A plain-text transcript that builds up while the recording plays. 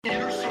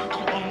inner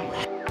circle only.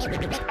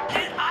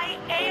 And I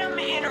am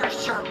inner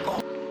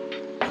circle.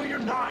 No, you're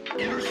not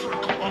inner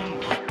circle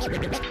only.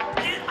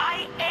 And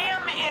I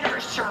am inner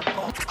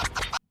circle.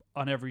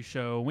 On every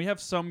show, we have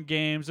some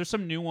games. There's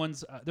some new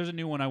ones. There's a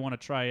new one I want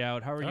to try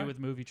out. How are you with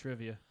movie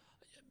trivia?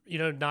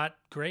 Not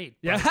great.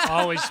 Yeah.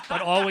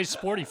 but always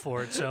sporty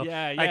for it. So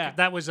yeah.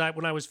 that was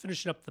when I was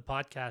finishing up the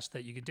podcast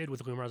that you did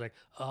with Loomer. I was like,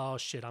 oh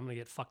shit, I'm gonna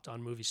get fucked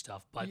on movie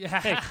stuff. But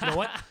hey, you know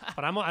what?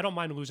 But I don't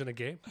mind losing a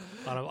game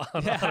on a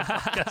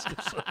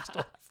podcast.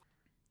 Stuff.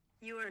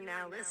 You are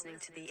now listening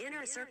to the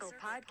Inner Circle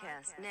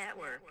Podcast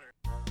Network.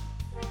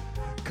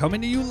 Coming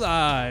to you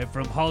live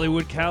from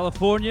Hollywood,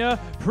 California,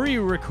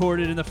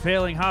 pre-recorded in the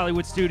failing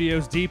Hollywood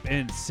studios deep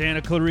in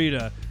Santa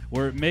Clarita,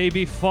 where it may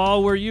be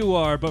fall where you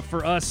are, but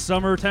for us,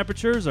 summer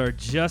temperatures are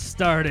just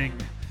starting.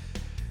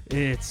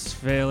 It's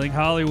Failing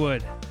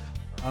Hollywood.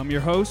 I'm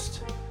your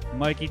host,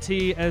 Mikey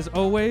T, as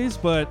always,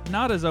 but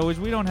not as always.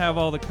 We don't have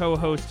all the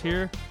co-hosts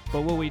here,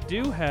 but what we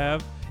do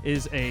have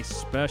is a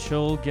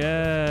special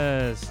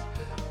guest.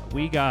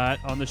 We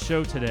got on the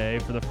show today,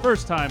 for the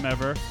first time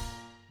ever,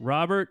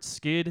 Robert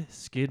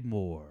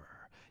Skidmore.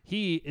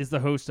 He is the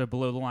host of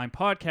Below the Line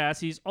podcast.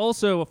 He's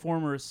also a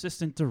former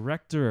assistant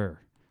director.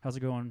 How's it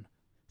going,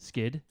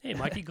 Skid? Hey,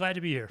 Mikey, glad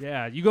to be here.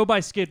 Yeah, you go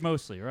by Skid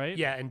mostly, right?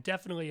 Yeah, and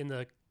definitely in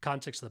the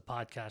context of the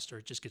podcast, or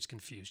it just gets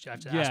confused. You have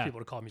to ask people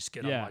to call me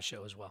Skid on my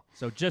show as well.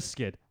 So just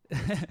Skid.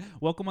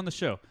 Welcome on the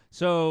show.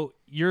 So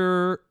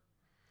you're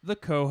the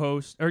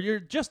co-host, or you're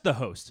just the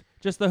host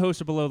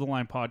of Below the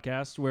Line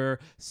podcast, where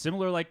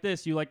similar like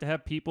this, you like to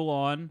have people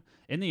on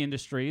in the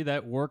industry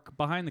that work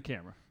behind the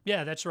camera.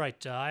 Yeah, that's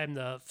right. I am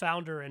the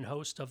founder and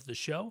host of the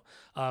show,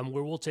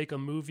 where we'll take a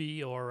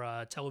movie or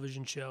a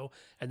television show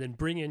and then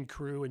bring in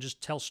crew and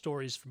just tell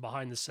stories from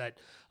behind the set.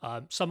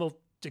 Some will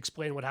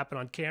explain what happened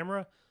on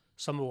camera,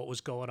 some of what was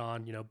going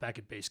on, back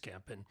at base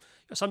camp, and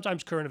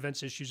sometimes current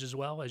events issues as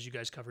well, as you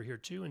guys cover here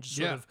too, and just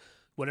sort of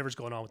whatever's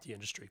going on with the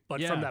industry,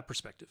 but from that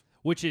perspective.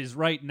 Which is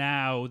right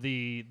now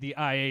the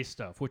IA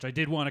stuff, which I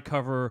did want to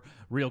cover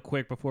real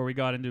quick before we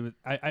got into it.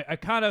 I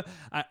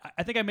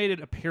think I made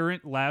it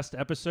apparent last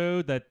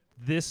episode that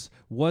this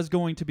was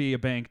going to be a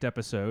banked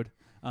episode.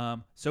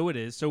 So it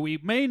is. So we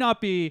may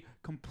not be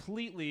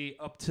completely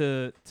up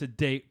to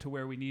date to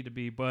where we need to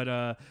be,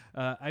 but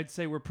I'd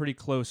say we're pretty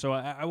close. So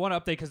I want to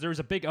update because there was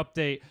a big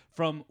update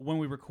from when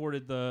we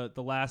recorded the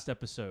last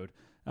episode,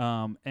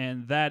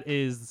 and that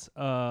is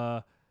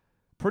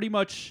pretty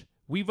much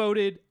we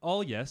voted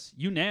all yes,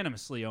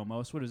 unanimously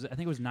almost. What is it? I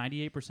think it was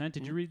 98%.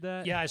 Did you read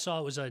that? Yeah, I saw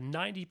it was a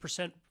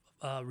 90%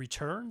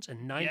 returns,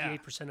 and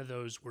 98% of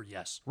those were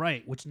yes.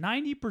 Right, which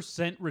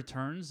 90%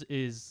 returns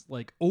is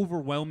like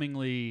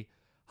overwhelmingly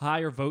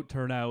higher vote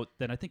turnout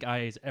than I think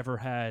IA's ever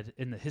had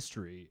in the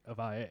history of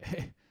IA,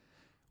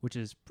 which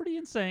is pretty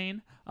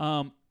insane.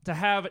 To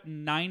have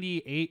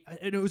 98,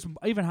 and it was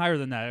even higher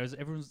than that.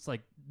 Everyone's like,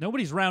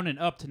 nobody's rounding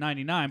up to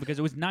 99 because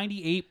it was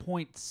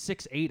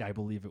 98.68, I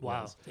believe it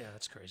was. Wow, yeah,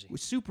 that's crazy. It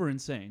was super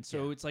insane.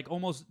 So it's like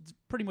almost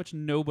pretty much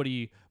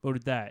nobody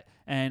voted that.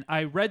 And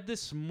I read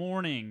this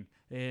morning,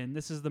 and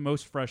this is the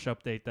most fresh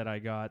update that I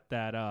got,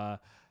 that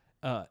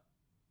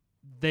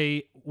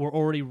they were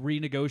already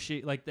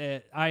renegotiating, like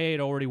the IA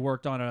had already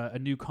worked on a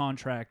new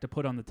contract to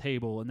put on the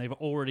table, and they've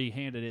already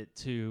handed it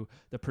to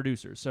the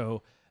producers.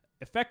 So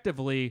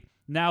effectively,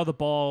 now the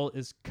ball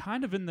is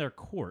kind of in their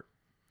court.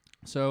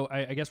 So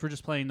I guess we're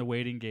just playing the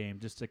waiting game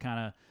just to kind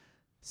of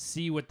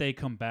see what they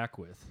come back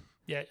with.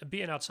 Yeah,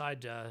 being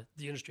outside the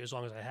industry as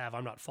long as I have,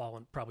 I'm not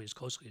following probably as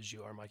closely as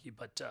you are, Mikey,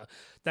 but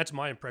that's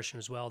my impression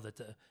as well, that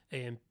the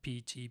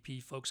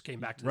AMPTP folks came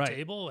back to the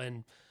table,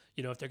 and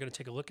if they're going to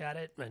take a look at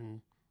it,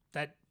 and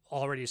that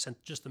already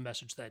sent just the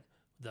message that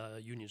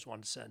the unions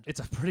wanted to send. It's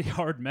a pretty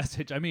hard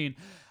message. I mean,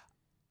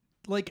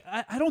 like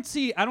I don't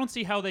see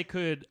how they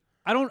could.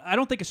 I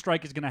don't think a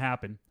strike is going to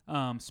happen,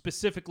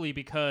 specifically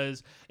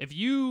because if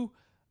you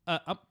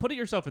put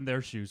yourself in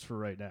their shoes for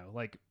right now,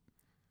 like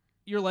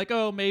you're like,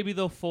 oh, maybe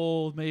they'll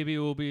fold, maybe it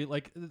will be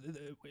like,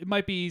 it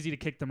might be easy to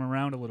kick them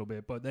around a little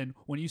bit, but then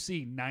when you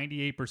see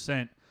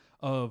 98%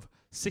 of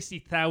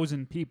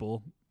 60,000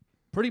 people,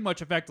 pretty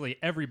much effectively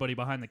everybody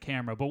behind the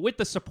camera, but with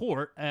the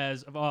support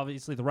as of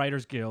obviously the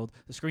Writers Guild,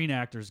 the Screen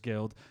Actors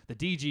Guild, the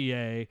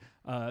DGA,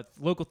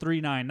 Local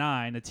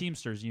 399, the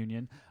Teamsters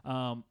Union,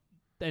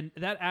 and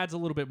that adds a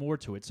little bit more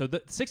to it. So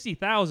the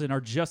 60,000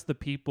 are just the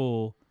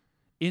people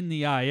in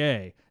the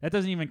IA. That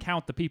doesn't even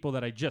count the people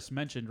that I just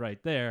mentioned right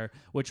there,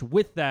 which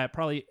with that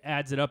probably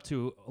adds it up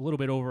to a little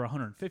bit over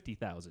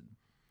 150,000.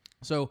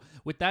 So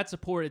with that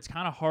support, it's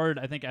kind of hard,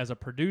 I think, as a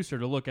producer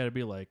to look at it and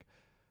be like,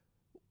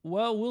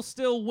 well, we'll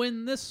still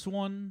win this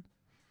one.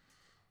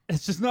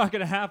 It's just not going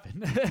to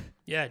happen.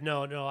 Yeah,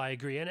 no, I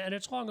agree. And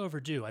it's long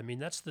overdue. I mean,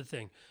 that's the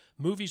thing.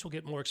 Movies will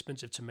get more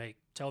expensive to make.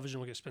 Television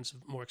will get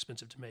more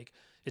expensive to make.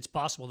 It's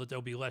possible that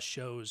there'll be less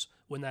shows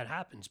when that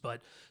happens,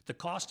 but the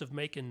cost of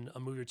making a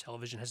movie or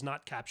television has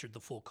not captured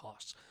the full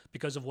costs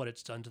because of what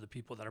it's done to the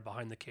people that are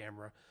behind the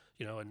camera,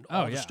 and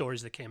all the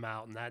stories that came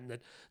out, and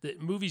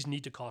that movies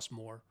need to cost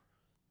more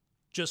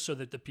just so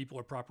that the people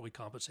are properly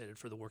compensated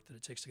for the work that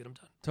it takes to get them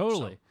done.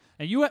 Totally.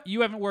 And you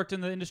haven't worked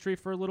in the industry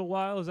for a little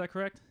while, is that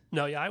correct?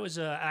 No, yeah, I was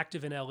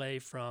active in LA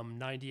from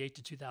 98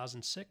 to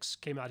 2006.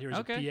 Came out here as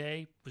a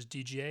PA, was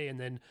DGA, and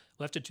then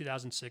left in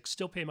 2006.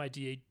 Still pay my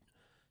DGA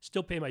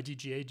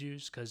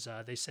dues because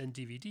they send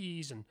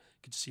DVDs and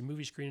get to see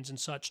movie screenings and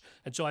such.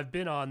 And so I've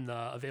been on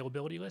the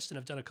availability list, and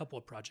I've done a couple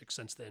of projects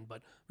since then,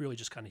 but really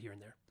just kind of here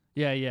and there.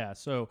 Yeah.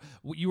 So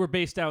you were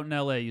based out in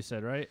LA, you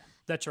said, right?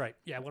 That's right.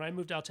 Yeah, when I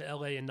moved out to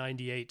LA in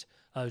 98,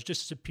 I was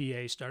just as a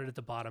PA, started at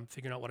the bottom,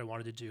 figuring out what I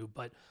wanted to do.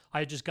 But I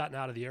had just gotten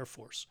out of the Air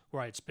Force,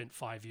 where I had spent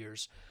 5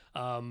 years.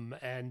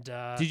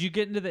 Did you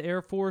get into the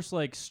Air Force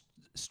like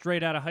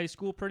straight out of high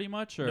school pretty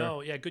much? Or?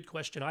 No, yeah, good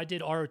question. I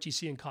did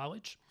ROTC in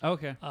college.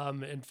 Okay.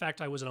 In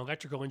fact, I was an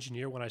electrical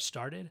engineer when I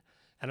started,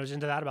 and I was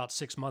into that about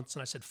 6 months,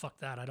 and I said, fuck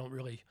that, I don't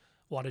really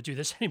want to do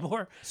this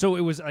anymore. So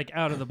it was like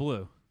out of the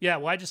blue. Yeah,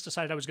 well, I just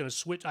decided I was going to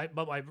switch.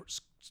 But my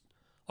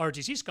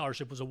ROTC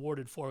scholarship was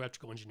awarded for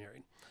electrical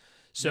engineering.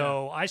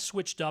 So I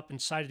switched up and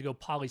decided to go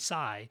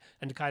poli-sci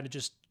and to kind of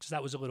just, because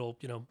that was a little,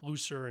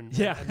 looser and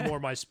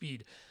more my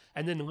speed.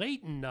 And then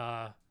late in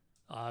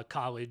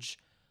college,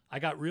 I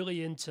got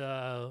really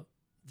into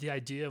the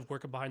idea of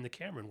working behind the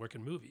camera and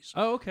working movies.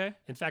 Oh, okay.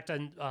 In fact,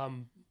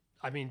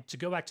 to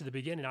go back to the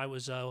beginning, I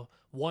was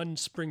one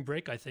spring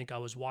break, I think I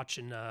was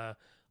watching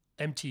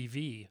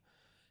MTV,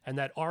 and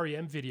that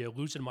REM video,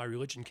 Losing My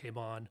Religion, came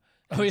on.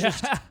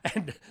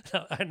 And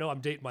I know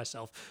I'm dating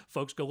myself.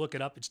 Folks, go look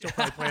it up. It's still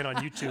probably playing on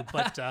YouTube.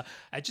 But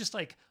I just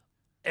like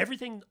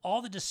everything,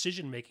 all the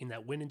decision making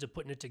that went into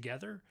putting it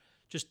together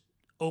just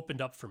opened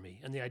up for me.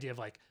 And the idea of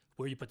like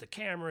where you put the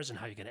cameras and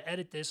how you're going to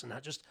edit this and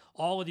not just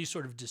all of these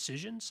sort of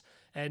decisions.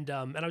 And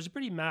I was a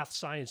pretty math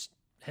science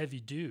heavy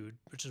dude,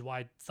 which is why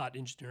I thought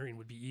engineering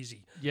would be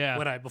easy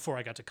before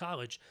I got to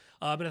college.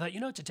 But I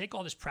thought, to take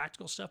all this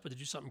practical stuff but to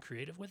do something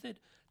creative with it,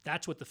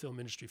 that's what the film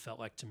industry felt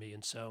like to me.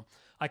 And so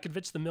I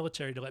convinced the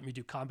military to let me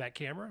do combat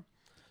camera.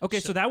 Okay,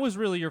 so that was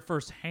really your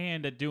first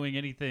hand at doing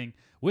anything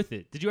with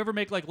it. Did you ever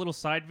make like little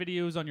side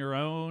videos on your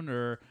own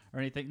or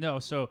anything? No,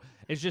 so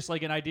it's just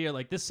like an idea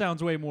like this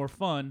sounds way more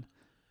fun.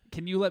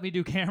 Can you let me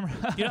do camera?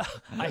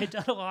 I had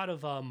done a lot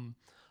of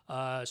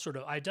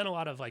I'd done a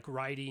lot of like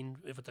writing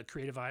with the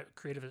creative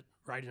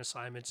writing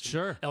assignments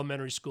in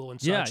elementary school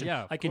and such.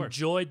 Yeah, I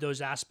enjoyed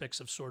those aspects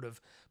of sort of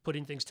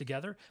putting things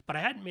together, but I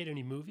hadn't made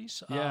any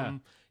movies.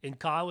 In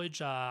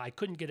college, I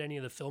couldn't get any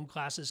of the film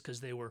classes because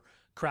they were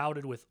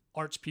crowded with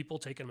arts people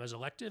taking them as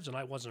electives, and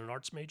I wasn't an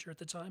arts major at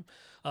the time.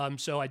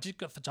 So I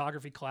did a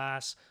photography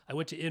class. I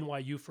went to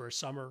NYU for a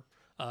summer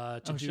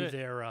to do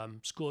their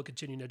School of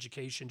Continuing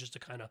Education just to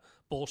kind of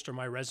bolster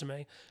my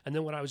resume. And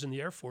then when I was in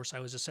the Air Force, I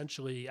was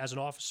essentially, as an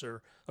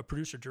officer, a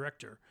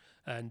producer-director.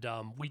 And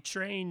we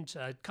trained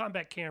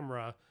combat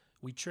camera.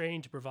 We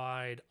trained to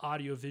provide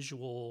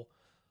audio-visual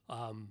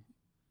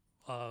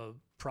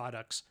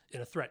products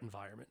in a threat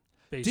environment,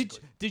 basically.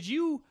 Did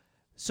you...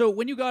 So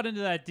when you got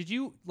into that, did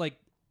you, like...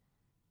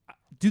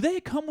 Do they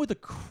come with a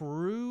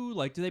crew?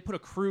 Like, do they put a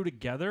crew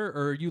together,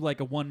 or are you like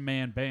a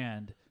one-man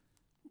band?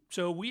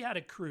 So we had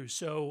a crew.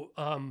 So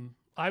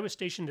I was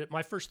stationed at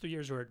my first 3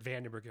 years were at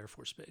Vandenberg Air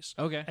Force Base.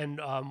 Okay.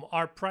 And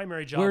our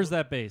primary job. Where's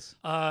that base?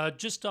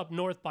 Just up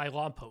north by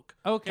Lompoc,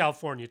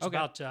 California. It's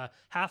about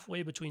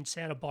halfway between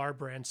Santa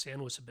Barbara and San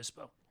Luis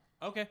Obispo.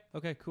 Okay.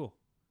 Okay. Cool.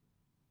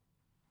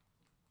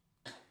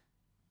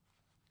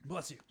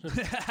 Bless you.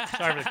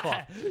 Sorry for the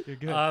cough. You're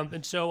good.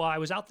 And so I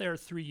was out there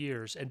 3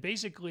 years, and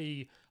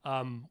basically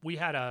we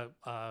had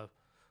a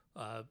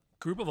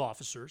group of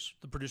officers,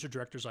 the producer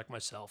directors like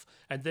myself,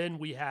 and then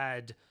we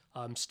had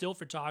still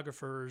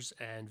photographers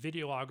and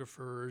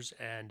videographers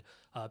and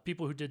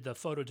people who did the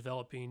photo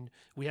developing.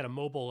 We had a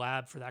mobile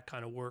lab for that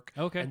kind of work.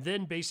 Okay. And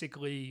then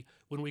basically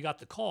when we got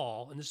the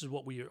call, and this is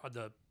what we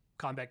the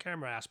combat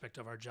camera aspect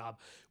of our job,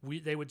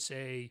 they would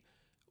say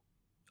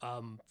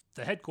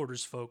the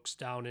headquarters folks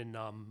down in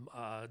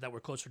that were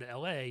closer to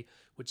LA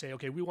would say,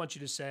 okay, we want you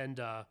to send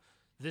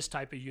this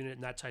type of unit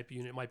and that type of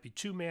unit. It might be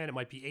 2-man, it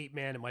might be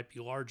 8-man, it might be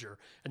larger.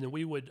 And then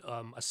we would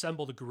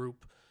assemble the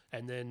group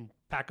and then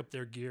pack up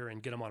their gear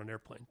and get them on an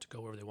airplane to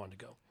go wherever they wanted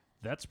to go.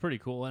 That's pretty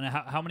cool. And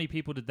how many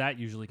people did that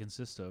usually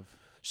consist of?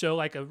 So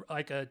like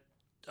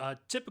a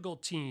typical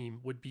team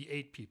would be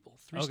 8 people,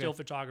 3 still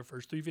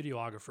photographers, 3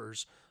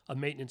 videographers, a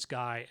maintenance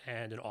guy,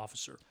 and an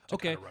officer.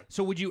 Okay.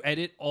 So would you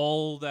edit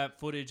all that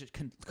footage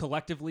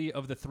collectively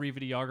of the 3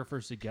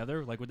 videographers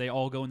together? Like, would they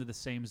all go into the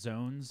same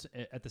zones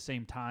at the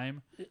same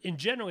time? In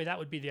generally, that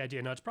would be the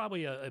idea. Now, it's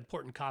probably an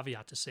important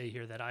caveat to say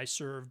here that I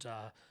served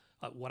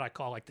what I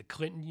call like the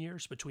Clinton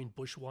years between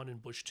Bush 1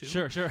 and Bush 2.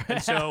 Sure.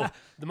 And so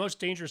the most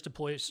dangerous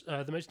place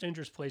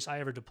I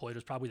ever deployed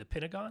was probably the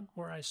Pentagon,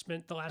 where I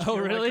spent the last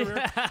year of my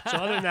career. So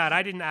other than that,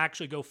 I didn't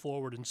actually go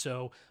forward. And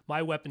so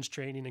my weapons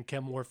training and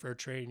chem warfare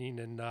training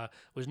and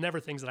was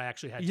never things that I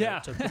actually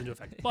had to put into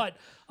effect. But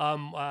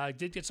I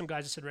did get some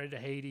guys that sent ready to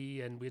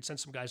Haiti, and we had sent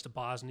some guys to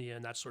Bosnia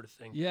and that sort of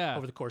thing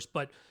over the course.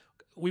 But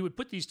we would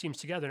put these teams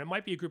together, and it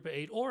might be a group of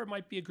 8 or it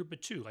might be a group of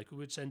 2. Like we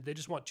would send, they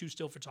just want 2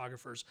 still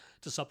photographers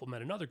to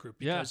supplement another group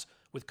because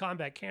with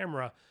combat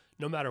camera,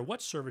 no matter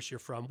what service you're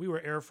from, we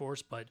were Air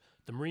Force, but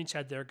the Marines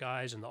had their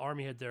guys and the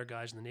Army had their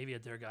guys and the Navy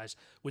had their guys.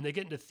 When they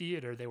get into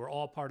theater, they were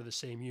all part of the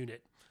same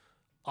unit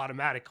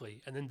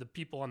automatically. And then the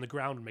people on the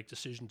ground would make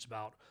decisions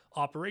about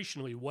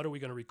operationally, what are we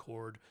going to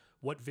record?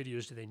 What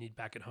videos do they need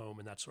back at home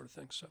and that sort of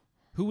thing. So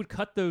Who would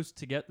cut those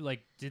together?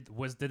 Like, did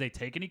they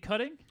take any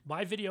cutting?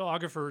 my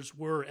videographers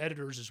were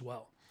editors as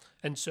well.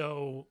 And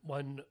so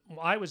when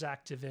I was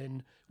active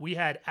in, we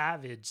had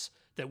Avids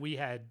that we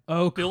had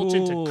built cool.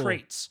 into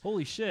crates.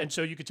 Holy shit. And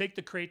so you could take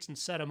the crates and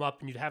set them up,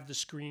 and you'd have the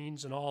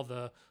screens and all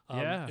the,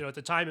 Yeah. at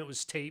the time it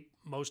was tape,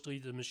 mostly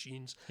the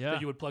machines Yeah.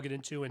 that you would plug it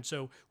into. And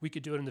so we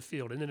could do it in the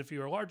field. And then if you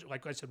were large,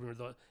 like I said, we were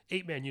the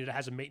 8-man unit that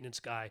has a maintenance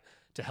guy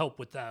to help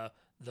with the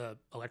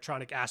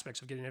electronic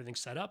aspects of getting everything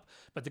set up.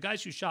 But the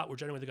guys who shot were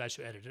generally the guys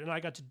who edited. And I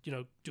got to,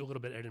 do a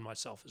little bit of editing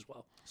myself as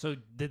well. So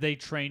did they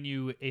train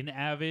you in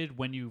Avid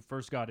when you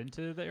first got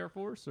into the Air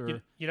Force?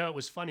 Or It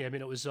was funny. I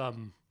mean, it was,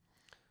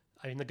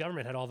 the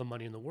government had all the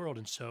money in the world.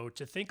 And so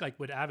to think like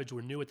what Avids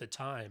were new at the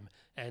time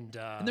and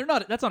they're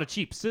not. That's not a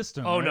cheap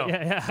system. oh, right? no,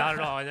 Yeah. not at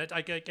all. And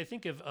I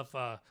think if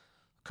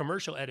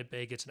commercial edit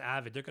bay gets an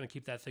Avid, they're going to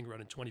keep that thing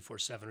running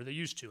 24/7, or they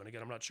used to. And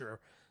again, I'm not sure.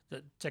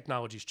 The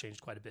technology's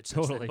changed quite a bit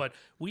since Totally. then. But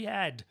we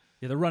had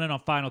Yeah, they're running on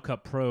Final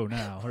Cut Pro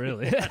now.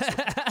 Really. They've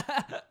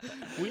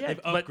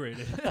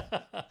upgraded.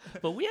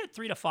 but we had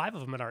 3 to 5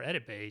 of them in our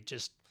edit bay.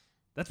 Just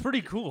That's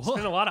pretty cool.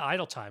 spent a lot of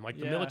idle time. Like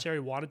the Yeah. military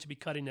wanted to be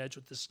cutting edge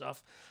with this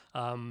stuff,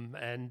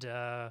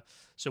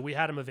 so we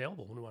had them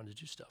available when we wanted to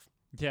do stuff.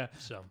 Yeah.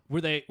 So Were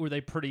they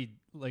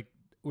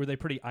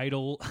pretty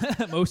idle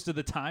most of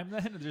the time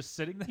then, just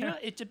sitting there?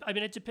 it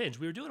depends.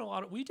 We were doing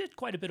we did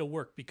quite a bit of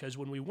work because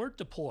when we weren't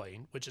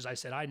deploying, which as I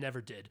said, I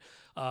never did,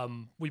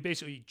 we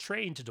basically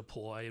trained to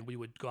deploy and we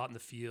would go out in the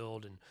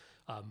field and,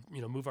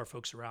 move our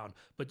folks around.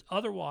 But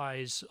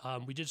otherwise,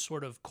 we did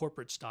sort of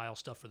corporate style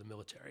stuff for the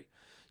military.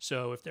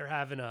 So if they're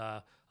having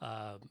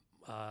an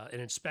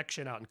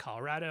inspection out in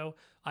Colorado,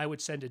 I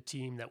would send a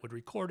team that would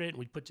record it, and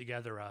we'd put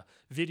together a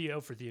video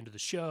for the end of the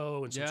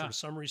show and some Yeah. sort of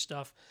summary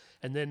stuff.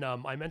 And then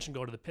I mentioned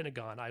going to the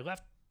Pentagon. I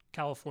left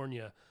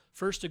California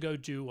first to go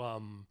do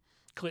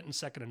Clinton's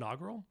second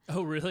inaugural.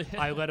 Oh, really?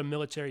 I led a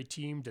military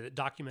team that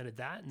documented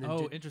that, and then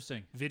Oh, did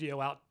interesting.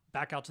 video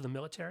back out to the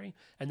military.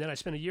 And then I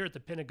spent a year at the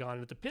Pentagon.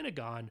 And at the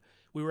Pentagon,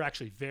 we were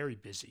actually very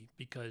busy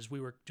because we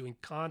were doing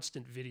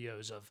constant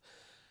videos of,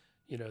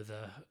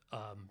 the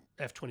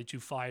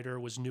F-22 fighter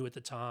was new at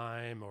the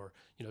time, or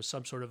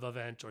some sort of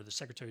event, or the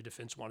Secretary of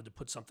Defense wanted to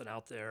put something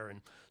out there,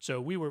 and so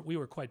we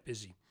were quite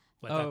busy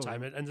at that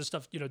time. And the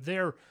stuff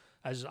there,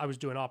 as I was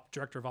doing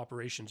director of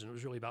operations, and it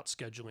was really about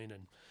scheduling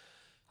and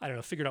I don't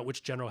know, figured out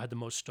which general had the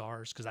most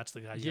stars because that's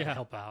the guy you gotta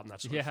help out and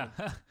that sort of thing.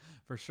 Yeah,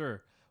 for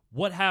sure.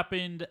 What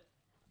happened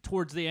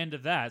towards the end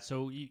of that?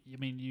 So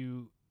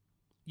you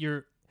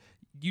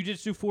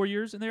just do 4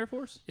 years in the Air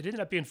Force? It ended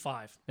up being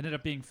 5. Ended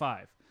up being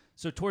 5.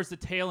 So towards the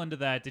tail end of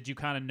that, did you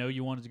kind of know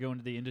you wanted to go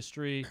into the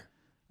industry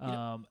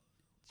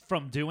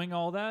from doing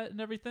all that and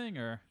everything,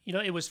 or?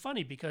 It was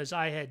funny because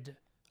I had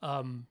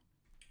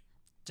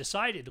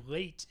decided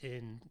late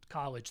in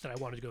college that I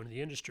wanted to go into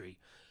the industry,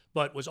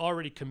 but was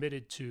already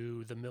committed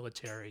to the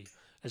military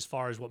as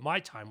far as what my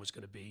time was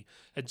going to be.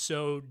 And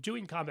so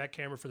doing combat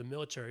camera for the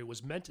military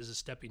was meant as a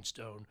stepping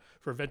stone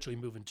for eventually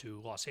moving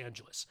to Los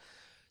Angeles.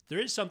 There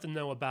is something,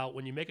 though, about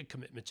when you make a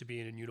commitment to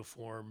being in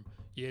uniform,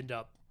 you end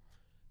up,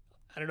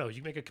 I don't know,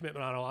 you make a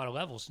commitment on a lot of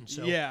levels. And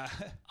so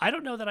I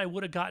don't know that I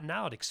would have gotten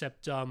out,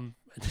 except, and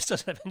this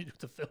doesn't have anything to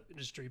do with the film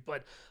industry,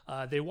 but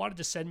they wanted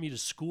to send me to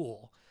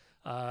school.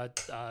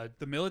 The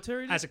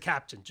military? As a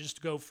captain, just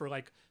to go for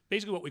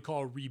basically what we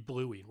call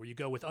rebluing, where you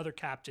go with other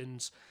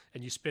captains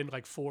and you spend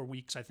 4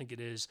 weeks, I think it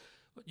is,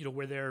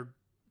 where they're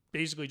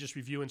basically just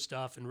reviewing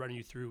stuff and running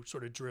you through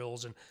sort of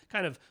drills and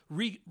kind of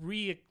retraining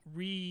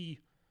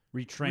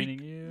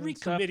you, and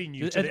stuff? recommitting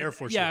you to the Air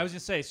Force. Yeah, I was gonna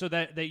say, so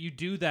that you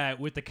do that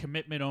with the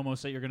commitment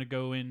almost that you're gonna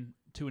go in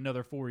to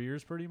another 4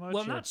 years, pretty much.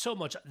 Well, not so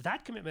much.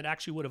 That commitment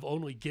actually would have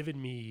only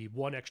given me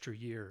 1 extra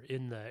year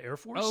in the Air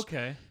Force.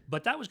 Okay,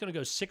 but that was going to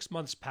go 6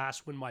 months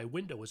past when my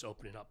window was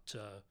opening up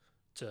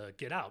to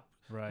get out.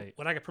 right.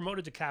 When I got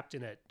promoted to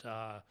captain at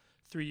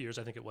 3 years,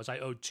 I think it was, I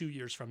owed 2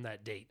 years from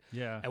that date.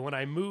 Yeah. And when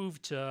I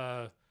moved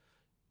to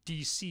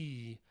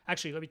DC,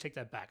 actually, let me take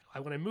that back.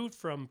 When I moved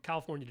from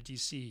California to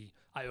DC,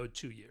 I owed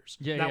 2 years.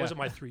 Yeah, that yeah. wasn't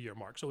my 3-year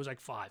mark, so it was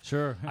 5.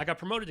 Sure. I got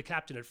promoted to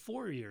captain at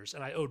 4 years,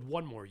 and I owed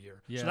 1 more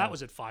year. Yeah. So that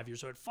was at 5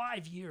 years. So at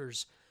 5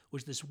 years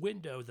was this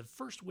window, the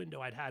first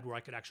window I'd had where I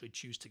could actually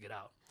choose to get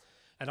out.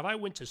 And if I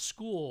went to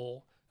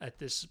school at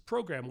this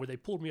program where they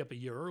pulled me up a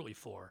year early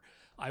for,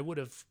 I would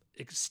have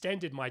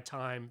extended my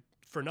time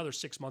for another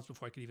 6 months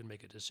before I could even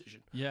make a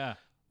decision. Yeah.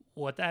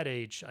 Well, at that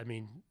age,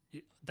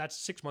 that's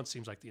 6 months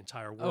seems like the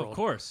entire world. Oh, of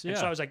course. Yeah. And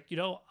so I was like,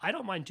 I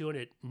don't mind doing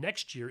it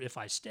next year if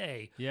I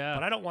stay. Yeah.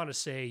 But I don't want to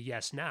say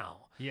yes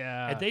now.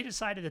 Yeah. And they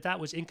decided that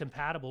was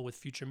incompatible with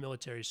future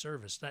military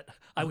service. That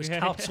I was Okay.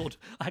 counseled.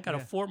 I got a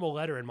formal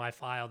letter in my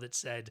file that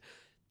said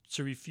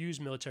to refuse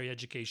military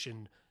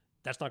education,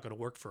 that's not going to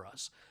work for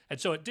us. And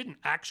so it didn't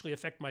actually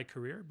affect my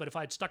career. But if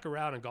I'd stuck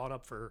around and gone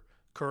up for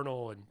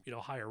colonel and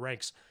higher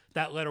ranks,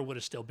 that letter would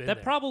have still been That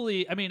there.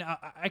 probably, I mean,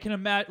 I can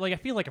imagine, like, I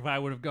feel like if I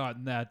would have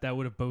gotten that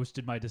would have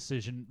boosted my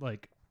decision,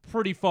 like,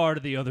 pretty far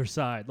to the other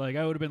side. Like,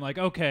 I would have been like,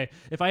 okay,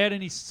 if I had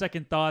any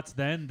second thoughts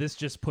then, this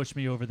just pushed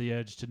me over the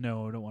edge to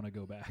no, I don't want to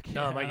go back.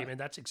 No, Yeah. Mikey, man,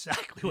 that's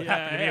exactly what Yeah,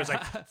 happened to me. I was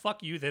yeah. like,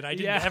 fuck you, then I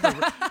didn't Yeah.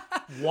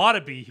 ever want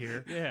to be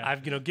here. Yeah.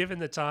 I've, given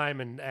the time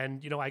and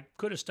I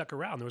could have stuck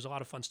around. There was a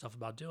lot of fun stuff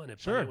about doing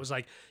it. Sure. But it was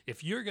like,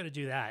 if you're going to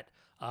do that,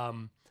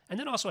 and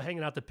then also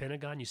hanging out the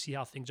Pentagon, you see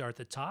how things are at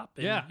the top.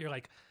 And Yeah. you're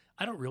like,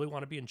 I don't really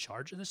want to be in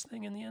charge of this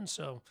thing in the end.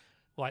 So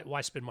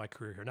why spend my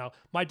career here? Now,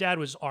 my dad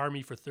was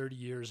Army for 30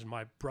 years and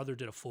my brother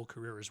did a full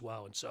career as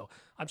well. And so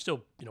I'm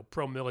still,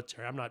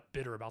 pro-military. I'm not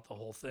bitter about the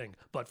whole thing.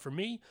 But for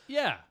me,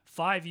 Yeah.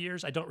 5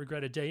 years, I don't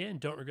regret a day in,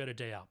 don't regret a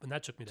day out. And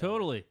that took me to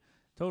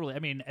Totally. I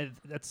mean,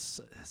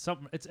 that's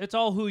something. It's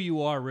all who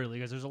you are, really.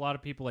 Because there's a lot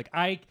of people, like,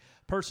 I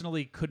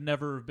personally could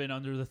never have been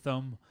under the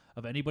thumb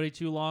of anybody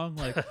too long.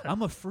 Like,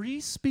 I'm a free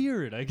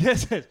spirit, I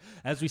guess,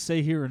 as we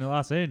say here in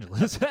Los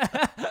Angeles.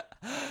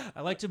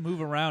 I like to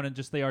move around and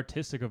just stay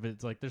artistic of it.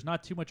 It's like there's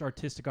not too much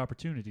artistic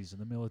opportunities in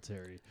the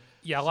military.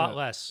 Yeah, a lot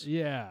less.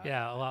 Yeah.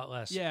 Yeah, a lot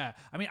less. Yeah,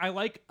 I mean, I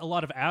like a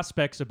lot of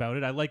aspects about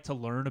it. I like to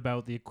learn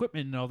about the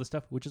equipment and all this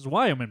stuff, which is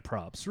why I'm in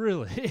props,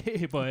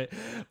 really.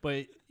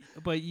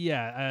 but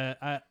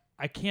yeah,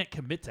 I can't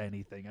commit to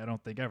anything. I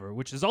don't think ever,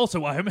 which is also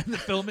why I'm in the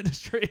film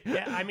industry.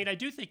 Yeah, I mean, I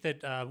do think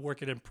that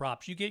working in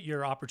props, you get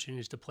your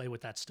opportunities to play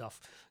with that stuff,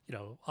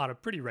 on a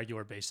pretty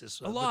regular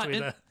basis. A lot.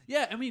 between And,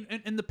 yeah, I mean,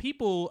 and the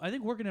people, I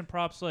think working in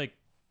props, like,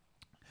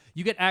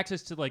 you get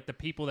access to, like, the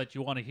people that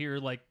you want to hear,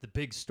 like, the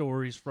big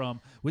stories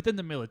from within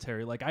the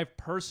military. Like, I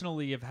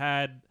personally have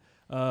had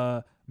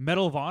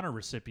Medal of Honor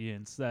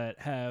recipients that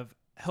have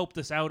helped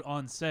us out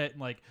on set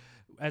and, like,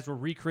 as we're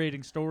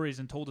recreating stories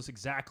and told us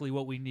exactly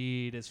what we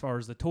need as far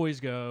as the toys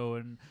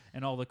go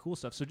and all the cool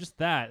stuff. So just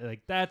that,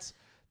 like, that's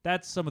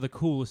some of the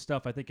coolest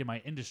stuff I think in my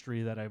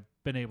industry that I've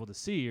been able to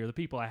see, or the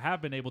people I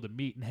have been able to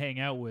meet and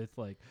hang out with.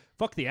 Like,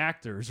 fuck the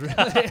actors, really.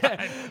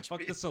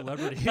 Fuck the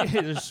celebrity.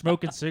 They're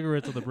smoking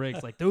cigarettes on the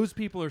breaks. Like, those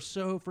people are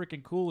so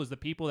freaking cool. Is the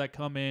people that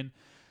come in,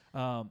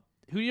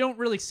 who you don't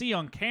really see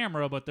on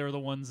camera, but they're the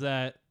ones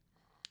that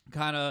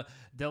kind of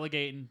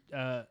delegate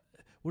and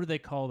what do they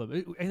call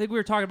them? I think we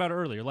were talking about it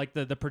earlier, like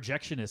the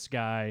projectionist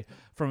guy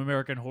from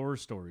American Horror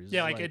Stories.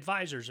 Yeah, like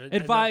advisors. And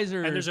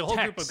Advisors, and there's a whole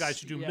group of techs,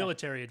 guys who do yeah.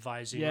 military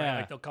advising. Yeah, Right?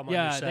 Like they'll come on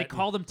yeah, your set. they and-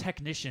 call them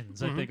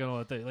technicians. I think.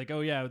 Like,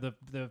 oh yeah,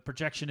 the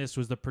projectionist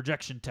was the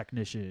projection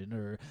technician,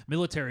 or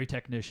military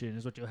technician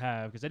is what you'll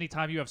have. Because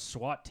anytime you have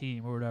SWAT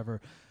team or whatever,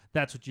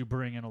 that's what you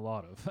bring in a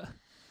lot of.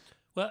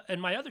 Well,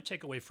 and my other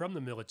takeaway from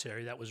the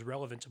military that was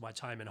relevant to my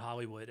time in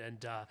Hollywood,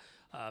 and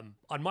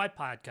on my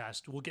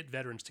podcast, we'll get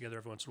veterans together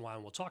every once in a while,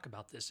 and we'll talk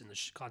about this in the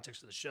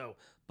context of the show.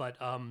 But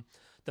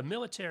the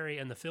military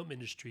and the film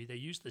industry, they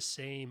use the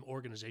same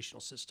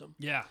organizational system.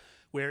 Yeah.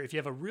 Where if you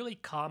have a really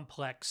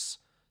complex,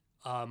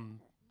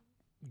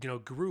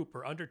 group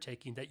or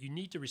undertaking that you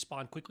need to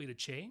respond quickly to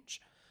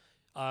change,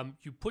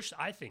 you push.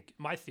 I think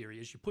my theory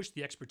is you push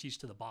the expertise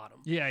to the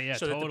bottom. Yeah,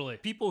 so that totally.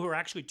 the people who are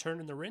actually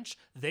turning the wrench,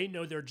 they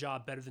know their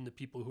job better than the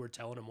people who are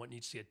telling them what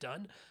needs to get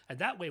done. And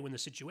that way, when the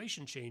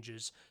situation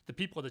changes, the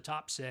people at the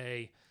top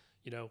say,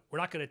 we're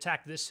not going to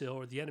attack this hill,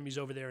 or the enemy's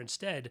over there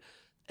instead.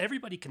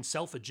 Everybody can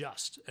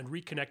self-adjust and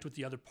reconnect with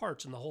the other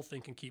parts, and the whole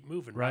thing can keep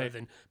moving rather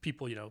than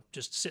people,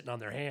 just sitting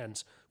on their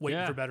hands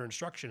waiting for better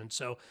instruction. And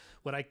so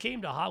when I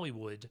came to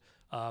Hollywood,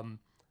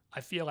 I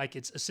feel like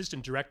it's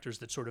assistant directors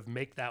that sort of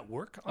make that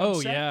work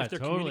on set if they're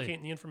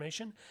communicating the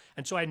information.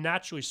 And so I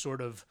naturally sort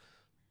of,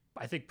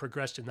 I think,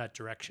 progressed in that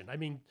direction. I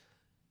mean,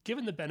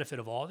 given the benefit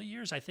of all the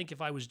years, I think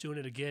if I was doing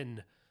it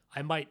again,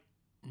 I might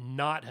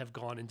not have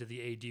gone into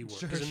the AD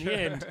work. Because in the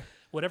end,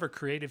 whatever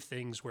creative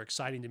things were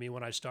exciting to me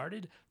when I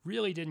started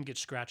really didn't get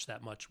scratched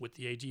that much with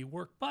the AD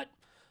work. But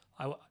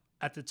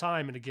at the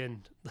time, and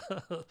again,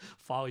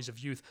 follies of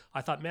youth,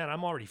 I thought, man,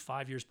 I'm already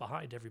 5 years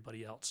behind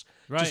everybody else.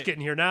 Just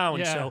getting here now.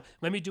 And so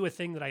let me do a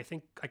thing that I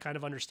think I kind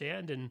of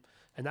understand. And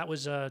that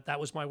was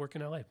my work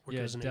in LA.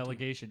 Working as an AD.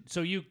 Delegation.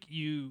 So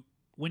you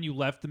when you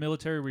left the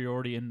military, were you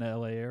already in the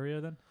LA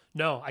area then?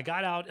 No, I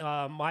got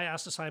out. My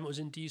last assignment was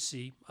in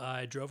D.C.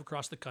 I drove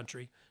across the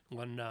country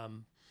when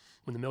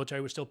the military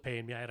was still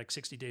paying me. I had like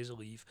 60 days of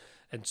leave.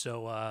 And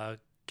so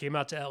came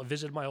out to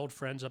visited my old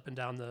friends up and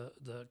down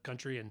the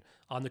country and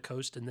on the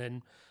coast, and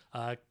then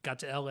got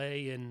to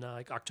L.A. in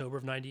October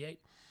of '98.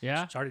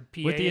 Yeah, started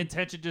PA with the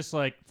intention, just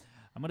like,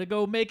 I'm gonna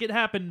go make it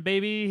happen,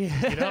 baby.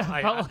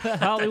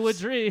 Hollywood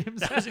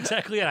dreams. That was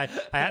exactly it.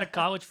 I had a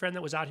college friend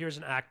that was out here as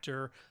an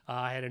actor.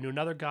 I had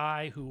another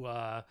guy who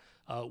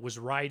was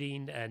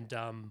writing and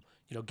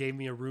gave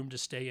me a room to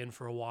stay in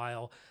for a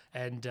while,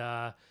 and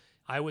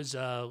I was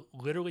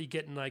literally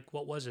getting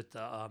what was it?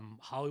 The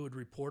Hollywood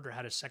Reporter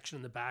had a section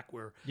in the back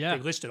where they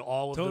listed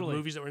all of the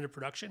movies that were into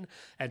production.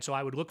 And so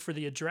I would look for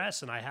the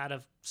address, and I had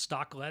a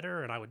stock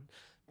letter, and I would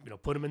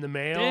put them in the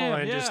mail Damn,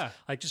 and yeah.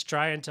 just just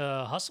trying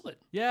to hustle it.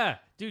 Yeah,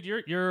 dude,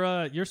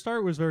 your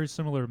start was very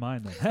similar to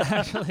mine then.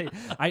 Actually,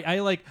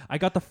 I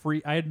got the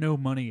free. I had no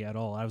money at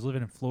all. I was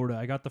living in Florida.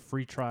 I got the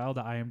free trial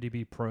to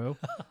IMDb Pro.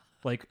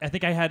 Like I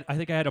think I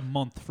had a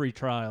month free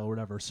trial or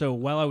whatever. So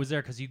while I was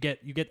there, because you get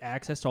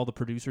access to all the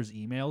producers'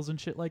 emails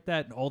and shit like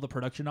that, and all the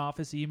production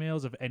office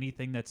emails of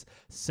anything that's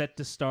set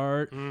to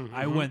start. Mm-hmm.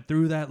 I went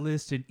through that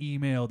list and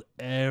emailed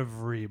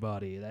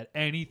everybody that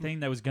anything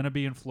that was gonna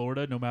be in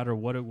Florida, no matter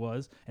what it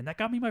was, and that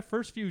got me my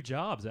first few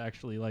jobs.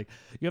 Actually, like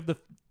you have the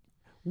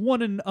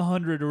 1 in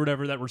 100 or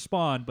whatever that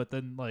respond, but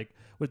then like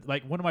with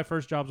like one of my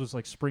first jobs was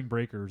like Spring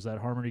Breakers, that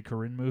Harmony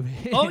Korine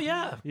movie. Oh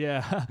yeah.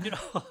 Yeah.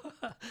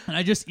 And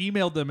I just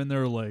emailed them and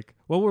they're like,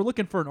 well, we're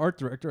looking for an art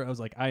director. I was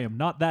like, I am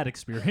not that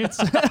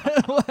experienced,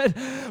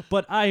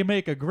 but I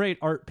make a great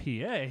art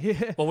PA.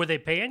 Well, were they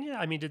paying you?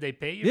 I mean, did they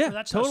pay you Yeah, for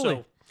that stuff? totally.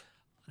 So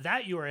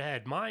that you were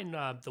ahead. Mine,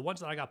 the ones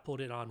that I got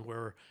pulled in on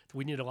were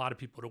we needed a lot of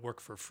people to work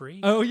for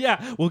free. Oh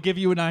yeah, we'll give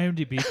you an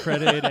IMDb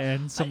credit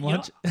and some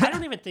lunch. I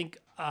don't even think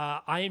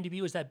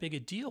IMDb was that big a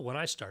deal when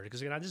I started,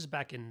 because again, this is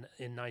back in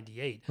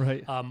 '98.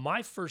 Right.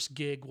 My first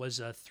gig was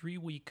a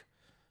 3-week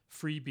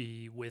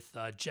freebie with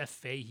Jeff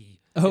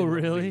Fahey. Oh, in the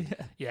really? movie.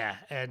 Yeah,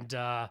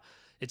 and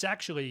it's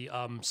actually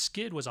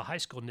Skid was a high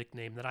school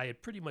nickname that I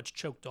had pretty much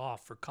choked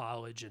off for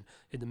college, and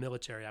in the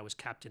military I was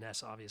Captain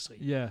S, obviously.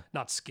 Yeah.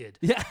 Not Skid.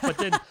 Yeah. But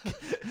then,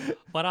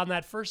 but on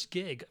that first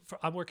gig,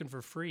 I'm working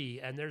for free,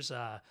 and there's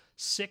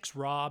 6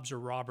 Robs or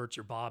Roberts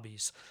or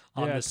Bobbies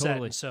on Yeah, the set.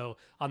 totally. And so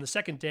on the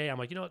second day, I'm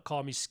like, you know what,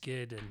 call me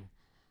Skid, and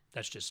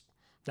that's just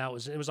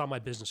it was on my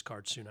business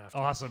card soon after.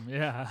 Awesome.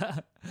 Yeah.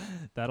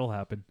 That'll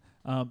happen.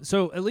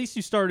 So at least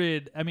you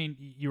started, I mean,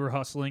 you were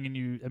hustling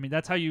and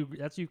that's how you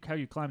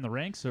climb the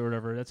ranks or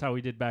whatever. That's how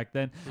we did back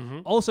then.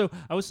 Also,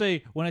 I would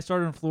say when I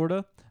started in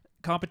Florida,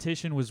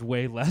 competition was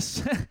way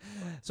less.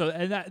 So,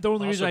 and the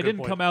only Also reason a I good didn't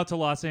point. come out to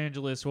Los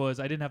Angeles was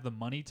I didn't have the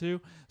money to.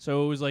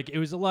 So it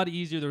was a lot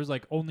easier. There was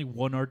like only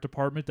one art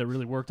department that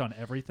really worked on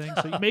everything.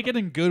 So you make it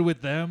in good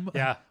with them.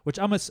 Yeah. Which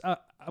I'm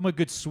a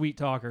good sweet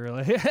talker.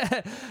 Like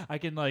I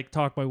can like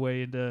talk my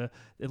way into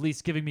at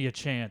least giving me a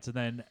chance, and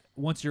then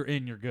once you're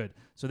in, you're good.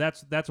 So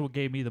that's what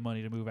gave me the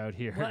money to move out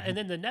here. Well, and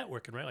then the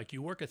networking, right? Like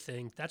you work a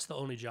thing, that's the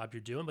only job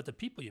you're doing, but the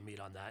people you meet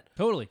on that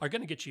Totally. are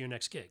going to get you your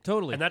next gig.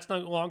 Totally. And that's no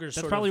longer That's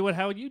sort probably of what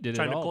how you did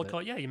trying it to all. cold of it.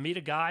 call. Yeah, you meet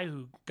a guy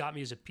who got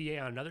me as a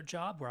PA on another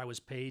job where I was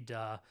paid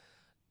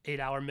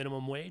 8-hour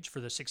minimum wage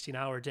for the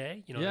 16-hour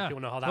day. You know, Yeah,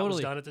 people know how that was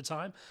totally. done at the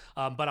time.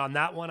 But on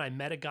that one, I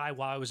met a guy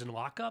while I was in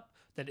lockup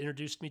that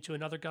introduced me to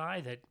another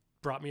guy that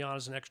brought me on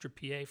as an extra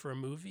PA for a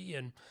movie,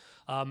 and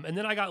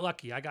then I got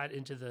lucky. I got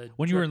into the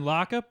When you were in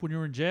lockup, when you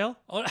were in jail,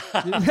 Oh,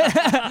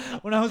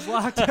 when I was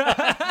locked.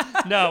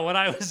 no, when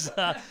I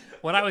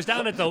was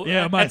down at the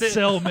Yeah, my at the,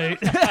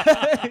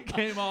 cellmate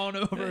came on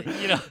over.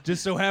 You know,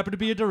 Just so happened to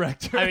be a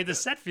director. I mean, the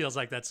set feels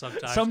like that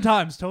sometimes.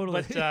 Sometimes,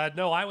 totally. But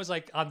no, I was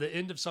like on the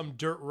end of some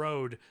dirt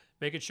road,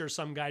 making sure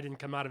some guy didn't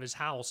come out of his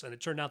house, and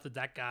it turned out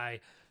that guy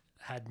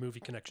had movie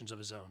connections of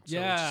his own. So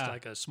it's just Yeah.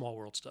 like a small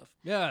world stuff.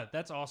 Yeah,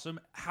 that's awesome.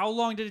 How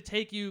long did it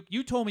take you?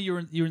 You told me you were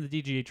in the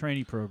DGA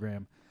trainee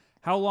program.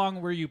 How long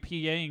were you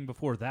PAing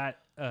before that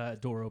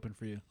door opened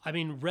for you? I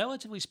mean,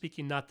 relatively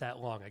speaking, not that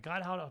long. I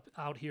got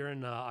out here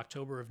in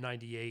October of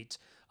 '98,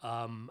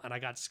 and I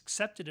got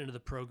accepted into the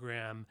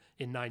program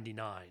in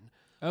 '99.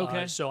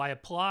 Okay. So I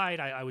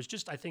applied. I was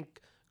just, I think,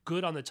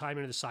 good on the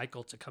timing of the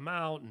cycle to come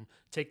out and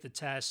take the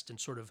test and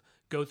sort of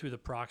go through the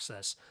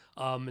process.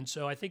 And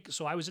so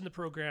I was in the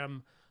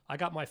program. I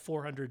got my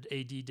 400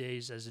 AD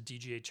days as a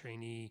DGA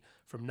trainee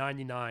from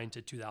 '99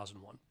 to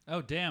 2001.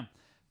 Oh, damn.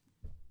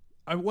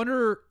 I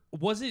wonder,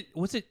 was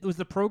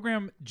the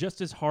program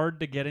just as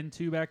hard to get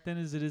into back then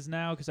as it is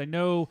now? Because I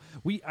know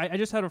I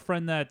just had a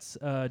friend that's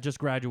just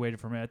graduated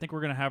from it. I think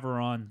we're gonna have her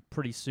on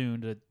pretty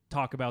soon to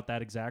talk about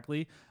that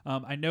exactly.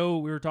 I know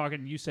we were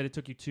talking. You said it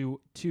took you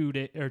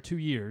 2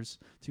 years.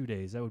 2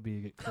 days. That would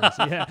be crazy.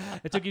 Yeah,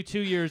 it took you 2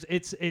 years.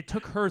 It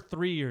took her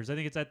 3 years. I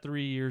think it's at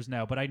 3 years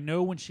now. But I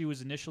know when she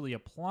was initially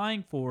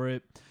applying for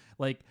it,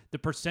 like the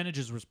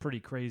percentages was pretty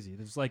crazy.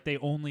 It's like they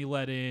only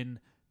let in.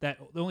 That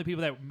the only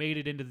people that made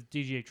it into the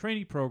DGA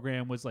training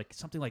program was like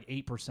something like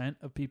 8%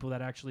 of people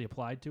that actually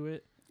applied to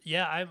it.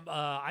 Yeah,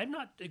 I'm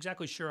not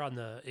exactly sure on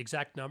the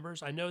exact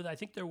numbers. I know that I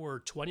think there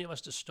were 20 of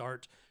us to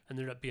start, and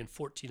there ended up being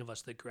 14 of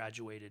us that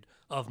graduated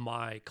of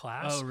my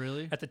class. Oh,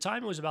 really? At the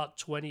time, it was about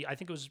 20. I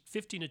think it was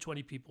 15 to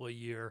 20 people a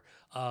year.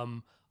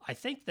 I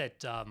think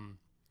that.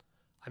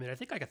 I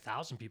think like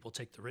 1,000 people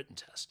take the written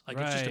test. Like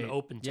it's just an Right.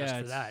 open Yeah, test for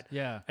it's- that.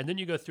 yeah. And then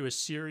you go through a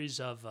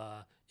series of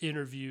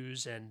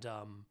interviews and.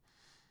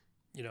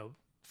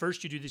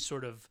 First you do these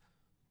sort of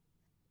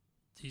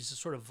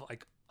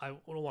like, I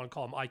don't want to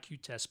call them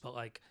IQ tests, but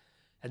like,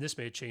 and this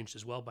may have changed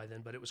as well by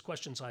then, but it was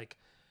questions like,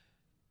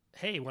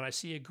 hey, when I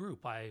see a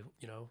group, I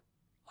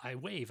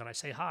wave and I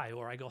say hi,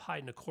 or I go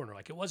hide in a corner.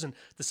 Like it wasn't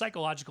the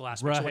psychological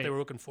aspects of what Right. they were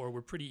looking for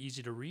were pretty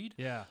easy to read.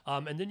 Yeah.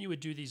 And then you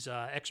would do these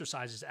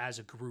exercises as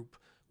a group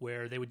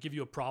where they would give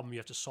you a problem. You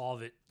have to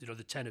solve it,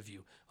 the 10 of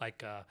you,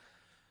 like,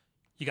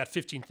 you got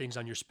 15 things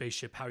on your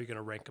spaceship. How are you going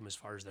to rank them as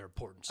far as their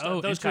importance? Oh,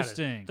 Those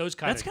interesting.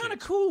 That's kind of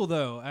cool,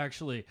 though.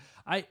 Actually,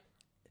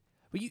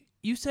 but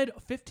you said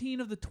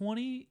 15 of the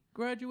 20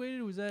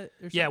 graduated. Was that?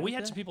 Or Yeah, something we like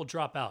had that? some people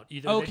drop out.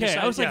 Either Okay, they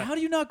decided, I was like, how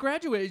do you not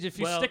graduate if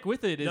you Well, stick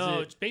with it?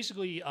 It's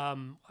basically. I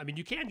mean,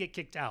 you can get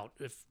kicked out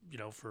if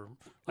for.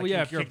 Well, you yeah,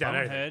 can if you're a kicked out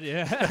bonehead,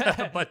 anything.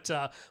 yeah. But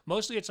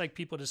mostly it's like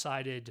people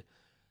decided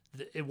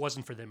it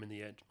wasn't for them in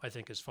the end. I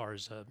think as far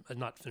as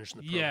not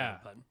finishing the program. Yeah,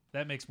 But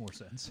that makes more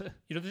sense.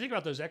 the thing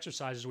about those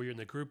exercises where you're in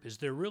the group is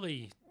they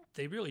really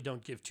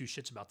don't give two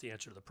shits about the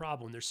answer to the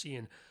problem. They're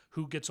seeing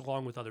who gets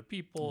along with other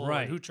people,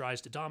 Right. and who tries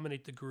to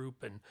dominate the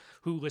group, and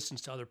who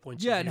listens to other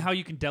points. Yeah, of and view. how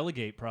you can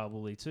delegate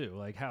probably too,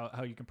 like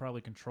how you can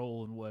probably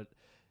control and what,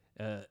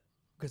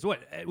 because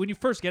when you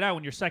first get out,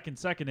 when you're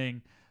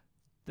seconding,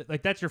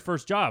 like that's your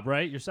first job,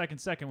 right? You're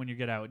second when you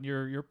get out, and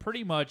you're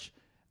pretty much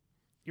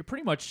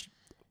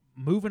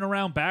moving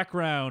around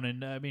background,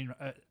 and I mean.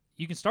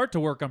 You can start to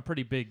work on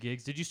pretty big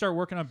gigs. Did you start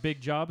working on big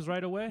jobs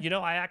right away?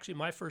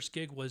 My first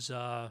gig was, if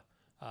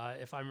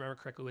I remember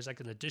correctly, was like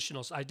an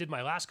additional. I did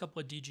my last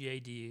couple of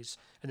DGADs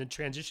and then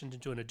transitioned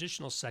into an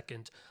additional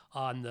second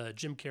on the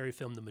Jim Carrey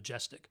film, The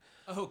Majestic.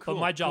 Oh, But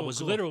my job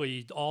was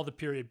literally all the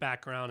period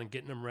background and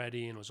getting them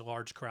ready, and it was a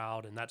large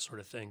crowd and that sort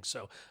of thing.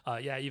 So,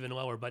 even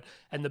lower.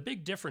 And the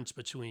big difference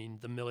between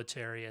the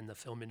military and the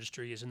film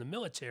industry is in the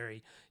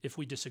military, if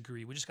we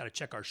disagree, we just got to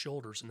check our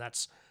shoulders, and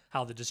that's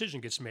how the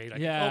decision gets made.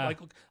 Look,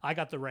 I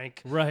got the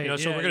rank, Right,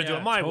 so yeah, we're going to do yeah,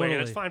 it my way, and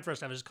totally. it's fine for us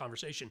to have this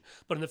conversation.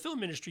 But in the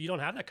film industry, you don't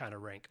have that kind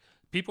of rank.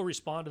 People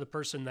respond to the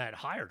person that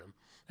hired them,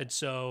 and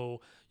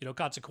so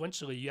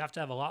consequentially, you have to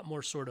have a lot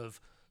more sort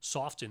of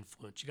soft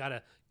influence. You got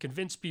to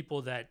convince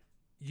people that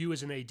you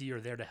as an AD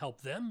are there to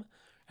help them,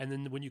 and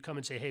then when you come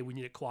and say, "Hey, we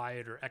need it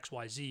quiet," or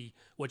XYZ,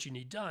 what you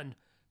need done,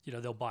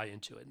 they'll buy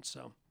into it. And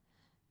so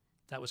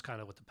that was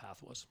kind of what the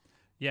path was.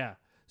 Yeah.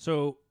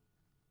 So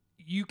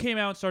you came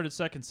out and started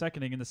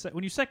seconding, and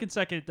when you second,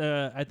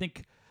 I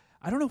think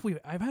I don't know if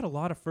I've had a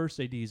lot of first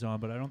ADs on,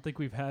 but I don't think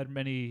we've had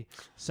many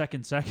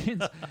seconds.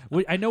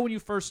 I know when you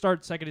first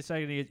start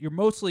seconding, you're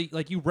mostly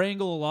like you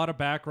wrangle a lot of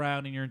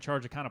background, and you're in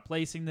charge of kind of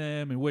placing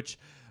them and which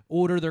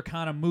order they're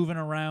kind of moving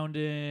around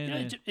in.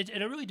 And it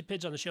really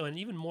depends on the show, and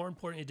even more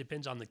importantly, it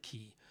depends on the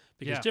key.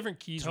 Because Yeah, different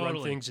keys run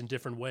totally. things in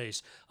different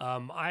ways.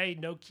 I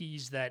know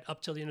keys that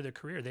up till the end of their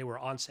career, they were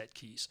on-set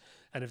keys.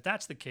 And if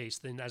that's the case,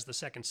 then as the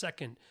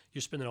second,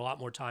 you're spending a lot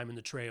more time in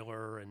the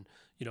trailer and,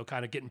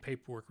 kind of getting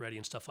paperwork ready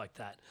and stuff like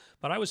that.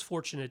 But I was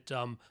fortunate,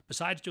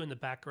 besides doing the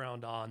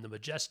background on The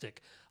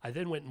Majestic, I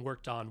then went and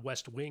worked on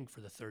West Wing for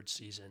the third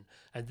season.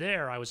 And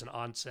there I was an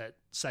on-set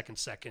second,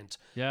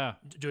 Yeah.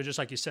 doing just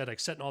like you said,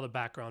 like setting all the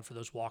background for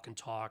those walk and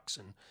talks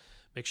and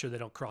make sure they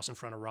don't cross in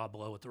front of Rob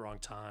Lowe at the wrong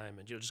time,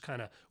 and just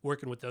kind of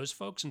working with those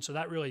folks. And so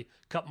that really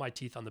cut my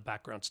teeth on the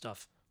background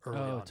stuff early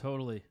on.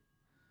 Totally.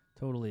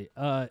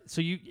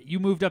 So you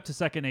moved up to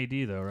second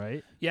AD though,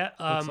 right? Yeah,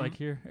 Looks like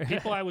here.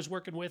 people I was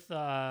working with,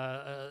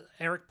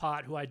 Eric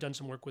Pott, who I'd done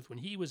some work with when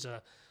he was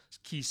a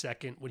key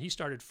second. When he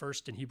started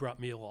first, and he brought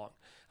me along.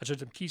 I took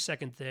some key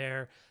second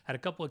there. Had a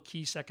couple of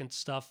key second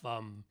stuff.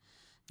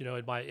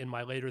 In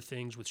my later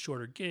things with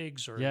shorter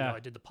gigs, or Yeah. I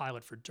did the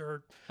pilot for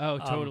Dirt. Oh,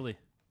 totally.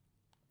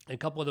 A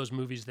couple of those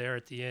movies there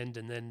at the end,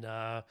 and then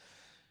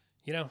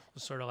it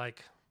was sort of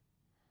like,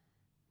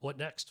 what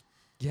next?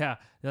 Yeah,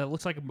 it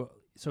looks like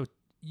so.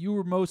 You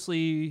were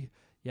mostly,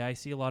 I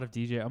see a lot of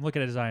DJ. I'm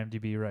looking at his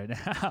IMDb right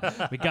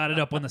now. We got it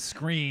up on the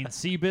screen.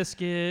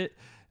 Seabiscuit,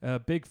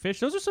 Big Fish.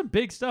 Those are some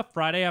big stuff.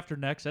 Friday After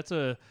Next. That's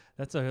a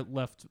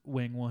left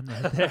wing one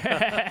right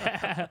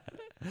there.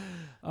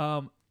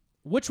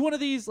 Which one of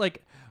these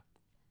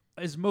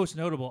is most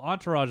notable?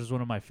 Entourage is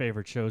one of my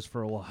favorite shows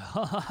for a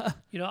while.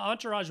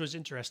 Entourage was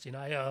interesting.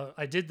 I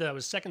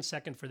was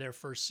second for their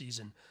first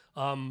season.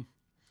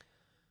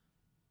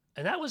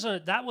 And that was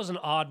an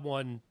odd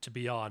one to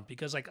be on,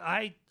 because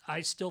I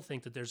still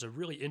think that there's a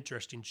really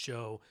interesting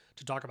show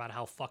to talk about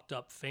how fucked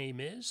up fame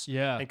is.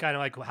 Yeah. And kind of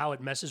like how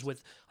it messes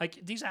with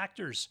these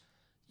actors,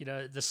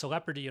 the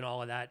celebrity and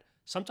all of that.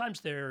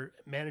 Sometimes they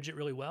manage it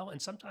really well,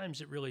 and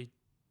sometimes it really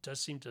does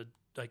seem to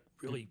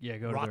really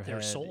go rot to their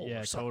head. soul.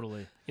 Yeah, or something,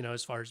 totally.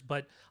 as far as,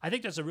 but I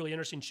think that's a really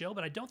interesting show,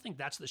 but I don't think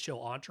that's the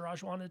show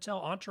Entourage wanted to tell.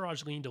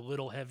 Entourage leaned a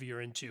little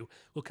heavier into,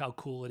 look how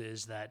cool it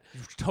is that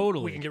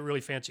Totally. we can get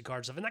really fancy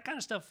card stuff. And that kind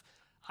of stuff,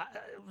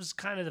 it was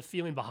kind of the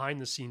feeling behind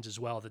the scenes as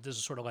well, that this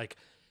is sort of like,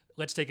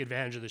 let's take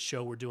advantage of the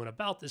show we're doing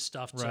about this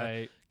stuff to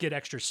Right. get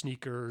extra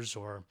sneakers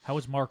or... How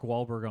was Mark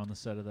Wahlberg on the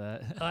set of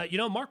that?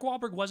 Mark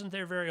Wahlberg wasn't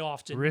there very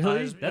often.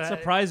 Really? That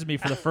surprised me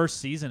for the first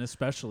season,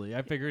 especially.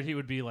 I figured he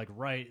would be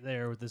right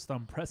there with his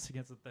thumb pressed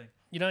against the thing.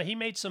 He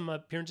made some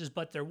appearances,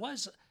 but there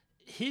was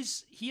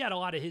he had a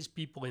lot of his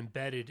people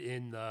embedded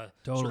in the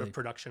sort Totally. of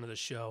production of the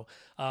show.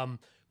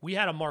 We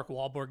had a Mark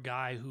Wahlberg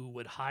guy who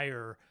would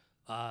hire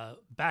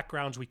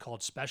backgrounds we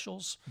called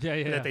specials.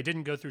 Yeah. That they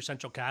didn't go through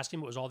central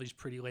casting. It was all these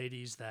pretty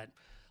ladies that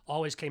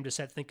always came to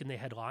set thinking they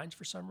had lines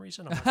for some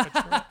reason. I'm not quite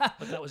sure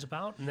what that was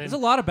about. And then There's a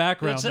lot of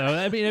background, That's- though.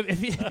 I mean,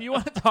 if you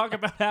want to talk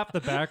about half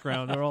the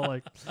background, they're all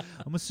like,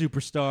 I'm a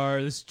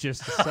superstar. This is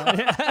just a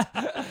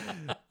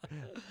side.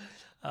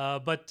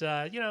 But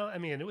I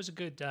mean, it was a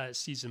good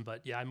season.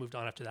 But yeah, I moved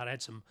on after that. I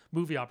had some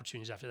movie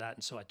opportunities after that,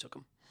 and so I took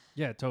them.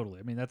 Yeah, totally.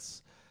 I mean,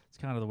 it's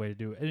kind of the way to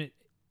do it. And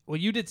well,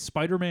 you did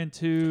Spider-Man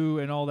 2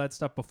 and all that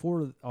stuff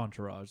before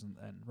Entourage, and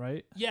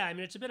right? Yeah, I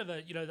mean, it's a bit of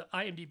a the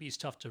IMDb is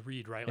tough to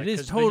read, right? It is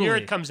 'cause the year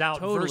totally, it comes out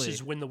totally.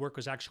 versus when the work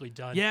was actually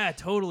done. Yeah,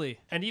 totally.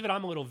 And even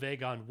I'm a little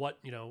vague on what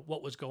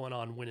was going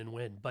on when and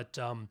when. But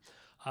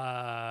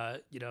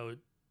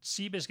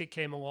Seabiscuit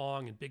came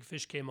along and Big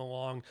Fish came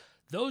along.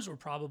 Those were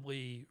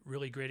probably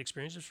really great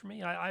experiences for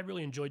me. I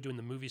really enjoyed doing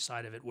the movie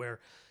side of it, where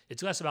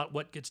it's less about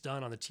what gets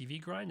done on the TV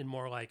grind and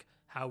more like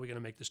how are we going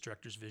to make this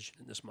director's vision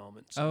in this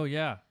moment. So, Oh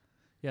yeah,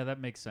 yeah, that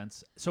makes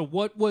sense. So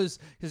what was,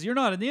 because you're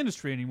not in the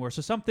industry anymore,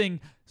 so something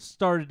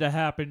started to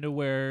happen to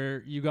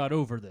where you got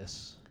over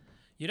this.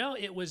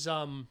 it was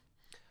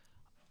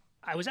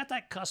I was at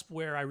that cusp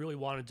where I really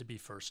wanted to be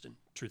first, and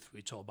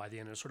truthfully told, by the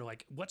end, it was sort of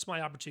like, what's my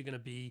opportunity going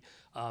to be?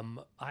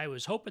 I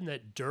was hoping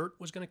that Dirt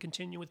was going to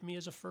continue with me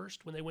as a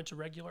first when they went to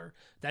regular.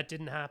 That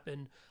didn't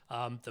happen.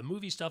 The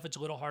movie stuff, it's a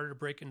little harder to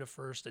break into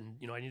first, and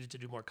I needed to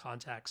do more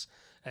contacts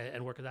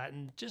and work with that.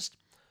 And just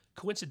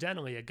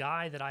coincidentally, a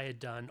guy that I had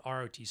done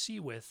ROTC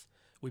with,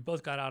 we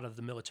both got out of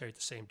the military at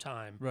the same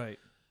time. Right.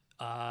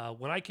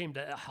 When I came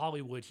to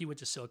Hollywood, he went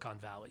to Silicon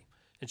Valley.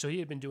 And so he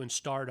had been doing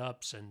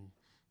startups and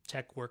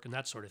tech work and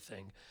that sort of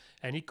thing.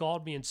 And he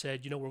called me and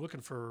said, we're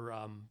looking for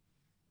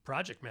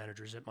project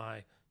managers at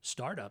my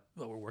startup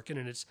that we're working.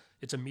 And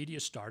it's a media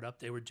startup.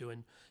 They were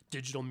doing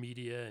digital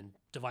media and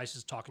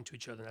devices talking to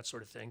each other and that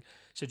sort of thing. He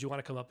said, you want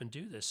to come up and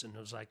do this? And I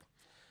was like,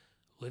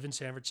 live in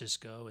San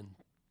Francisco, and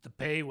the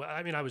pay,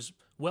 I mean, I was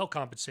well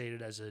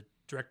compensated as a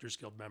Directors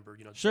Guild member,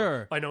 so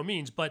Sure. by no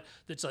means, but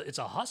it's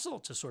a hustle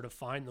to sort of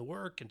find the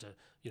work and to,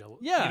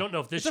 Yeah, you don't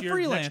know if this it's year, a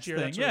freelance next year,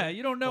 thing. that sort Yeah, of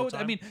you don't know. I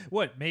full-time. mean,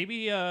 what?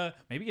 Maybe an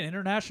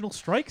international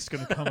strike's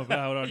going to come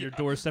about on your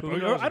doorstep. Who Or,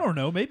 knows? I don't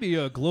know. Maybe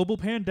a global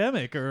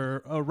pandemic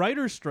or a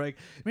writer's strike.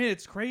 I mean,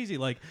 it's crazy.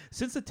 Like,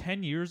 since the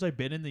 10 years I've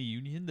been in the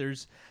union,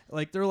 there's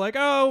they're like,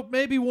 oh,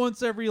 maybe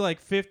once every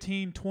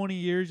 15, 20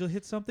 years you'll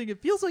hit something.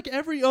 It feels like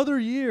every other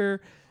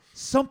year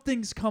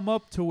something's come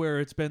up to where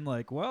it's been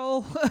like,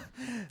 well,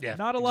 Yeah,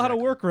 not a lot of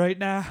exactly. work right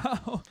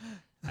now.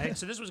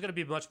 So this was going to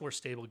be a much more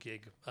stable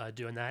gig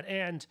doing that.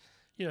 And,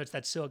 it's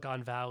that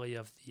Silicon Valley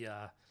of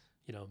the,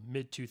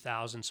 mid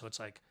 2000s. So it's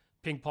like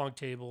ping pong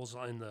tables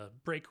in the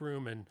break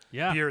room and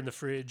Yeah. beer in the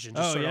fridge and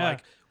just Oh, sort yeah. of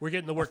like, we're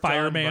getting the work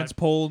Fireman's done.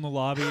 pole in the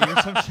lobby or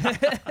some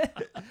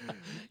shit.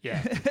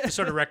 Yeah, just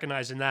sort of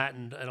recognizing that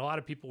and a lot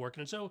of people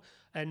working.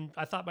 And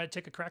I thought I'd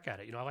take a crack at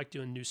it. I like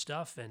doing new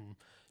stuff, and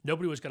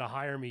nobody was going to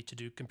hire me to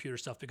do computer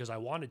stuff because I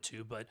wanted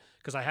to, but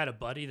because I had a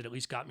buddy that at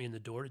least got me in the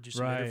door to do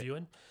some Right.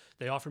 interviewing.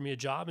 They offered me a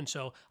job, and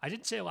so I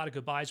didn't say a lot of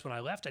goodbyes when I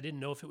left. I didn't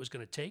know if it was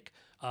going to take,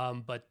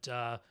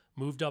 but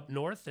moved up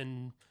north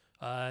and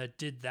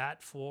did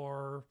that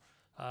for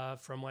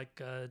from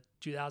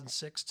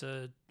 2006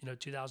 to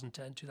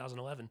 2010,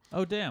 2011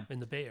 Oh, damn. in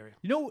the Bay Area.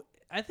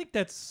 I think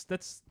that's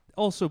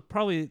also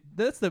probably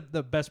that's the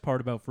best part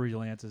about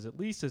freelance is at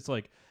least it's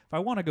like if I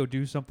want to go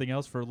do something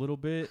else for a little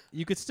bit,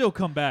 you could still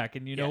come back,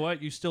 and you know Yeah.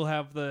 what? You still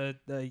have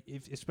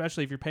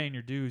especially if you're paying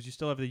your dues, you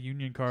still have the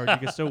union card. You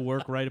can still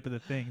work right up at the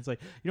thing. It's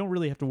like you don't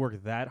really have to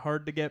work that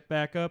hard to get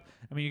back up.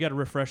 I mean, you got to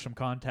refresh some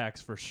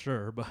contacts for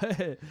sure,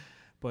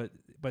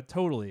 but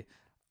totally.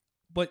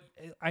 But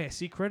I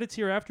see credits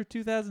here after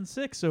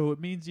 2006, so it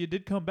means you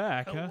did come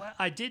back, huh? Well,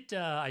 I did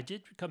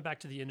come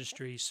back to the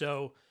industry.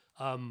 So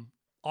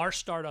our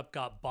startup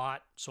got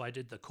bought. So I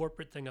did the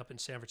corporate thing up in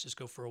San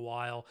Francisco for a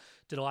while,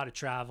 did a lot of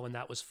travel, and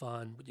that was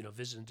fun,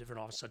 visiting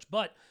different offices and such.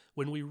 But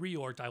when we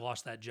reorged, I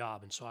lost that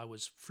job. And so I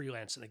was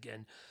freelancing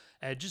again,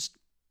 and just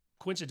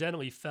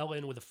coincidentally fell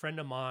in with a friend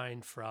of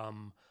mine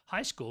from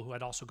high school who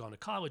I'd also gone to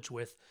college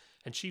with.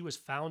 And she was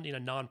founding a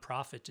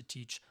nonprofit to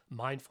teach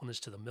mindfulness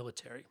to the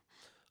military.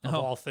 Of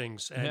all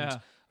things. And yeah. I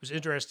was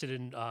interested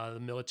in the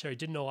military.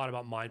 Didn't know a lot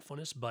about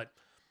mindfulness, but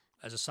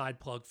as a side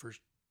plug for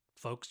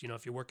folks,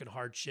 if you're working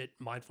hard shit,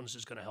 mindfulness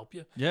is going to help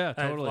you. Yeah, And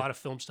totally. a lot of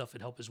film stuff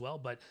would help as well.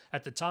 But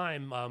at the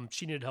time,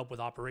 she needed help with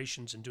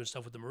operations and doing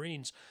stuff with the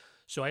Marines.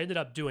 So I ended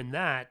up doing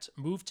that,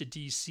 moved to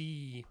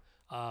DC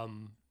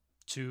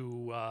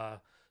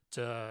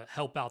to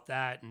help out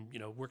that and,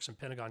 work some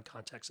Pentagon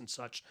contacts and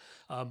such.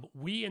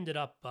 We ended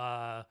up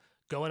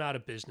going out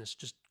of business,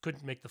 just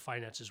couldn't make the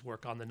finances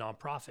work on the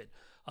nonprofit.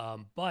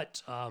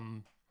 But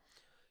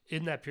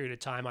in that period of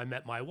time, I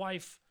met my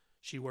wife.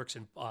 She worked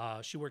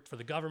for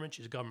the government.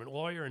 She's a government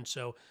lawyer. And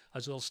so I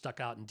was a little stuck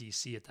out in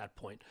DC at that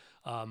point,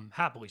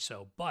 happily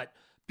so. But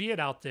being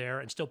out there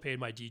and still paying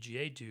my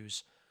DGA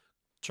dues,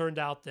 turned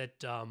out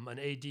that an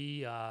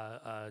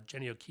AD,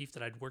 Jenny O'Keefe,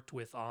 that I'd worked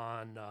with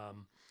on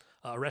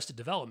Arrested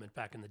Development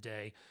back in the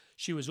day.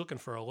 She was looking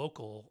for a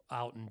local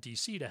out in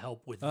D.C. to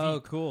help with Oh,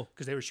 Veep cool.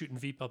 because they were shooting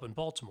Veep up in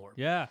Baltimore.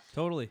 Yeah,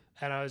 totally.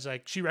 And I was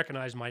like, she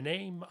recognized my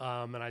name.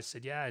 And I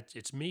said, yeah,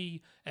 it's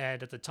me.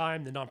 And at the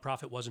time, the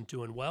nonprofit wasn't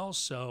doing well.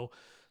 So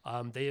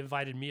they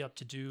invited me up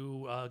to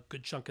do a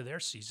good chunk of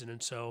their season.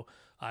 And so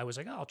I was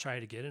like, oh, I'll try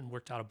it again, and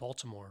worked out of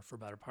Baltimore for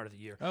about a part of the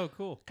year. Oh,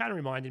 cool. Kind of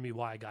reminded me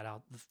why I got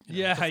out.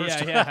 Yeah, the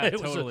first yeah, time. It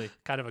totally. was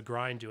kind of a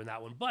grind doing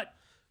that one. But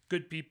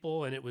good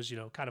people, and it was,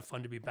 kind of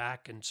fun to be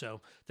back. And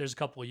so there's a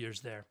couple of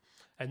years there.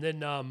 And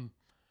then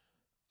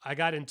I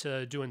got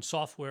into doing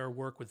software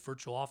work with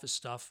virtual office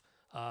stuff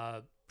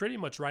pretty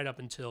much right up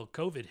until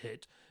COVID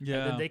hit. Yeah.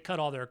 And then they cut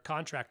all their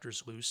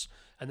contractors loose.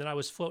 And then I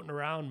was floating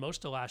around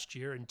most of last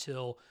year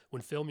until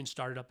when filming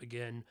started up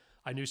again.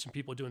 I knew some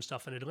people doing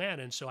stuff in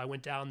Atlanta, and so I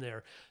went down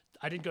there.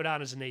 I didn't go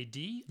down as an AD.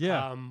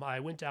 Yeah. I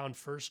went down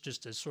first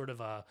just as sort of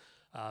a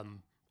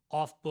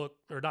off-book,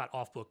 or not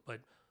off-book,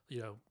 but,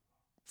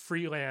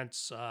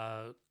 freelance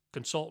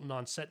consultant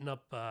on setting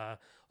up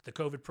the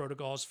COVID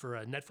protocols for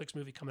a Netflix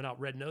movie coming out,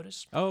 Red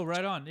Notice. Oh,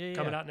 right on. Yeah,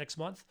 Coming out next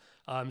month.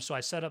 So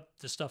I set up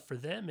the stuff for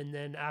them. And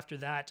then after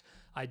that,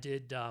 I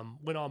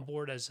went on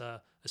board as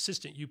a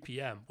assistant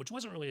UPM, which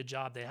wasn't really a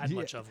job they had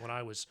much of when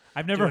I was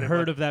I've never doing it,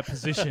 heard but of that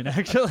position,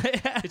 actually.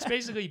 it's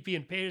basically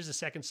being paid as a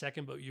second,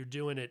 but you're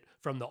doing it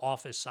from the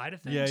office side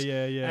of things.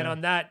 Yeah. And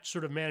on that,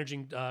 sort of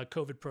managing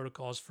COVID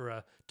protocols for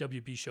a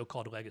WB show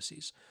called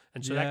Legacies.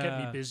 And so that kept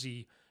me Yeah.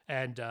 busy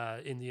and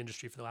in the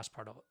industry for the last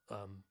part of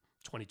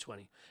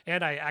 2020.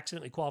 And I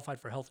accidentally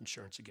qualified for health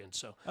insurance again.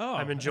 So Oh.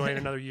 I'm enjoying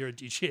another year at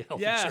DGA Health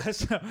Yeah, Insurance.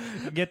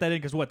 so get that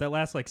in because that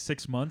lasts like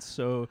 6 months.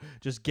 So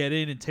just get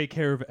in and take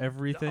care of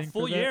everything.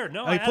 full for that. year.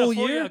 No, A I had a full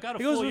full year. year. I got a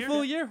It goes full for year. a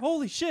full year.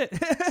 Holy shit!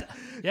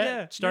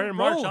 Yeah, started you're in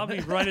March. rolling. I'll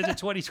be right into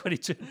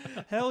 2022.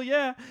 Hell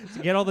yeah!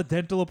 So get all the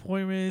dental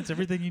appointments,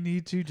 everything you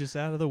need to, just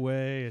out of the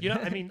way.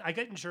 and- I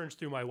get insurance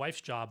through my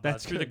wife's job,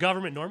 That's through the good.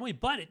 government normally,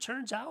 but it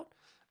turns out,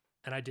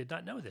 and I did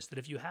not know this, that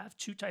if you have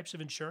two types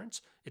of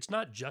insurance, it's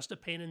not just a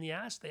pain in the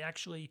ass. They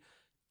actually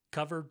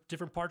cover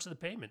different parts of the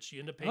payments.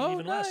 You end up paying oh,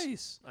 even nice.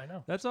 less. I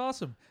know. That's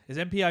awesome. Is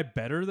MPI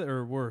better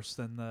or worse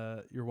than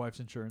your wife's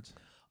insurance?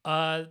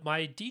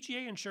 My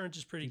DGA insurance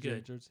is pretty DGA good.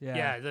 insurance, yeah.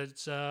 Yeah,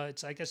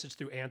 it's I guess it's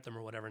through Anthem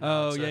or whatever.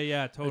 Now. Oh It's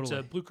yeah, It's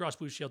totally. Blue Cross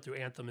Blue Shield through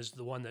Anthem is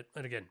the one that,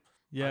 and again,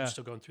 Yeah. I'm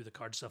still going through the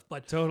card stuff,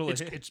 but Totally.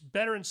 it's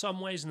better in some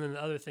ways, and then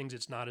other things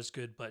it's not as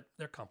good, but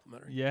they're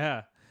complementary.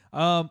 Yeah.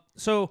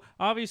 So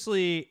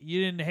obviously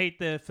you didn't hate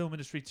the film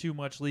industry too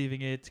much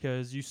leaving it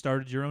because you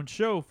started your own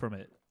show from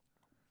it.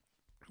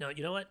 Now,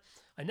 you know what?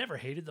 I never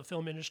hated the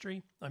film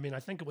industry. I mean, I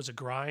think it was a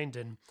grind,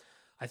 and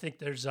I think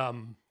there's,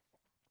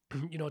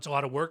 it's a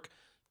lot of work.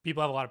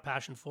 People have a lot of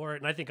passion for it,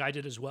 and I think I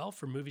did as well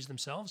for movies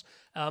themselves.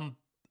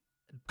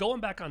 Going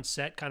back on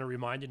set kind of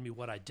reminded me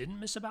what I didn't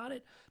miss about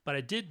it, but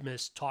I did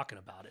miss talking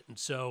about it. And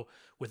so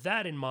with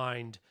that in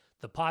mind,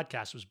 the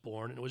podcast was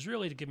born, and it was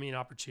really to give me an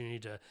opportunity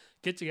to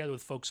get together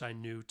with folks I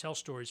knew, tell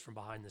stories from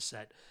behind the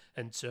set.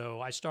 And so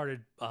I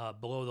started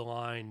Below the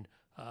Line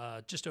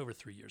just over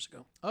 3 years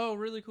ago. Oh,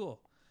 really cool.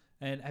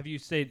 And have you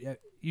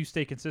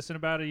stay consistent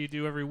about it? You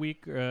do every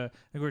week? I think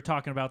we were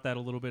talking about that a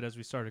little bit as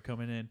we started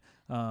coming in.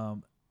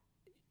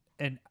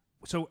 And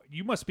so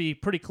you must be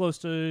pretty close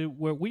to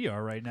where we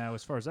are right now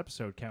as far as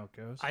episode count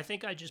goes. I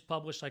think I just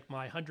published like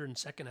my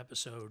 102nd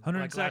episode 102nd.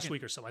 like last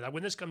week or something like that.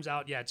 When this comes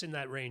out, yeah, it's in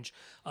that range.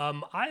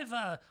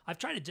 I've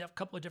tried a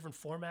couple of different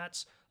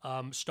formats.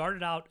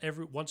 Started out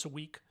once a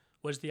week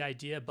was the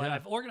idea, but Yeah.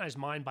 I've organized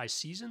mine by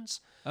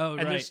seasons. Oh,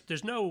 and right.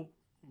 there's no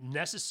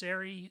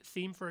necessary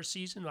theme for a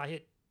season. I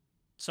hit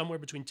somewhere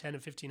between 10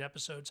 and 15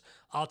 episodes.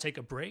 I'll take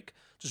a break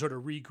to sort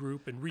of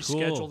regroup and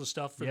reschedule Cool. the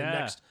stuff for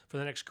Yeah.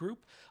 the next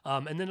group.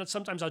 And then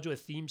sometimes I'll do a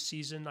theme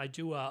season. I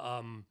do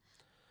a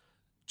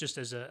just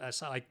as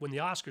like when the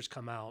Oscars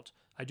come out,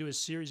 I do a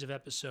series of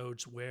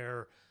episodes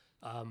where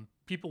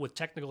people with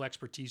technical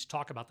expertise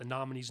talk about the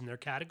nominees in their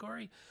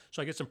category.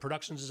 So I get some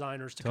production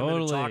designers to come in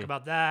and talk Totally.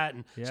 about that,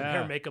 and some hair Yeah.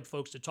 and makeup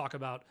folks to talk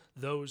about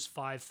those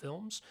 5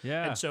 films.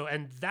 Yeah.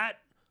 And that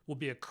will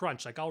be a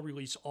crunch. Like I'll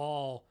release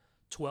all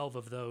 12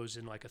 of those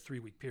in like a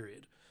 3-week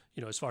period,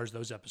 as far as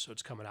those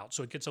episodes coming out.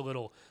 So it gets a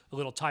little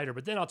tighter,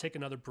 but then I'll take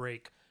another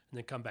break and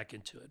then come back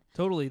into it.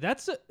 Totally.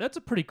 That's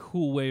a pretty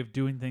cool way of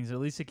doing things. At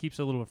least it keeps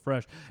it a little bit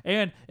fresh.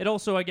 And it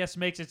also, I guess,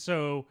 makes it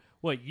so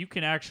you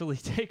can actually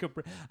take a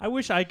break. I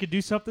wish I could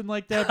do something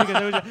like that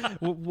because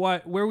it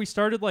was, where we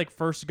started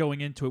first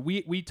going into it.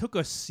 We took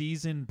a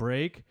season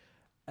break.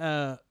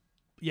 Yeah.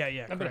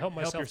 I'm gonna help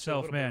myself to a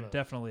yourself, little man. bit of a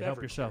Definitely help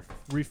beverage yourself.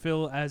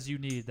 Refill as you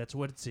need. That's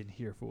what it's in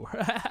here for.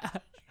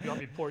 You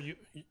want me to pour you?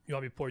 You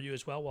want me to pour you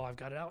as well while I've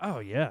got it out? Oh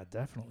yeah,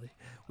 definitely.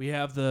 We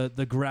have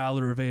the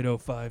growler of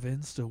 805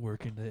 in, still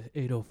working the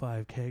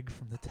 805 keg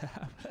from the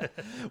tap.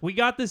 We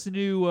got this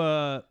new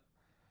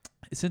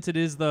since it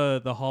is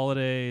the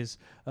holidays,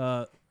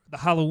 the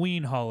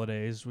Halloween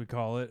holidays we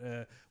call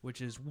it,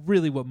 which is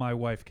really what my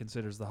wife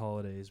considers the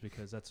holidays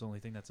because that's the only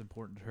thing that's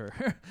important to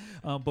her.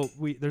 But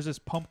there's this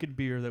pumpkin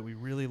beer that we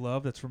really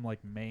love that's from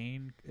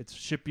Maine. It's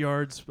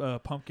Shipyard's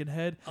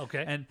Pumpkinhead.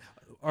 Okay. And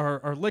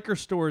our liquor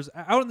stores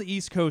out on the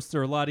East Coast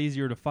are a lot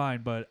easier to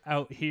find, but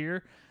out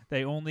here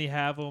they only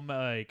have them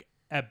like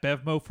at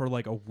Bevmo for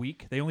like a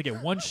week. They only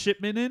get one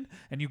shipment in,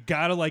 and you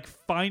gotta like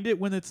find it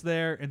when it's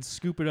there and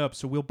scoop it up.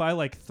 So we'll buy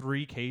like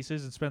 3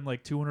 cases and spend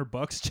like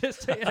 $200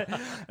 just to,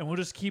 and we'll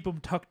just keep them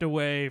tucked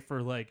away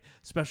for like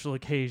special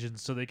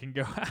occasions so they can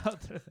go out.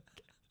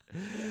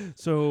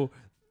 So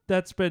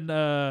that's been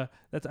I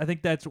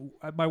think that's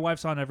my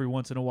wife's on every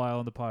once in a while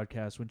on the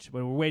podcast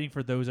when we're waiting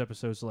for those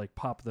episodes to like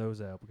pop those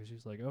out, because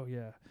she's like, oh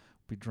yeah,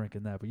 be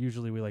drinking that. But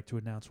usually we like to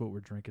announce what we're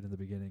drinking in the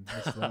beginning.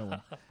 That's that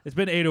one. It's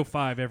been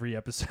 8:05 every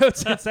episode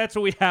since that's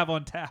what we have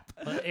on tap.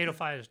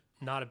 8:05 is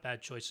not a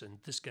bad choice, and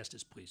this guest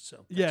is pleased.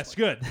 So yes,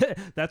 why.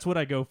 good. That's what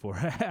I go for.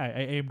 I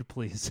aim to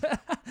please.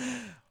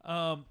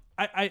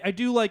 I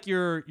do like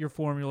your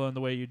formula and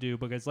the way you do,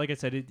 because like I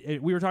said,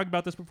 we were talking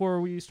about this before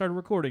we started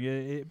recording.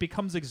 It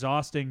becomes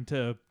exhausting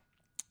to,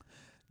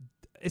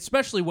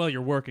 especially while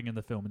you're working in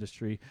the film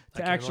industry,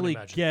 to actually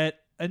get.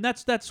 And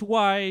that's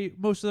why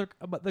most of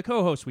the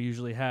co-hosts we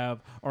usually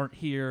have aren't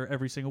here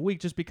every single week,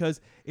 just because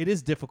it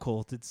is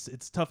difficult.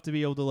 It's tough to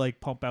be able to like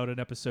pump out an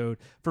episode.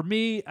 For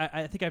me,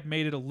 I think I've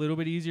made it a little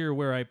bit easier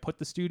where I put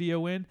the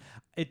studio in.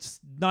 It's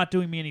not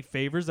doing me any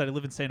favors that I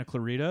live in Santa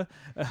Clarita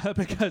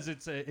because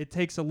it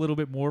takes a little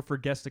bit more for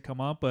guests to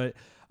come up. But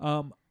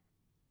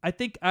I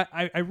think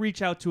I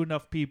reach out to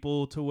enough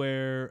people to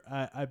where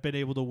I've been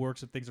able to work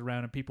some things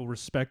around, and people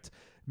respect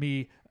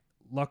me.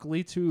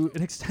 Luckily, to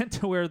an extent,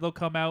 to where they'll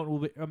come out.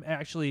 I'm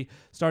actually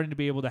starting to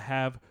be able to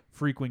have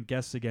frequent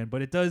guests again,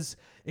 but it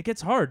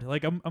gets hard.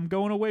 Like I'm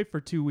going away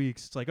for 2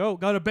 weeks. It's like, oh,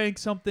 gotta bank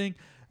something,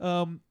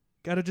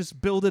 gotta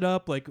just build it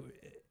up. Like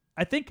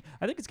I think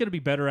it's gonna be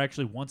better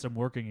actually once I'm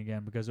working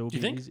again, because it will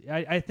be easy.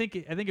 I think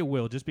it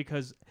will, just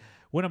because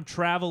when I'm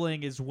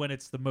traveling is when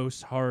it's the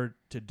most hard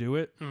to do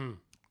it.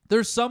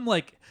 There's some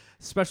like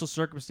special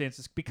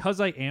circumstances because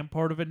I am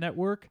part of a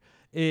network.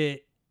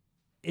 It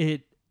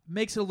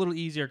makes it a little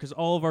easier because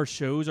all of our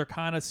shows are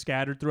kind of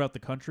scattered throughout the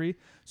country.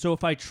 So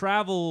if I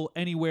travel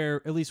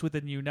anywhere, at least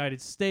within the United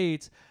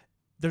States,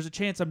 there's a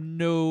chance I'm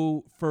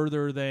no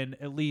further than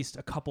at least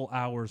a couple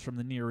hours from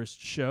the nearest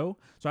show.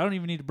 So I don't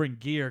even need to bring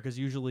gear, because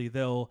usually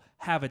they'll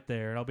have it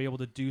there and I'll be able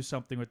to do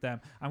something with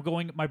them.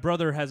 My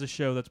brother has a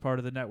show that's part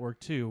of the network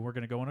too. We're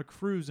going to go on a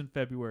cruise in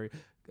February.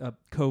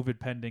 COVID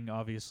pending,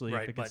 obviously,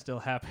 if it can still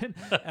happen.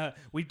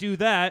 We do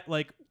that,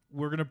 like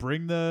we're going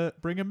to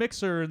bring a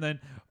mixer, and then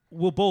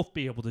we'll both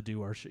be able to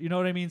do our show. You know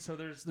what I mean? So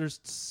there's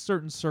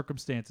certain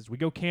circumstances. We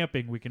go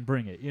camping, we can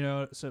bring it, you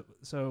know?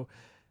 So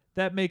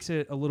that makes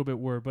it a little bit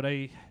weird,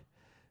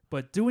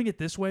 but doing it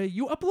this way,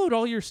 you upload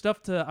all your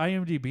stuff to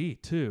IMDb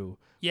too.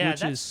 Yeah,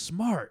 which is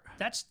smart.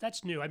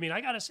 That's new. I mean,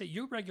 I got to say,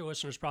 your regular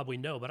listeners probably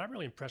know, but I'm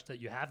really impressed that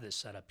you have this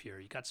set up here.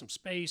 You got some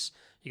space,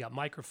 you got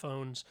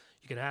microphones,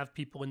 you can have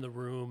people in the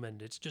room,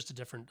 and it's just a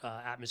different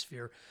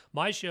atmosphere.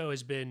 My show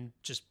has been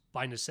just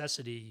by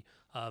necessity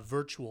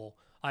virtual.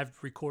 I've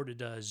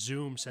recorded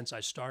Zoom since I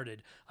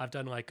started. I've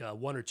done like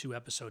 1 or 2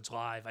 episodes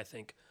live, I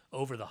think,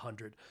 over the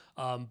 100.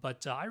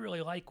 But I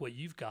really like what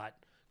you've got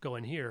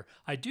going here.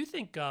 I do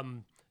think,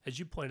 as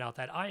you point out,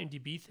 that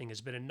IMDb thing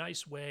has been a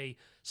nice way,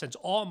 since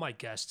all my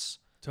guests,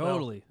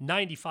 totally,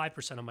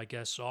 95% of my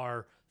guests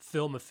are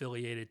film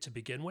affiliated to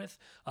begin with.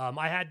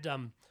 I had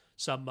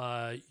some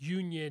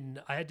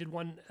union. I did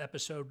one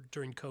episode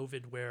during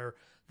COVID where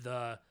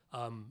the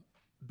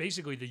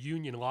basically the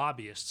union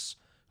lobbyists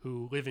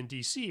who live in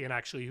D.C. and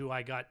actually who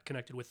I got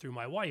connected with through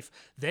my wife,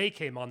 they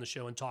came on the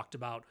show and talked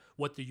about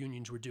what the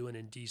unions were doing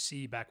in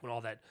D.C. back when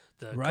all the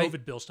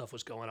COVID bill stuff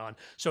was going on.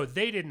 So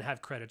they didn't have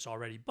credits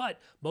already, but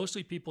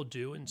mostly people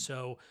do. And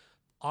so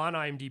on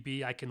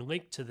IMDb, I can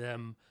link to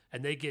them,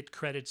 and they get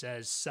credits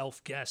as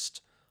self-guest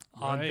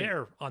on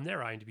their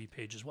IMDb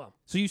page as well.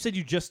 So you said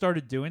you just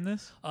started doing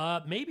this?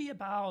 Maybe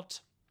about,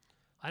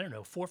 I don't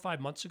know, 4 or 5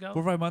 months ago.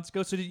 4 or 5 months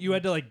ago? So you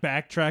had to like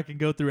backtrack and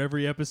go through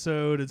every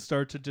episode and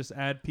start to just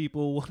add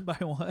people one by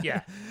one?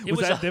 Yeah. Was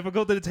that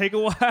difficult? Did it take a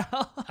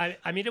while?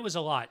 I mean, it was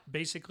a lot,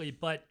 basically,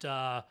 but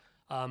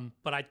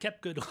I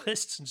kept good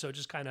lists, and so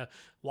just kind of,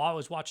 while I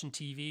was watching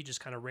TV, just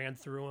kind of ran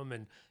through them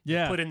and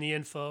put in the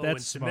info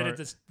and submitted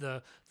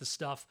the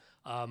stuff.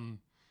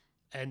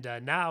 And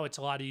now it's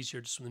a lot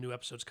easier just when the new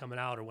episode's coming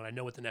out, or when I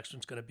know what the next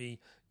one's going to be,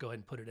 go ahead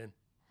and put it in.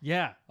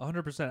 Yeah,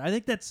 100%. I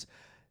think that's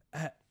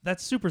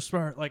super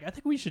smart. Like, I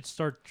think we should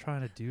start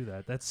trying to do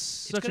that. That's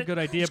such a good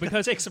idea,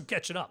 because take some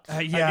catching up.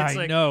 Yeah,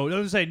 I know. I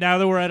was saying, now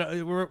that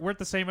we're at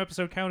the same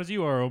episode count as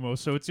you are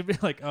almost, so it's gonna be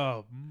like,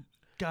 oh,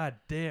 god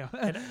damn.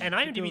 And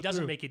IMDb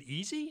doesn't make it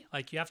easy.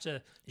 Like, you have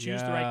to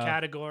choose the right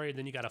category, and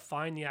then you got to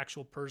find the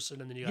actual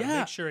person, and then you got to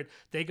make sure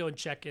they go and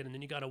check in, and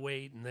then you got to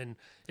wait, and then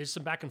there's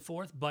some back and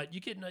forth. But you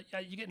get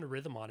in a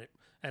rhythm on it,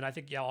 and I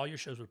think all your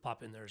shows would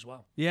pop in there as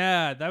well.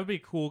 Yeah, that would be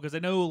cool, because I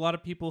know a lot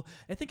of people.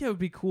 I think it would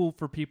be cool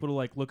for people to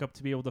like look up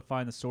to be able to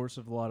find the source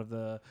of a lot of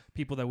the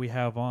people that we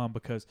have on,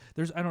 because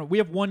we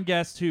have one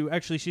guest who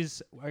actually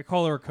I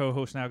call her a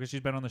co-host now because she's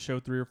been on the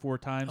show 3 or 4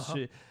 times.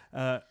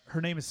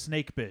 Her name is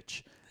Snake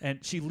Bitch.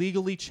 And she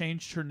legally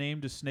changed her name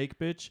to Snake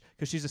Bitch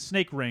because she's a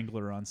snake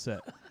wrangler on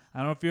set. I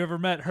don't know if you ever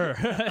met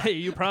her.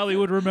 You probably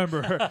would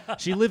remember her.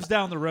 She lives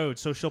down the road,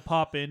 so she'll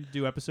pop in,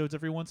 do episodes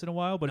every once in a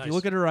while. But if you Nice.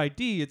 look at her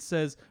ID, it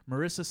says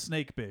Marissa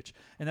Snake Bitch.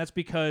 And that's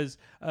because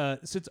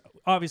since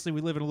obviously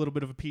we live in a little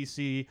bit of a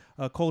PC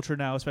culture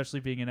now, especially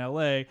being in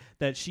LA,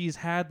 that she's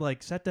had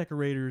like set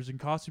decorators and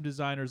costume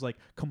designers like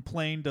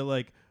complain to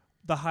like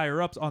the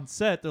higher ups on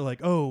set. They're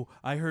like, "Oh,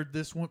 I heard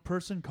this one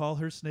person call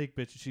her Snake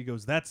Bitch," and she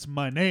goes, "That's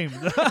my name."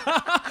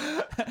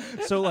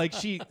 So like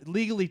she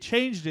legally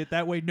changed it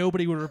that way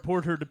nobody would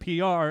report her to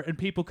PR and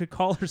people could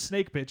call her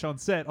Snake Bitch on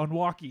set on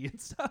walkie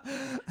and stuff.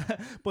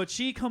 But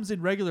she comes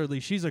in regularly.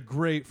 She's a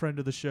great friend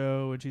of the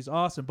show and she's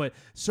awesome. But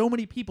so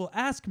many people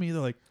ask me,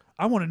 they're like,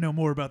 I want to know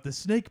more about this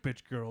Snake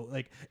Bitch girl.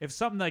 Like, if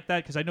something like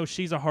that, because I know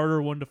she's a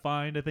harder one to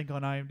find, I think,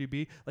 on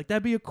IMDb. Like,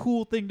 that'd be a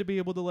cool thing to be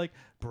able to, like,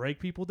 break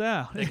people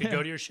down. They could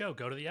go to your show,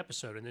 go to the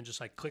episode, and then just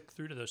like click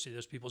through to see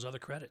those people's other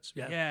credits.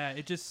 Yeah. Yeah,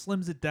 it just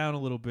slims it down a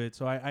little bit.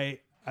 So I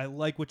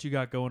like what you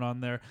got going on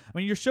there. I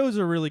mean, your shows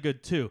are really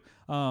good, too.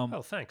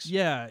 Oh, thanks.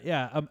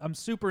 Yeah. I'm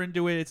super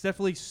into it. It's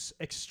definitely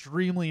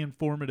extremely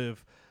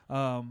informative.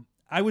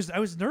 I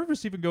was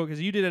nervous even going,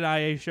 because you did an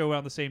IA show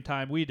around the same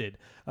time we did.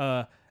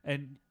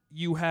 And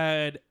you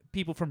had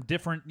people from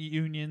different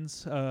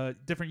unions,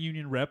 different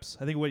union reps.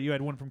 I think you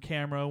had one from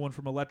Camera, one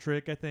from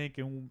Electric, I think,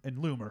 and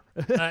Loomer.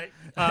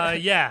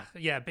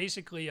 Yeah.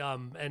 Basically,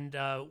 and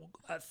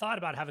I thought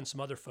about having some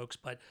other folks,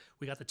 but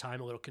we got the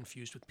time a little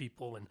confused with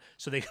people, and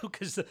so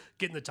because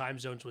getting the time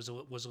zones was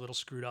a little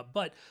screwed up.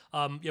 But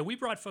yeah, we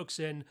brought folks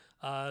in.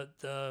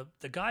 The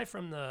guy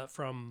from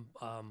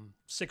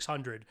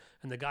 600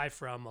 and the guy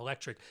from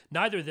Electric.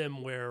 Neither of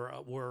them were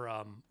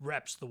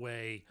reps the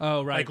way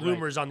like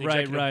Loomer's on the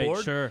executive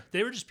board. Sure.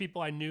 They were just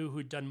people I knew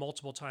who'd done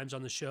multiple times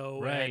on the show.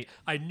 Right. And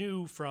I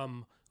knew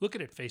from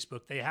looking at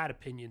Facebook, they had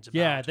opinions about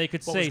Yeah, they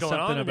could what say was going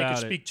something on, and they about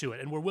could it. speak to it,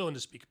 and we're willing to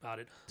speak about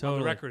it on Totally.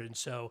 the record. And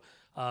so,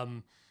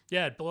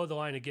 yeah, Below the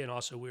Line again.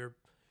 Also, we're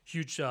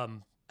huge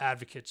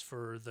advocates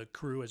for the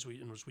crew as we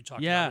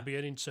talked about at the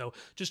beginning. So,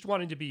 just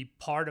wanting to be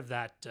part of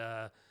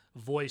that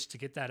voice to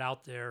get that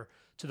out there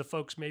to the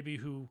folks maybe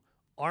who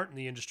aren't in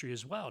the industry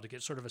as well, to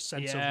get sort of a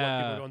sense of what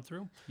people are going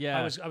through. Yeah.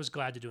 I was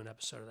glad to do an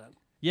episode of that.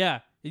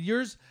 Yeah,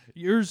 yours.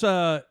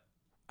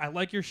 I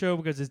like your show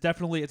because it's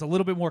a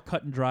little bit more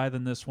cut and dry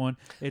than this one.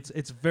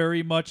 It's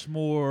very much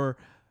more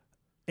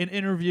an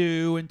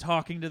interview and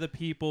talking to the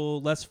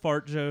people, less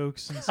fart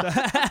jokes and stuff.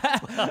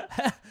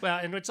 Well,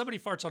 and when somebody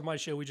farts on my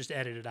show, we just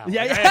edit it out.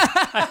 Yeah,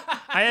 Like,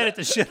 I edit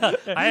the shit.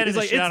 I edit He's the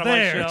like, shit it's out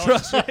there. of my show.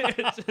 Trust me.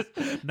 It's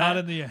just not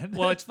in the end.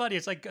 Well, it's funny.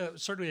 It's like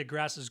certainly a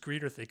grass is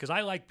greener thing, because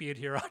I like being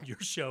here on your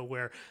show,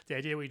 where the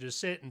idea we just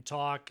sit and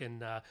talk,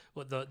 and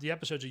the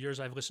episodes of yours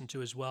I've listened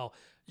to as well.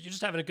 You're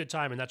just having a good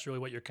time, and that's really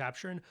what you're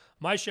capturing.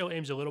 My show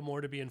aims a little more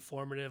to be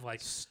informative.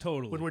 Like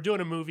Totally. when we're doing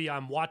a movie,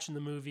 I'm watching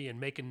the movie and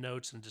making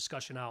notes and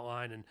discussion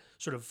outline, and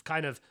sort of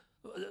kind of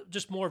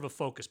just more of a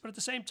focus. But at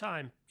the same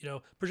time,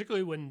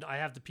 particularly when I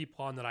have the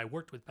people on that I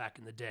worked with back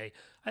in the day,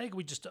 I think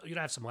we just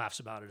have some laughs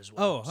about it as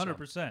well. Oh,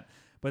 100%.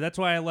 But that's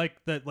why I like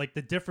that. Like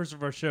the difference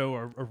of our show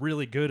are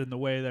really good in the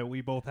way that we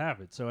both have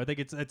it. So I think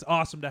it's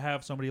awesome to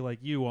have somebody like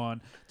you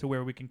on, to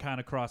where we can kind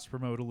of cross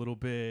promote a little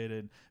bit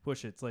and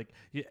push it. It's like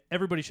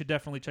everybody should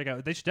definitely check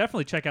out. They should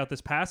definitely check out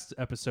this past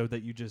episode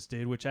that you just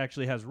did, which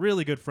actually has a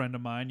really good friend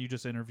of mine you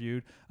just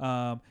interviewed,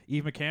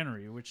 Eve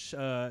McCannery, which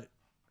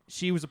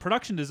she was a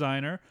production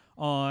designer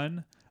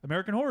on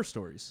American Horror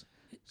Stories.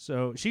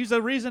 So she's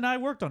the reason I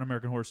worked on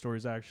American Horror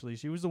Stories, actually.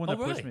 She was the one that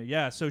pushed me.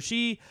 Yeah, so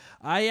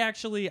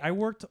I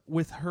worked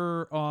with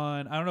her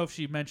on, I don't know if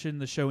she mentioned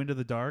the show Into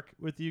the Dark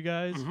with you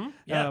guys. Mm-hmm.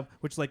 Yeah.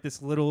 Which is like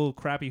this little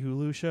crappy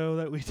Hulu show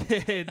that we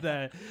did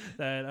that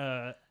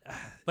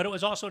But it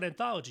was also an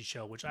anthology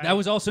show, which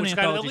was also an kind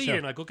of the anthology lead show.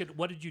 in. Like, look at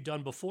what had you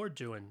done before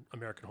doing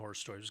American Horror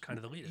Stories? It was kind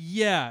of the lead in.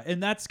 Yeah,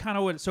 and that's kind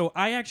of what. So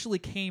I actually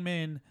came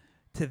in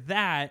to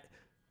that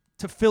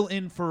to fill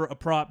in for a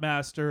prop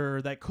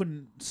master that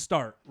couldn't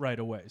start right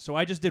away. So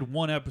I just did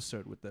one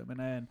episode with them, and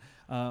then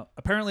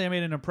apparently I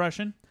made an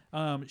impression.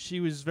 She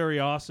was very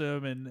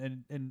awesome,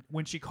 and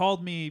when she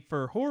called me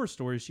for Horror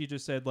Stories, she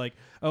just said like,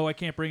 "Oh, I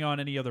can't bring on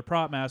any other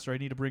prop master. I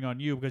need to bring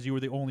on you because you were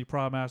the only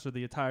prop master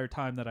the entire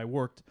time that I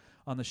worked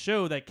on the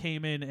show that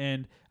came in,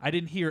 and I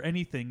didn't hear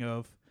anything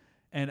of."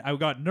 And I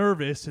got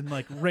nervous and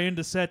like ran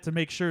to set to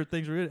make sure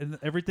things were good, and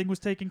everything was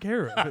taken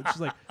care of. It's just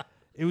like,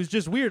 it was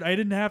just weird. I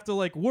didn't have to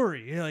like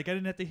worry. Like I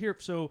didn't have to hear.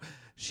 So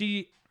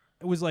she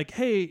was like,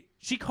 "Hey,"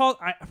 she called.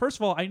 First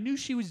of all, I knew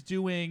she was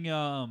doing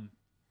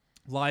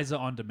Liza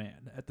on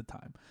Demand at the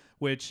time,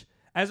 which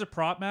as a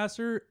prop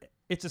master,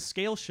 it's a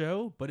scale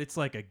show, but it's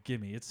like a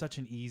gimme. It's such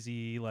an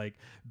easy like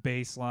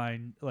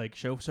baseline like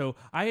show. So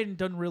I hadn't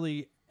done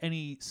really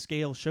any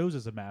scale shows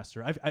as a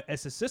master.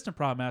 As assistant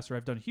prop master,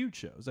 I've done huge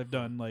shows. I've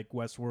done like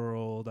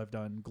Westworld. I've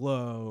done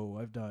Glow.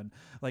 I've done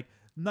like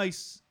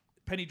nice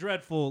Penny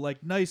Dreadful,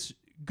 like nice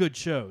good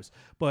shows,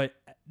 but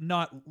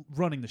not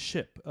running the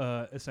ship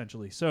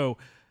essentially. So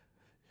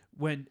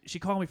when she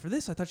called me for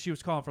this, I thought she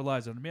was calling for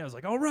Liza and me. I was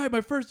like, all right,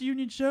 my first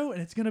union show,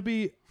 and it's going to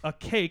be a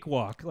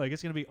cakewalk. Like,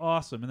 it's going to be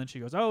awesome. And then she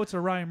goes, oh, it's a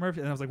Ryan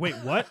Murphy. And I was like, wait,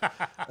 what?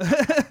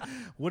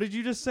 What did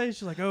you just say?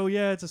 She's like, oh,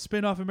 yeah, it's a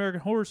spin-off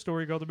American Horror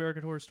Story called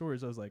American Horror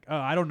Stories. I was like, oh,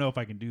 I don't know if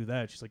I can do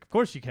that. She's like, of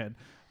course you can.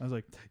 I was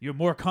like, you have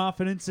more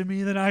confidence in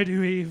me than I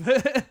do, Eve.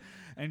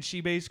 And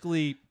she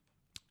basically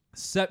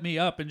set me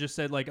up and just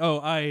said, like,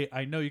 oh,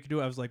 I know you can do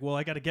it. I was like, well,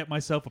 I got to get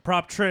myself a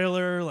prop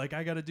trailer. Like,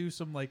 I got to do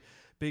some, like,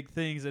 big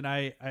things. And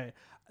I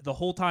the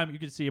whole time, you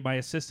could see my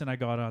assistant I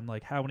got on,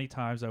 like, how many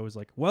times I was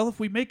like, well, if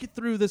we make it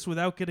through this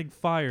without getting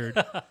fired,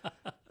 then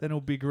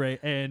it'll be great.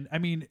 And I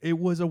mean, it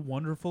was a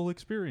wonderful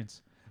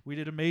experience. We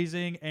did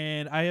amazing,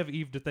 and I have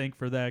Eve to thank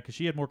for that because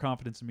she had more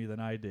confidence in me than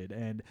I did.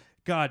 And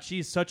God,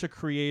 she's such a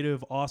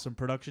creative, awesome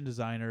production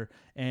designer.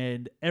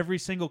 And every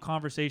single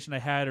conversation I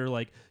had, or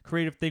like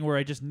creative thing where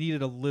I just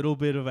needed a little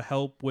bit of a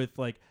help with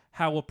like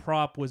how a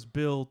prop was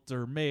built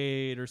or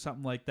made or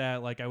something like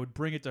that, like I would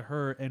bring it to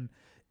her, and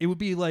it would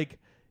be like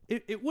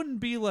it wouldn't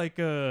be like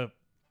I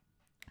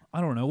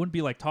don't know, it wouldn't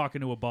be like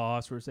talking to a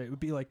boss or say, it would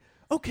be like,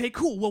 okay,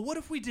 cool. Well, what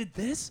if we did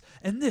this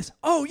and this?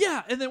 Oh,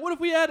 yeah. And then what if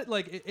we added,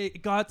 like,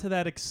 it got to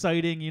that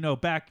exciting,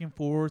 back and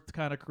forth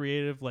kind of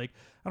creative, like,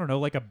 I don't know,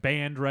 like a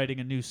band writing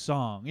a new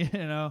song,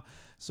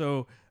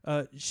 So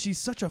she's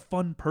such a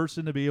fun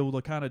person to be able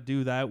to kind of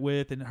do that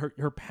with, and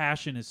her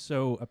passion is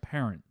so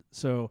apparent.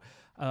 So,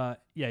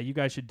 yeah, you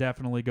guys should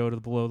definitely go to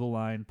the Below the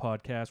Line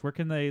podcast. Where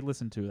can they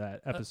listen to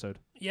that episode?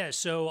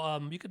 So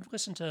you can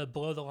listen to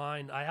Below the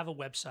Line. I have a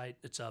website.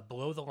 It's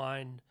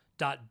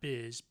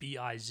belowtheline.biz,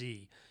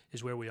 B-I-Z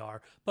is where we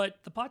are. But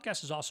the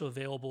podcast is also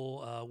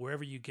available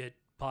wherever you get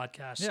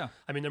podcasts. Yeah.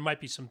 I mean, there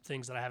might be some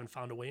things that I haven't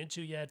found a way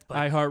into yet. But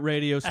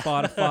iHeartRadio,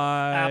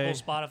 Spotify. Apple,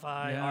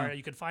 Spotify. Yeah. All right,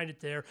 you can find it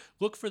there.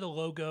 Look for the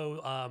logo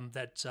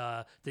that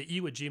the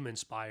Iwo Jima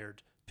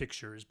inspired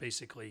picture is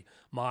basically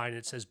mine.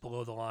 It says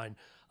Below the Line.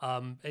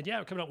 And yeah,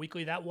 we're coming out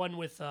weekly. That one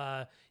with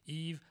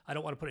Eve, I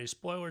don't want to put any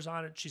spoilers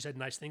on it. She said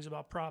nice things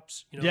about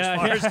props. Yeah, as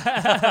far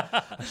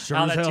as sure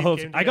how as that hell team hope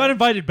came I got together.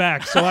 invited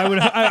back, so I would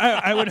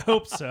I would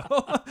hope so.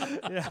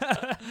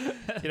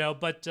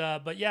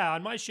 But yeah,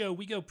 on my show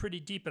we go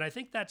pretty deep, and I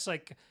think that's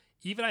like,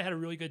 even I had a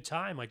really good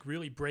time, like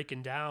really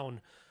breaking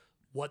down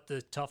what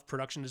the tough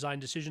production design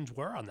decisions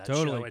were on that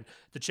Totally. show, and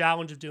the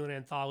challenge of doing an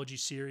anthology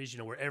series,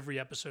 where every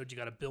episode you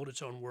got to build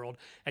its own world,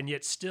 and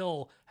yet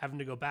still having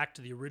to go back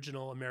to the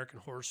original American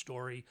Horror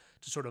Story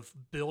to sort of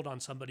build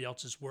on somebody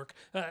else's work.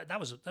 That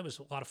was a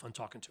lot of fun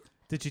talking to her.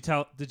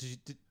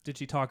 Did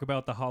she talk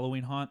about the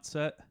Halloween haunt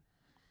set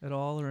at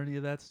all, or any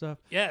of that stuff?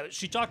 Yeah,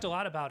 she talked a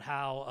lot about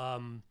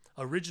how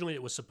originally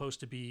it was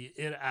supposed to be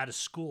at a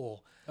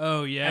school.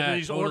 Oh yeah, And then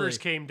these totally. orders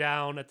came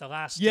down at the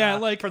last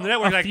like from the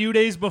network, a like, few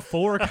days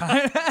before.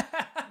 Kind of.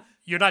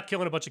 you're not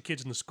killing a bunch of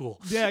kids in the school.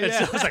 Yeah, And yeah.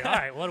 so I was like, all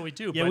right, what do we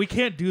do? Yeah, But- we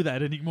can't do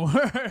that anymore.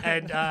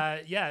 And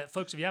yeah,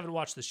 folks, if you haven't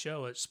watched the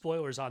show,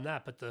 spoilers on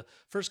that. But the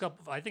first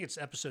couple, I think it's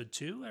episode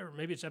 2, or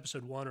maybe it's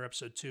episode 1 or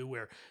episode 2,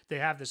 where they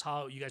have this.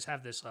 You guys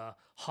have this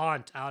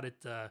haunt out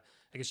at the.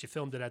 I guess you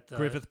filmed it at the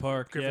Griffith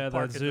Park, Griffith yeah,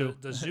 Park the at zoo.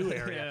 the zoo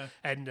area,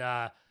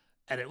 Yeah.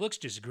 and it looks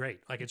just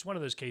great. Like, it's one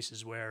of those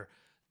cases where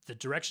the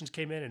directions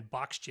came in and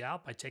boxed you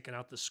out by taking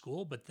out the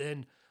school, but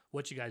then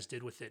what you guys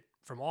did with it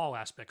from all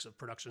aspects of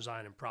production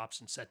design and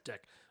props and set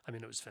deck, I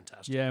mean, it was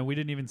fantastic. Yeah, and we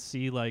didn't even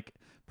see like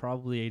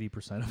probably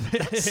 80% of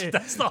it.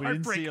 That's the We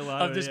didn't heartbreak see a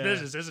lot of it, this yeah.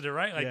 business, isn't it?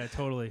 Right? Like, Yeah,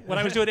 totally. when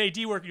I was doing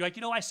AD work, you're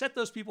like, I set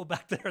those people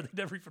back there. They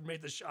never even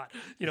made the shot.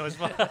 It's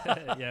fun.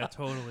 Yeah,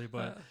 totally.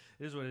 But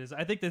it is what it is.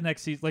 I think the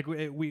next season, like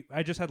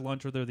I just had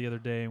lunch with her the other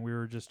day, and we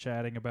were just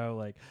chatting about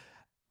like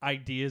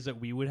ideas that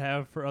we would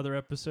have for other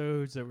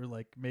episodes that were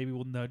like, maybe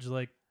we'll nudge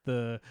like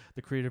the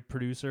creative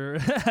producer.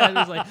 I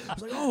was like,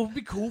 oh, it'd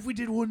be cool if we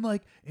did one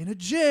like in a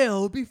jail.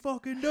 It'd be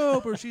fucking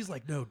dope. Or she's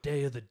like, no,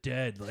 Day of the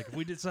Dead. Like if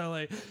we did something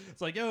like,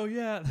 it's like, oh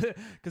yeah,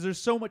 because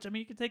there's so much. I mean,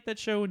 you can take that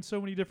show in so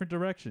many different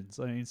directions.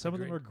 I mean, some of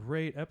them Agreed. are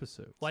great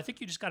episodes. Well, I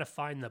think you just got to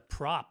find the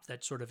prop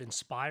that sort of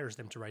inspires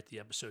them to write the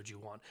episode you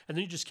want, and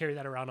then you just carry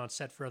that around on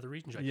set for other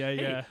reasons. Like, Yeah,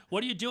 hey, yeah.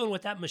 What are you doing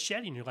with that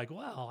machete? And you're like,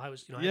 well, I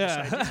was, I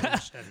Yeah. had this idea for a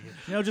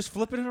machete. Just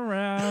flipping it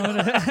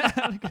around,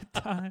 having a good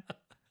time.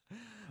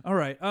 All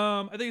right,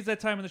 I think it's that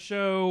time of the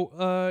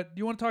show. Do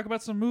you want to talk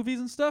about some movies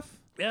and stuff?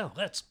 Yeah,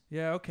 let's.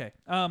 Yeah, okay.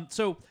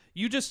 So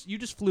you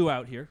just flew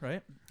out here,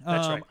 right?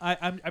 That's right.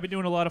 I've been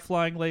doing a lot of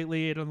flying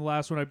lately, and on the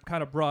last one, I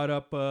kind of brought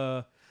up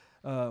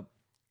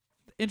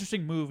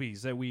interesting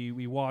movies that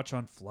we watch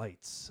on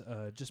flights,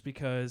 just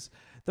because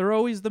they're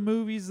always the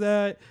movies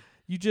that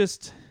you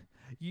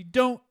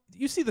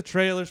see the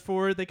trailers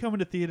for it. They come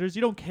into theaters.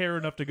 You don't care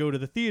enough to go to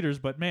the theaters,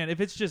 but man, if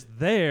it's just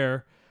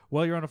there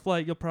while you're on a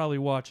flight, you'll probably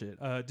watch it.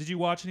 Did you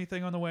watch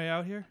anything on the way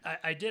out here?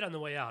 I did on the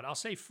way out. I'll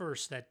say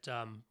first that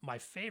my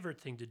favorite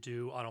thing to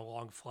do on a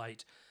long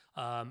flight,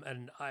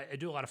 and I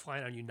do a lot of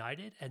flying on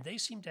United, and they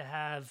seem to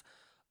have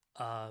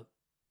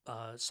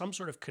some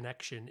sort of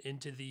connection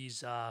into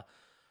these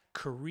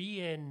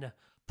Korean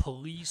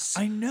police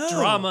I know.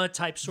 drama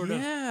type sort of.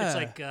 Yeah. It's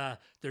like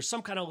there's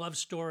some kind of love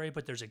story,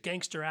 but there's a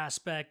gangster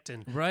aspect,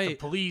 and the Right.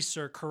 police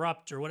are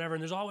corrupt or whatever.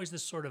 And there's always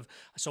this sort of.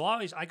 So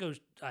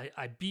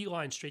I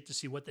beeline straight to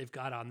see what they've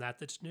got on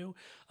that's new,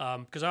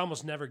 because I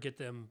almost never get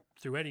them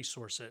through any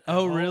source. At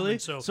Oh, home. really?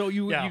 And so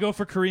you yeah. you go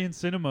for Korean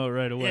cinema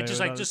right away. Yeah,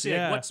 just without-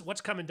 see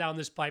what's coming down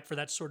this pipe for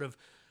that sort of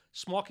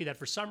smoky that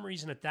for some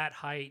reason at that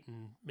height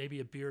and maybe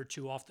a beer or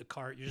two off the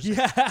cart, you just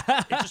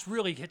Yeah. it just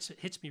really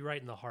hits me right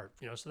in the heart.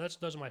 So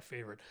those are my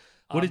favorite.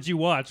 What did you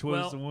watch? What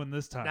well, was the one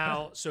this time?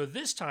 Now, so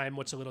this time,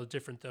 what's a little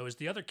different though is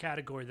the other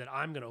category that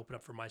I'm going to open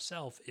up for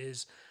myself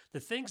is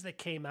the things that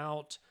came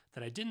out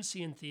that I didn't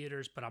see in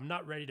theaters, but I'm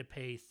not ready to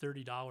pay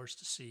 $30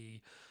 to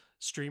see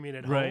streaming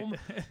at Right. home,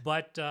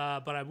 but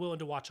I'm willing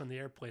to watch on the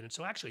airplane. And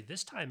so actually,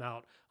 this time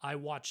out, I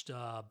watched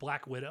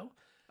Black Widow.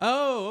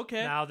 Oh,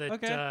 okay. Now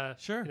that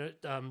sure.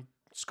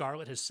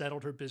 Scarlett has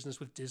settled her business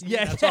with Disney.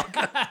 Yeah. That's all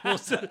good.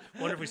 We'll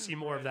wonder if we see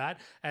more of that.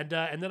 And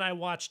then I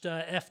watched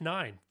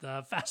F9,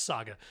 the Fast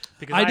Saga,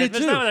 because I did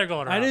there's too. none of that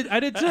going around. I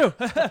did too.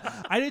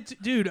 I did,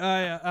 dude.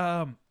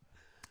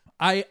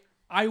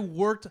 I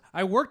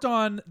worked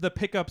on the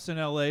pickups in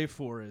LA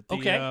for it.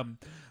 Okay.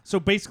 So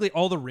basically,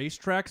 all the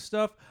racetrack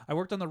stuff. I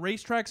worked on the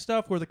racetrack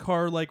stuff where the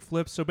car like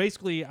flips. So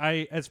basically,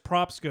 as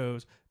props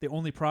goes, the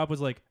only prop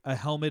was like a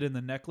helmet and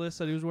the necklace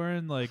that he was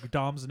wearing, like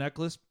Dom's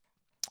necklace.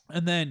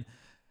 And then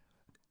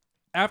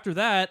after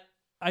that,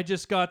 I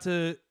just got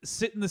to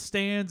sit in the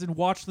stands and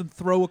watch them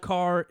throw a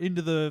car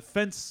into the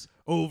fence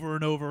over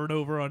and over and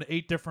over on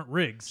 8 different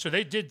rigs. So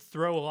they did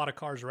throw a lot of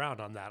cars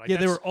around on that. Like Yeah,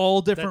 they were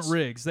all different that's-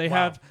 rigs. They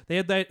wow.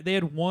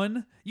 had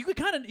one. You could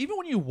kind of, even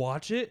when you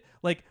watch it,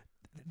 like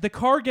the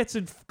car gets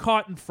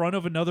caught in front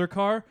of another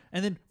car,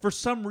 and then for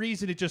some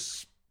reason it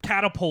just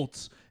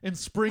catapults and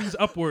springs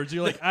upwards.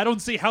 You're like, I don't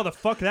see how the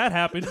fuck that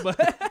happened, but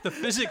the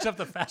physics of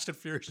the Fast and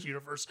Furious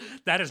universe,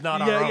 that is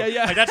not Yeah, our own.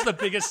 yeah. Like, that's the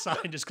biggest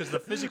sign, just because the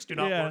physics do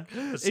not yeah, work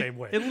the same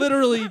way. It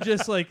literally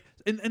just like,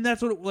 and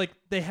that's what like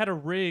they had a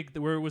rig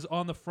where it was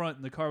on the front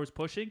and the car was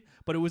pushing,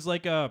 but it was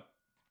like a.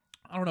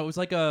 I don't know. It was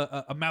like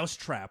a mouse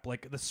trap,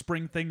 like the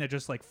spring thing that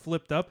just like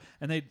flipped up,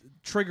 and they'd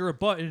trigger a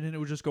button and it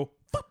would just go,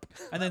 boop,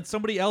 and then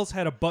somebody else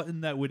had a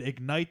button that would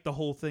ignite the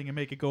whole thing and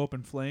make it go up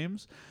in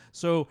flames.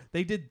 So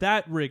they did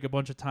that rig a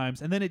bunch of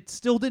times, and then it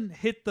still didn't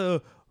hit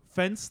the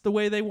fence the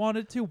way they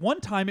wanted to.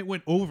 One time it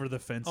went over the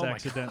fence Oh my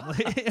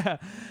accidentally. Yeah.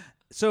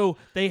 So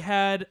they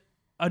had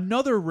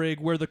another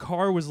rig where the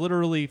car was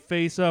literally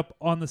face up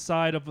on the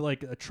side of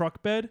like a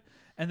truck bed,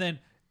 and then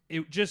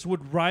it just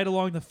would ride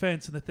along the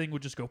fence, and the thing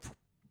would just go.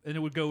 And it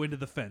would go into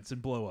the fence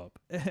and blow up.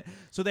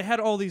 So they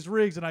had all these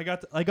rigs, and I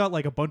got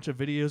like a bunch of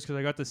videos because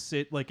I got to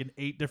sit like in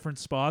 8 different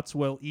spots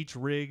while each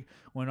rig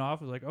went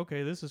off. I was like,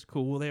 okay, this is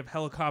cool. They have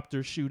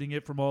helicopters shooting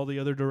it from all the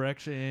other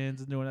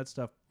directions and doing that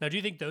stuff. Now, do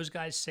you think those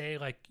guys say,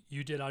 like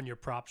you did on your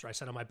props, or I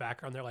said on my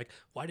background, they're like,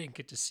 well, I didn't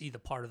get to see the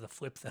part of the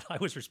flip that I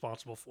was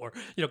responsible for?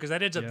 Because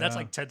that ends up, that's Yeah.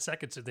 like 10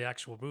 seconds in the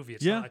actual movie.